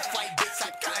disco, off-white bitch,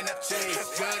 I'm cutting up cheese.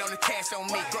 Good on the cash on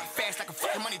me, grow fast like a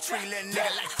fucking money tree, little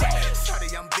nigga like that. Shawty,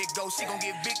 I'm big though, she gon'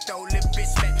 get big though. Lil'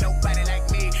 bitch met nobody like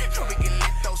me. No, we get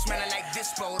lit though, smelling like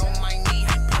dispo on my knee.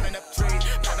 I'm pounding up trees,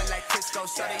 popping like Crisco.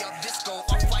 Shawty off disco,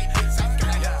 off-white bitch, I'm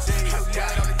cutting up cheese.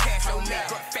 Good on the cash on me,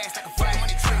 grow fast like a fucking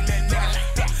money tree, little nigga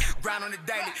like that. Grind on the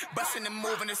daily, bustin' and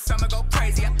moving, the summer go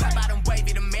crazy. I pop out and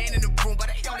wavy, the man in the room, but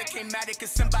they only came at it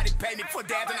cause somebody paid me for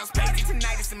dabbing. I was paid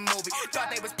tonight, it's a movie. Thought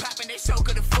they was popping, they show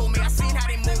could've fooled me. I seen how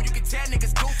they move, you can tell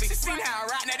niggas goofy. She seen how I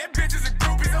rock, now that bitch is a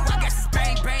groupie, so I guess it's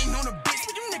bang bang on the bitch.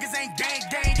 But you niggas ain't gang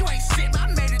gang, you ain't shit. But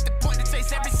I made it the point to chase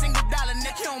every single dollar,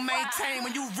 nigga. You don't maintain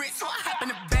when you rich, so I hop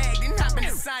in the bag, then hop in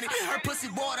the Sonic. Her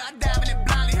pussy water, I dive in it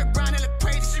blindly. Her grind, it look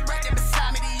crazy, she right there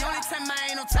beside me. The only time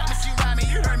I ain't on top of she ride me,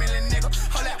 you heard me, little nigga.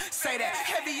 Hold up, say that.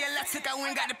 Heavy electric, I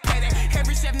went got to pay that.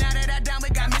 Every chef now that I down, we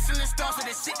got Michelin stars, so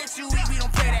the shit that you eat, we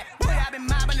don't play that. Boy, I been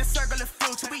mobbing the circle of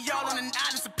fruit, till we all on an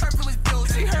island, superfluous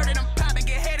views. She heard it, I'm popping,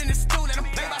 get head in the stool, let them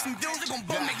play by some dudes, they gon'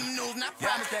 boom, make them news, and I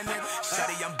promise that nigga.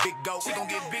 Shawty, I'm big though, she gon'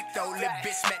 get big though. Lil'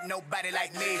 bitch met nobody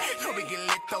like me. No, we get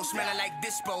lit though, smelling like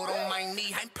dispo on my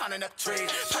knee. I'm pounding up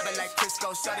trees, popping like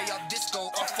Crisco. Shawty off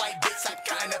disco, off-white bitch, I'm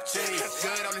cutting up cheese.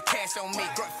 Good on the cash on me,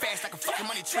 grow fast like a fucking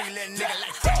money tree, little nigga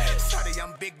like that. Shawty,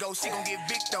 I'm big though, she gon' get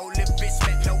big though. Lil' bitch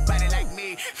met nobody like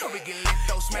me. No, we get lit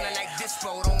though, smelling like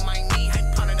dispo on my knee.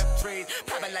 I'm pounding up trees,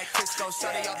 popping like Crisco.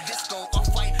 Shawty off disco,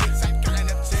 off-white bitch, I'm cutting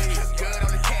up cheese. Good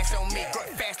on the cash on me, grow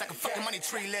fast like a fucking money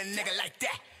tree, little nigga like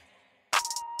that.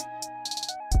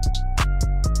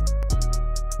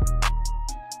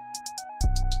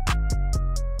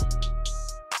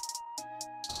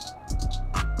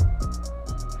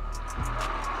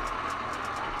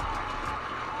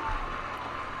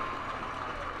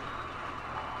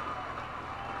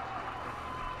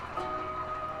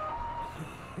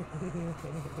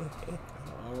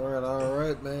 All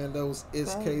right, man. That was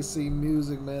It's KC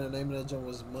Music, man. The name of that joint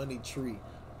was Money Tree.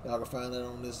 Y'all can find that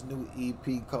on this new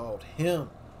EP called Him.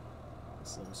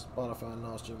 It's on Spotify and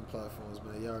all streaming platforms,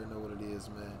 man. Y'all already know what it is,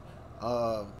 man.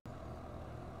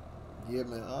 Yeah,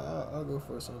 man. I'll go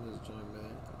first on this joint,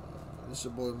 man. This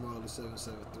your boy Marley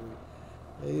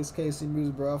 773. Hey, it's KC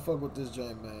Music, bro. I fuck with this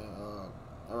joint, man.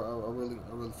 I really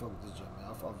fuck with this joint, man.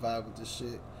 I vibe with this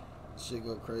shit. Shit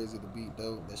go crazy. The beat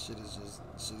dope. That shit is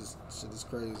just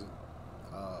crazy.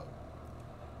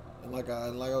 And like I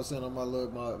was saying on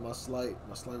my slight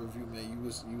review, man, you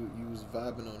was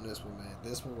vibing on this one, man.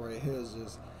 This one right here is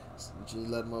just you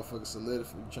let motherfuckers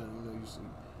solidify. You trying,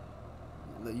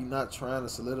 you're not trying to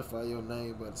solidify your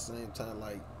name, but at the same time,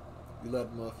 like you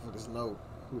let motherfuckers know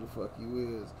who the fuck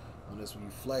you is on this one. You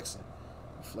flexing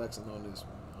on this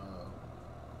one.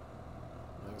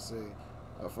 Like I say,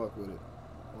 I fuck with it.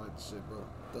 I like the shit, bro.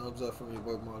 Thumbs up from your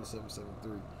boy Marlon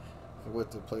 773. Can't wait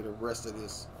to play the rest of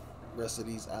these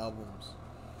albums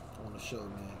on the show,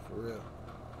 man. For real.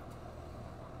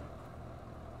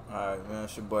 Alright, man.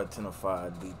 It's your boy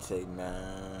 1005 DT,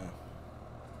 man.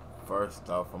 First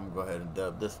off, I'm gonna go ahead and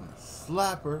dub this one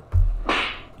slapper.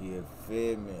 You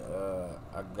feel me?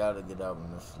 I gotta get out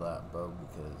on the slap, bro,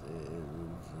 because it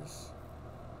was just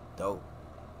dope.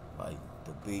 Like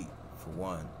the beat, for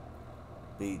one.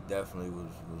 Beat definitely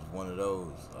was one of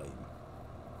those. Like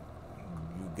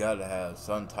you gotta have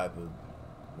some type of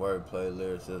wordplay,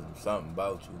 lyricism, something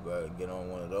about you, bro. Get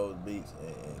on one of those beats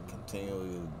and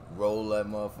continually roll that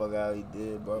motherfucker out he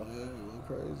did, bro. Yeah, it went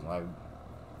crazy. Like,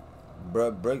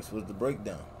 bruh, breaks was the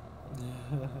breakdown.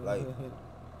 Like,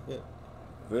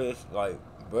 Rich, like,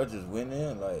 bruh just went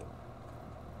in, like,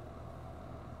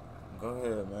 go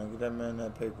ahead, man. Get that man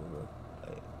that paper, bro.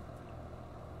 Like,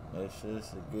 that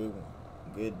shit's a good one.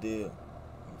 Good deal. You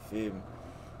feel me?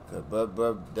 Cause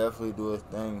bruh definitely do his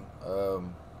thing.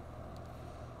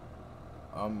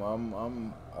 I'm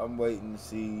waiting to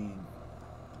see.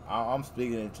 I'm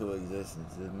speaking into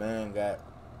existence. This man got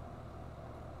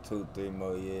 2-3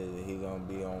 more years and he gonna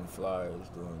be on flyers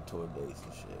doing tour dates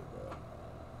and shit, bro.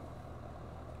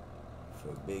 For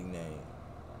a big name.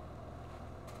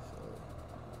 So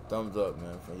thumbs up,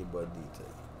 man, from your boy DT.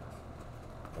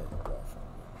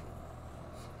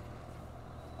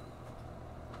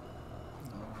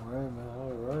 Alright, man.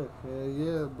 Alright. Hell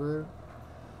yeah, bro.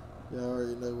 Y'all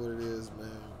already know what it is,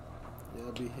 man.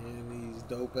 Y'all be hearing these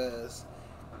dope ass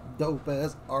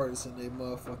artists and they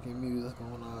motherfucking music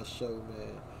on our show,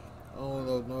 man. I don't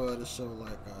know no other show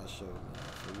like our show, man.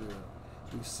 For real.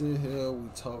 We sit here, we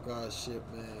talk our shit,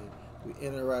 man. We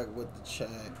interact with the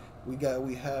chat. We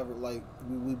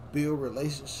build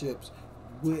relationships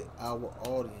with our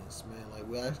audience, man. Like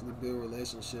we actually build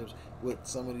relationships with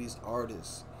some of these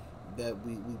artists that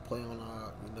we play on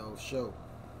our, show.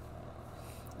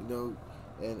 And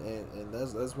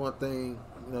that's one thing,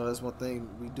 that's one thing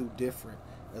we do different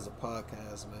as a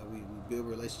podcast, man. We build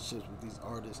relationships with these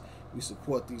artists. We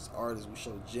support these artists. We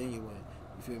show genuine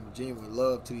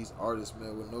love to these artists,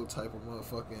 man, with no type of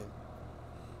motherfucking,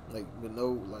 with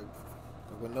no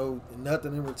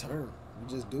nothing in return. We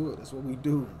just do it. That's what we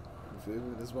do. You feel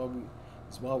me? That's why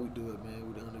we do it, man.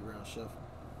 With the Underground Shuffle.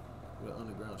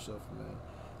 Man.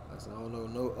 Like I said, I don't know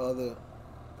no other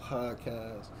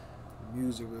podcast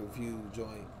music review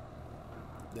joint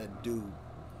that do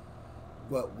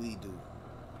what we do,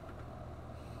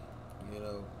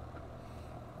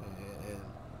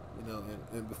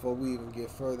 and before we even get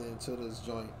further into this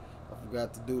joint, I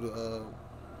forgot to do the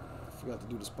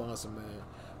sponsor, man.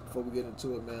 Before we get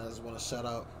into it, man, I just want to shout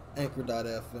out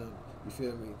Anchor.fm, you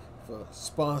feel me, for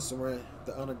sponsoring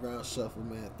the Underground Shuffle,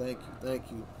 man. Thank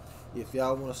you. If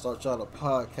y'all want to start y'all a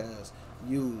podcast,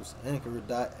 use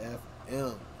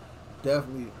Anchor.fm.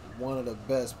 Definitely one of the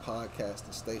best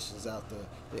podcasting stations out there.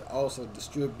 They also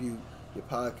distribute your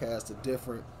podcast to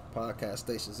different podcast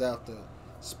stations out there.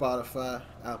 Spotify,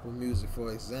 Apple Music,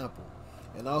 for example.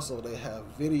 And also they have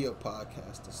video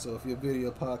podcasting. So if you're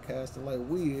video podcasting like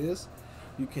we is,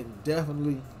 you can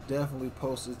definitely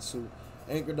post it to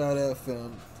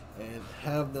Anchor.fm and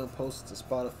have them post it to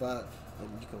Spotify, and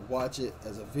you can watch it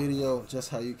as a video just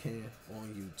how you can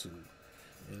on YouTube.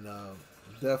 And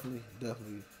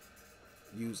definitely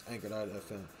use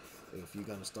Anchor.fm if you're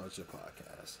gonna start your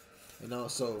podcast. And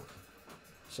also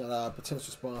shout out our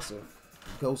potential sponsor,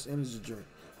 Ghost Energy Drink.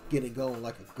 Get it going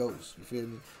like a ghost. You feel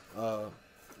me?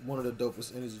 One of the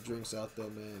dopest energy drinks out there,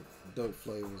 man. Dope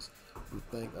flavors. We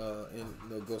thank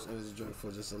Ghost Energy Drink for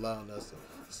just allowing us to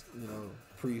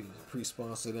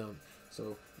pre-sponsor them.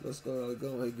 So let's go ahead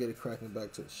and get it cracking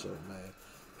back to the show, man.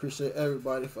 Appreciate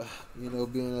everybody for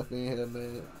being up in here,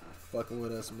 man. Fucking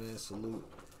with us, man. Salute.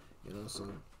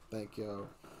 So thank y'all.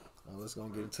 Let's go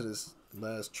get into this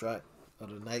last track of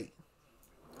the night.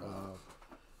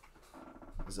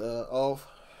 It's off.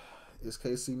 It's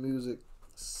KC Music.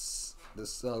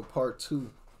 This part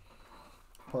two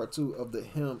of the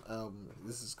Him album.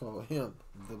 This is called Him,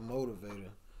 the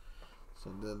Motivator. So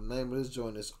the name of this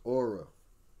joint is Aura.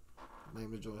 Name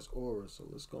of the joint's Aura. So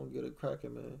let's go and get it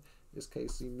cracking, man. It's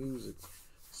KC Music,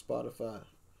 Spotify,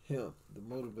 him, the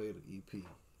Motivator EP.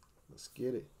 Let's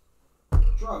get it.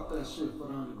 Drop that shit for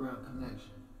the underground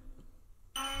connection.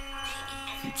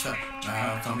 Tell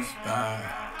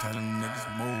them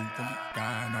niggas move, put me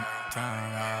down on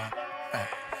time.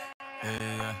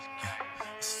 Yeah.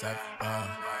 Step up.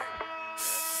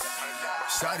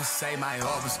 Shorty say my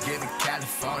heart was given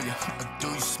California. Or do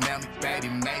you smell me, baby?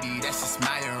 Maybe that's just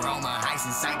my aroma. Ice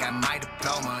inside got my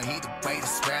diploma. Either way,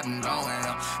 that's where I'm going.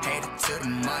 I'm headed to the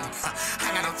money. I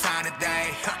got no time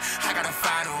today. I gotta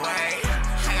find a way.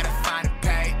 I gotta find a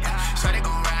pay. Shorty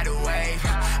gon' ride away.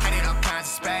 I need all kinds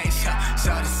of space.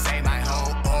 Shorty say my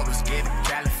whole aura's given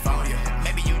California.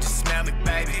 Maybe you just smell me,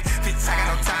 baby. Bitch, I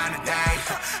got no time today.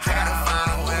 I gotta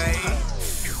find a way.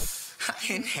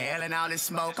 Inhaling all this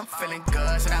smoke, I'm feeling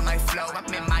good, so that might flow. I'm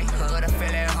in my hood, I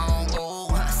feel at home. Ooh,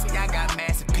 see, I got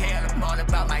massive pill. I'm all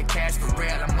about my cash for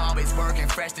real. I'm always working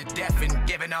fresh to death and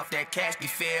giving off that cash be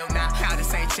feel. Now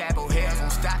this ain't Chapel Hill.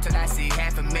 Won't stop till I see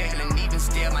 $500,000. And even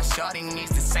still, my shorty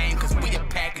needs the same, cause we a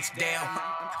package deal.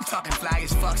 I'm talking fly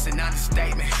as fuck's an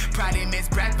understatement. Probably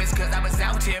missed breakfast, cause I was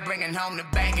out here bringing home the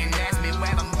bacon. Ask me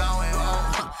where I'm going.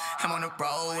 Oh, I'm on the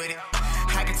road with it.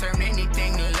 I can turn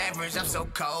anything to leverage, I'm so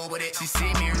cold with it. She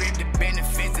see me reap the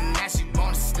benefits and now she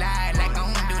wanna slide. Like I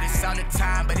don't do this all the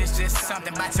time, but it's just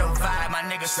something about your vibe. My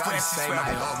nigga sweat say my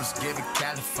heart was given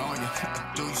California.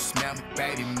 Do you smell me,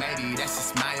 baby? Maybe that's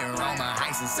just my aroma.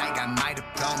 Ice inside got my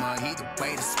diploma. Either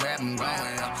way, that's where I'm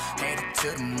going. I'm headed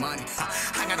to the money.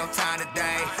 I got no time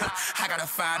today. I gotta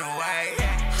find a way.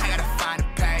 I gotta find a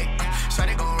pay.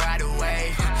 Shorty gon' ride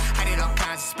away. I need all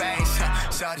kinds of space.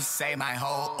 Shorty say my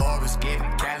whole aura's given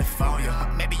California.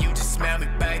 Maybe you just smell me,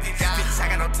 baby. Bitch, I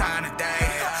got no time today.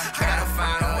 I gotta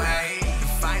find a way to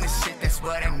find the shit, that's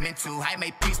what I'm into. I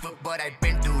made peace with what I've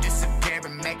been through. Disappear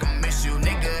and make them miss you.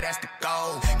 Nigga, that's the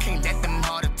goal. Can't let them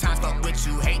harder times fuck with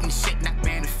you. Hating shit not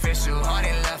beneficial. All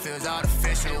that love feels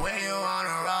artificial. When you on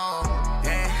a roll,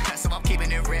 yeah. So I'm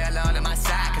keeping it real all on my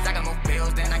side. Cause I got more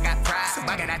bills than I got pride. So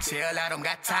why can I chill? I don't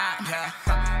got time, yeah.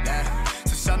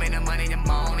 So show me the money in the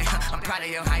morning. I'm proud of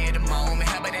you, how you the moment.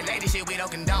 But that lady shit, we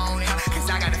don't condone it. Cause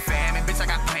I got a family, bitch, I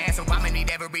got plans. So I'ma need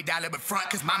every dollar but front.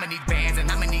 Cause mama need bands and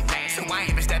I'ma need land. So I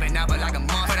ain't been stepping up for like a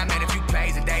month. But I made a few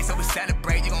plays a day, so we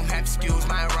celebrate. You gon' have to excuse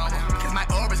my aroma. Cause my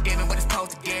aura's giving what it's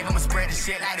supposed to give. I'ma spread the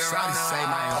shit like the Rona. Say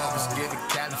my aura's giving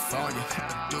California.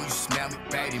 Do you smell me,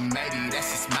 baby? Maybe that's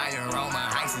just my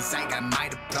aroma. Ice inside got my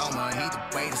diploma. Either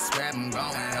way, that's where I'm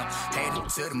going. I'm headed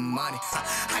to the money.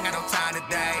 I got no time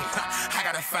today. I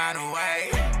gotta find a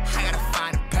way. I gotta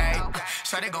find a pay.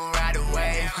 Shorty gon' ride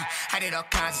away. I need all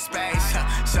kinds of space.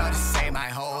 Shorty say my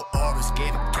whole aura's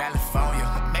given California.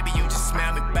 Maybe you just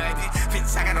smell me, baby.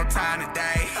 Bitch, I got no time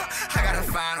today. I gotta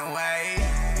find a way.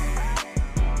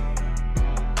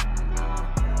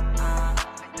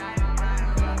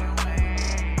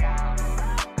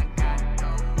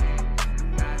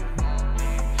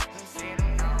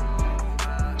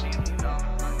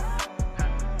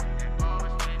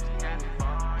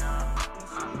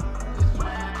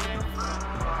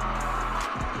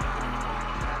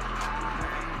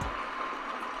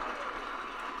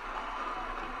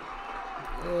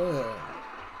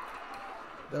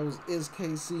 That was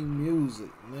KC Music.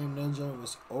 Name of that joint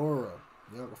was Aura.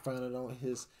 Y'all can find it on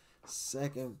his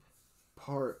second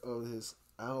part of his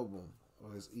album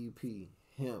or his EP,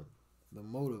 Him, the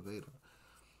Motivator.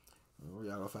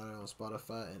 Y'all can find it on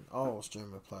Spotify and all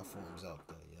streaming platforms out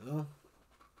there, you know?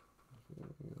 You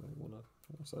wanna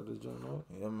start this joint off?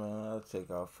 Yeah, man, I'll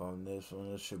take off from this one.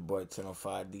 It's your boy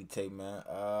 1005 DT, man.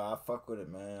 I fuck with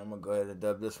it, man. I'm gonna go ahead and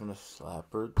dub this one a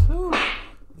slapper too.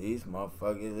 These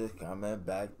motherfuckers is coming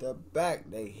back to back.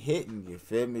 They hitting, you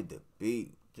feel me? The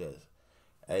beat just,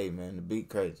 hey man, the beat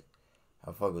crazy.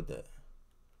 I fuck with that.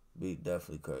 Beat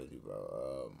definitely crazy,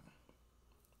 bro.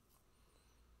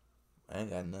 I ain't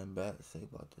got nothing bad to say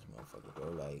about this motherfucker,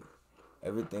 bro. Like,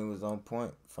 everything was on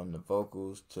point from the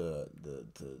vocals to the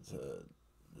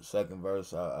second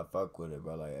verse. I fuck with it,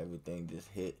 bro. Like, everything just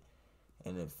hit,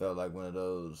 and it felt like one of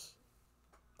those,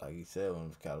 like you said, when it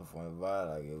was California vibe,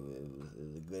 like it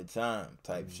was a good time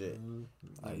type shit.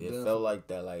 Like it felt like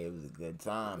that, like it was a good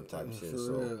time type shit.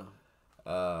 So,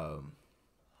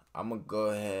 I'm gonna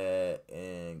go ahead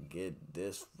and get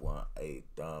this one a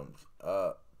thumbs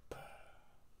up.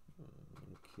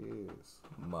 Kids,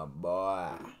 my boy.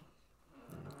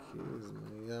 Kids,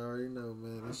 man, you already know,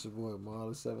 man. That's your boy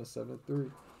Marley 773.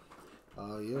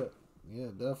 Yeah,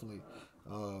 definitely.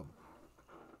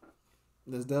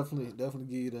 Let's definitely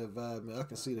give you that vibe, man. I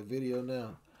can see the video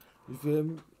now. You feel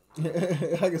me?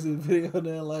 I can see the video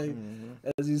there, like,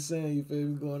 as he's saying, you feel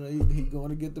me, he going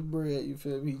to get the bread, you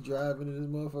feel me, he driving in his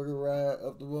motherfucking ride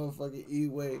up the motherfucking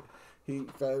E-way, he,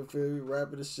 feel me,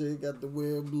 rapping the shit, got the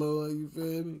wind blowing, you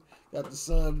feel me, got the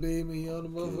sun beaming, he on the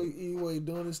motherfucking E-way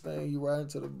doing his thing, you riding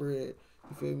to the bread,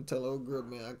 you feel me, tell the old girl,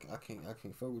 man, I can't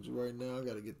fuck with you right now, I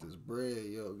gotta get this bread,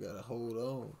 yo, gotta hold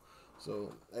on.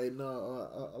 So, hey,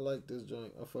 no, I like this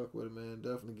joint. I fuck with it, man.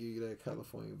 Definitely give you that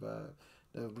California vibe.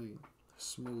 Definitely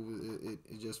smooth.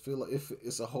 It just feel like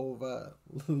it's a whole vibe,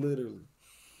 literally.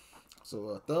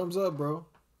 So, thumbs up, bro.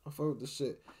 I fuck with the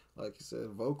shit. Like you said,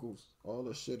 vocals, all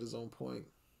the shit is on point.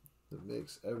 The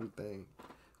mix, everything,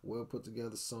 well put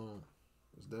together song.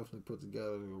 It's definitely put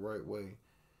together the right way.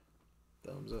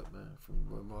 Thumbs up, man. From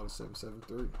your boy Marley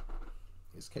 773.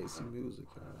 It's KC Music,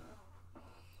 man.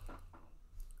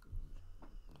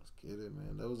 Get it,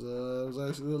 man. That was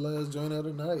actually the last joint of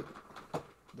the night.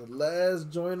 The last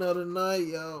joint of the night,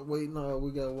 y'all. Wait, no, we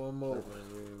got one more.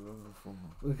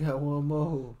 We got one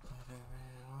more.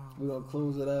 We're gonna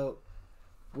close it out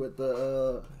with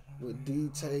the with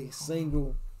D-Tay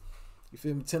single. You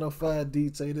feel me? 1005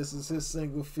 D-Tay. This is his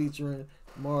single featuring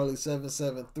Marley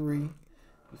 773. You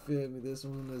feel me? This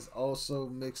one is also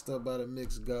mixed up by the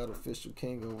Mix God Official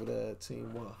King over there at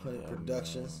Team 100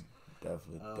 Productions. Man.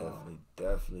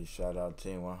 Definitely shout out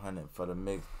Team 100 for the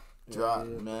mix drop,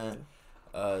 man.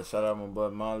 Shout out my boy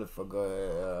Marley for go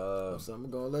ahead. So I'm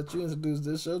gonna let you introduce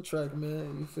this show track,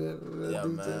 man. You feel me? Yeah,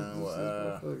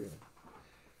 man.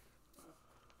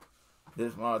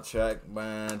 This my track,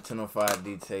 man. 1005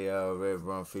 Detail, Red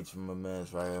Rum featuring my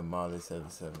man's right here, Marley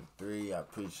 773. I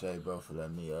appreciate bro for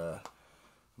letting me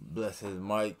bless his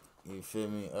mic. You feel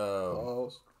me?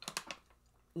 Pause.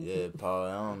 Yeah, Paul,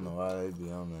 I don't know why they be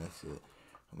on that shit.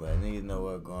 But niggas know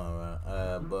what's going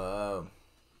around.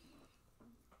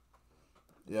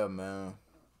 Yeah, man.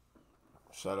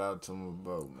 Shout out to my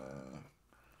bro, man.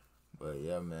 But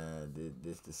yeah, man,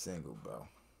 this the single, bro.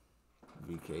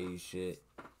 VKE shit,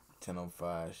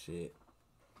 1005 shit.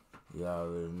 Y'all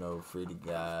already know, free the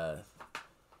guys.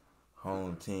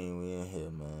 Home team, we in here,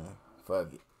 man.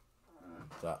 Fuck it.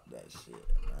 Drop that shit,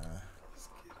 man.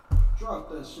 Drop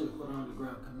that shit for the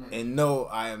Underground Connection. And no,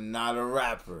 I am not a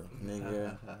rapper,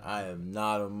 nigga. I am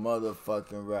not a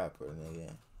motherfucking rapper,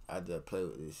 nigga. I just play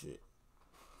with this shit.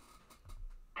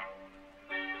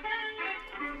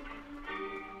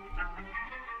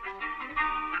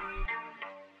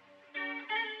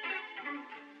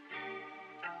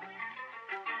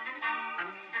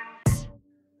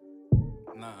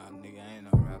 Nah, nigga, I ain't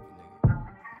no rapper,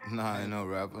 nigga. Nah, I ain't no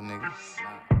rapper, nigga.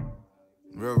 Nah.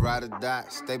 Real ride or die,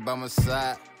 stay by my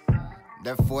side.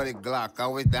 That 40 Glock,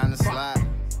 always down the slide.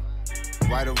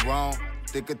 Right or wrong,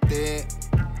 thick or thin.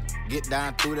 Get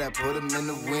down through that, put 'em in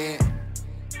the wind.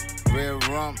 Red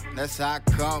rum, that's how I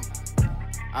come.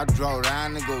 I draw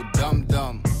down and go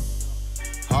dumb.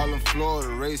 Harlem, Florida,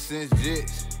 racing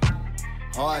jits.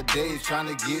 Hard days trying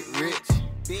to get rich.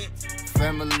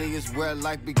 Family is where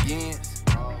life begins.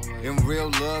 And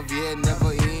real love, yeah, it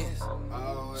never ends.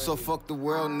 So fuck the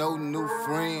world, no new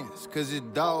friends. Cause your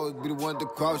dog be the one to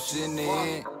cross you in the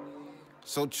end.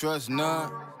 So trust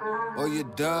none, or you're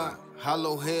done.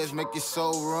 Hollow heads make your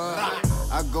soul run.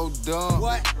 I go dumb,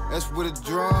 that's with a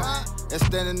drum. That's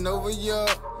standing over your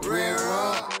red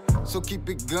rum. So keep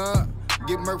it gun,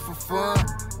 get murked for fun.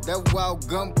 That wild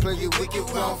gun play it wicked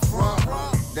run from.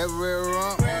 That red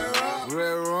rum, red rum,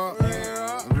 red rum,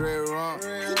 that red rum.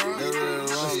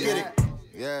 Let's get it.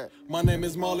 Yeah. My name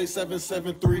is Marley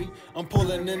 773. I'm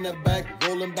pulling in the back,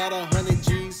 rolling about 100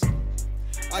 G's.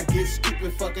 I get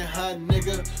stupid fucking high,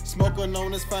 nigga. Smoking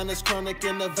on this finest chronic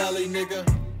in the valley, nigga.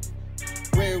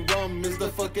 Red rum is the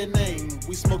fucking name.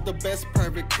 We smoke the best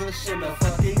private kush in the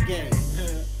fucking game.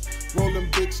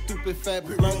 Rolling big, stupid, fat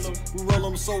blunts. We roll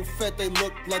them so fat they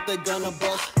look like they gonna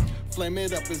bust. Flame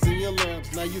it up, it's in your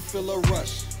lungs, now you feel a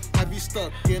rush. Have you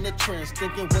stuck in a trance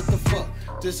thinking what the fuck?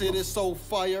 Just hit it so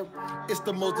fire, it's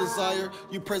the most desire.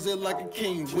 You present like a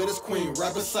king with his queen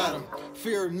right beside him.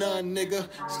 Fear none, nigga,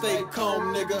 stay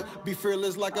calm, nigga. Be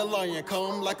fearless like a lion,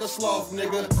 calm like a sloth,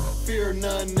 nigga. Fear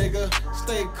none, nigga,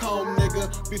 stay calm,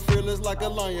 nigga. Be fearless like a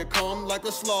lion, calm like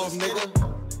a sloth, nigga.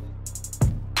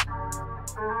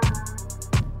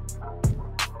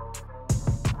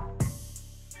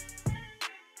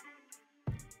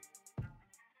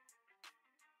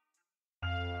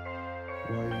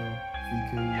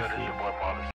 Yo, this your boy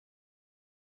Marley.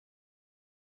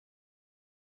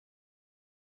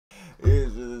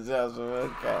 Here's the Johnson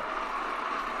Redcat.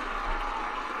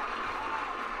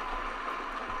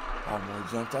 I'm gonna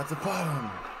jump out the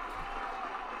bottom.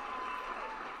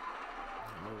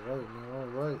 All right, man. All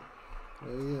right.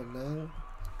 Yeah, man.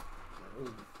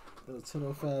 The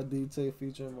 1005 DT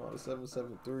featuring Marley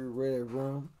 773 Red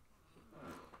Rum.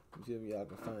 You feel me? Y'all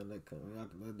can find that coming.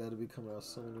 That'll be coming out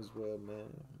soon as well, man.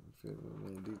 You feel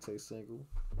me? Man, DT single.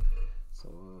 So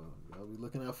y'all be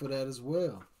looking out for that as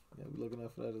well.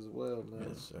 Man.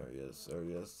 Yes, sir. Yes, sir.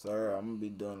 Yes, sir. I'm gonna be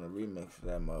doing a remix for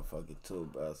that motherfucker too,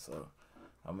 bro. So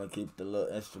I'm gonna keep the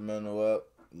little instrumental up.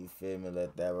 You feel me?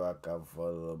 Let that rock out for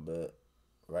a little bit.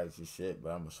 Write your shit, but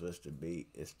I'm gonna switch the beat.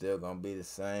 It's still gonna be the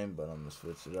same, but I'm gonna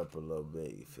switch it up a little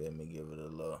bit. You feel me? Give it a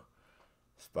little,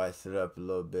 spice it up a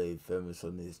little bit. You feel me?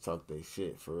 So niggas talk their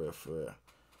shit for real, for real.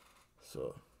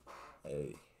 So,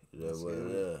 hey, that's what it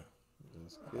is.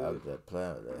 I was just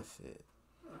playing with that shit,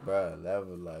 bro. That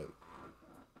was like,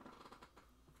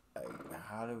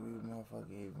 how did we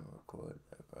motherfucking even record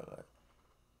that, bro? Like,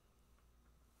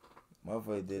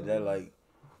 motherfucker did that like.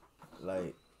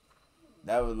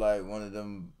 That was like one of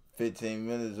them 15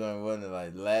 minutes joint, wasn't it?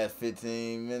 Like last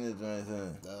 15 minutes joint,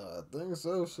 I think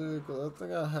so, shit. Cause I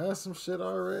think I had some shit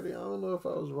already. I don't know if I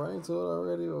was writing to it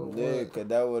already or what. Yeah, cause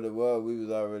that what it was. We was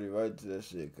already writing to that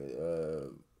shit.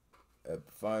 Cause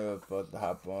Epiphany was supposed to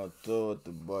hop on tour with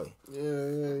the boy.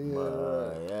 Yeah.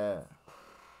 But, yeah.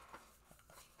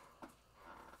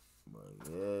 But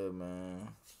yeah, man.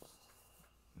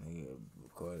 Nigga,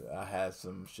 I had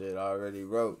some shit already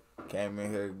wrote. Came in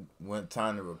here, went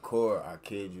time to record. I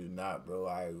kid you not, bro.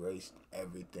 I erased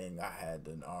everything I had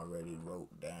done already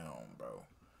wrote down, bro.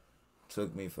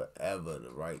 Took me forever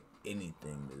to write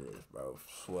anything to this, bro.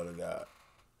 Swear to God.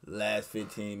 Last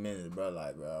 15 minutes, bro.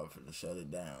 Like, bro, I'm finna shut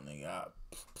it down, nigga.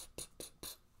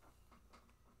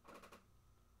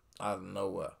 Out of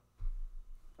nowhere.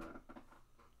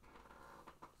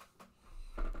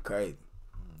 Crazy.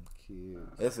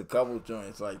 It's a couple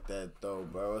joints like that though,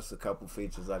 bro. It's a couple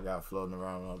features I got floating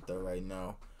around out there right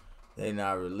now. They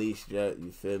not released yet,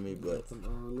 you feel me? But them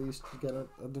unreleased, you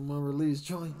got them unreleased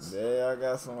joints. Yeah, I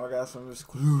got some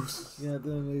exclusives. You got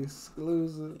them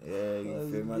exclusive. Yeah, you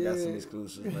feel me? I got some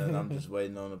exclusives, man. I'm just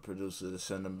waiting on the producer to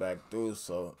send them back through.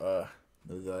 So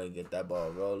we go ahead and get that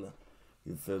ball rolling.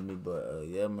 You feel me? But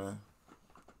yeah, man.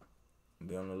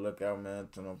 Be on the lookout, man.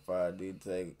 1005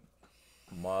 D-Take.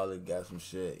 Marley got some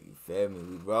shit. You feel me?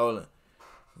 We rolling.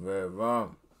 Red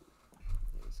Rum.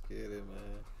 Let's get it,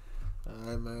 man.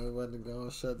 Alright, man. We're about to go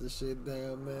and shut this shit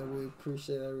down, man. We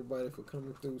appreciate everybody for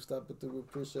coming through, stopping through. We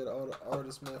appreciate all the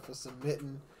artists, man, for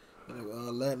submitting and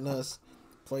letting us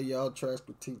play y'all tracks,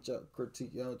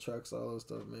 critique y'all tracks, all that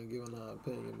stuff, man. Giving our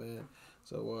opinion, man.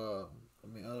 So,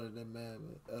 other than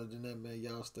that, man,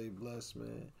 y'all stay blessed,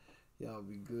 man. Y'all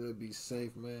be good, be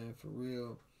safe, man, for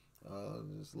real.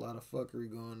 There's a lot of fuckery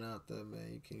going out there, man.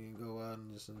 You can't even go out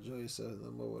and just enjoy yourself no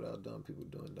more without dumb people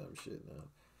doing dumb shit now.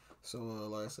 So,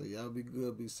 like I said, y'all be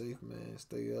good, be safe, man.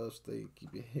 Stay up,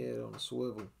 keep your head on the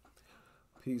swivel.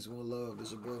 Peace, one love.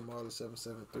 This your boy Marley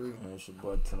 773. And it's your boy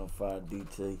 1005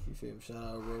 DT. You feel me? Shout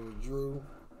out Ray Drew,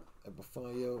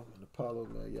 Epifanio, and Apollo,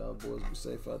 man. Y'all boys be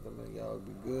safe out there, man. Y'all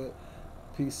be good.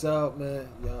 Peace out, man.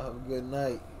 Y'all have a good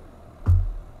night.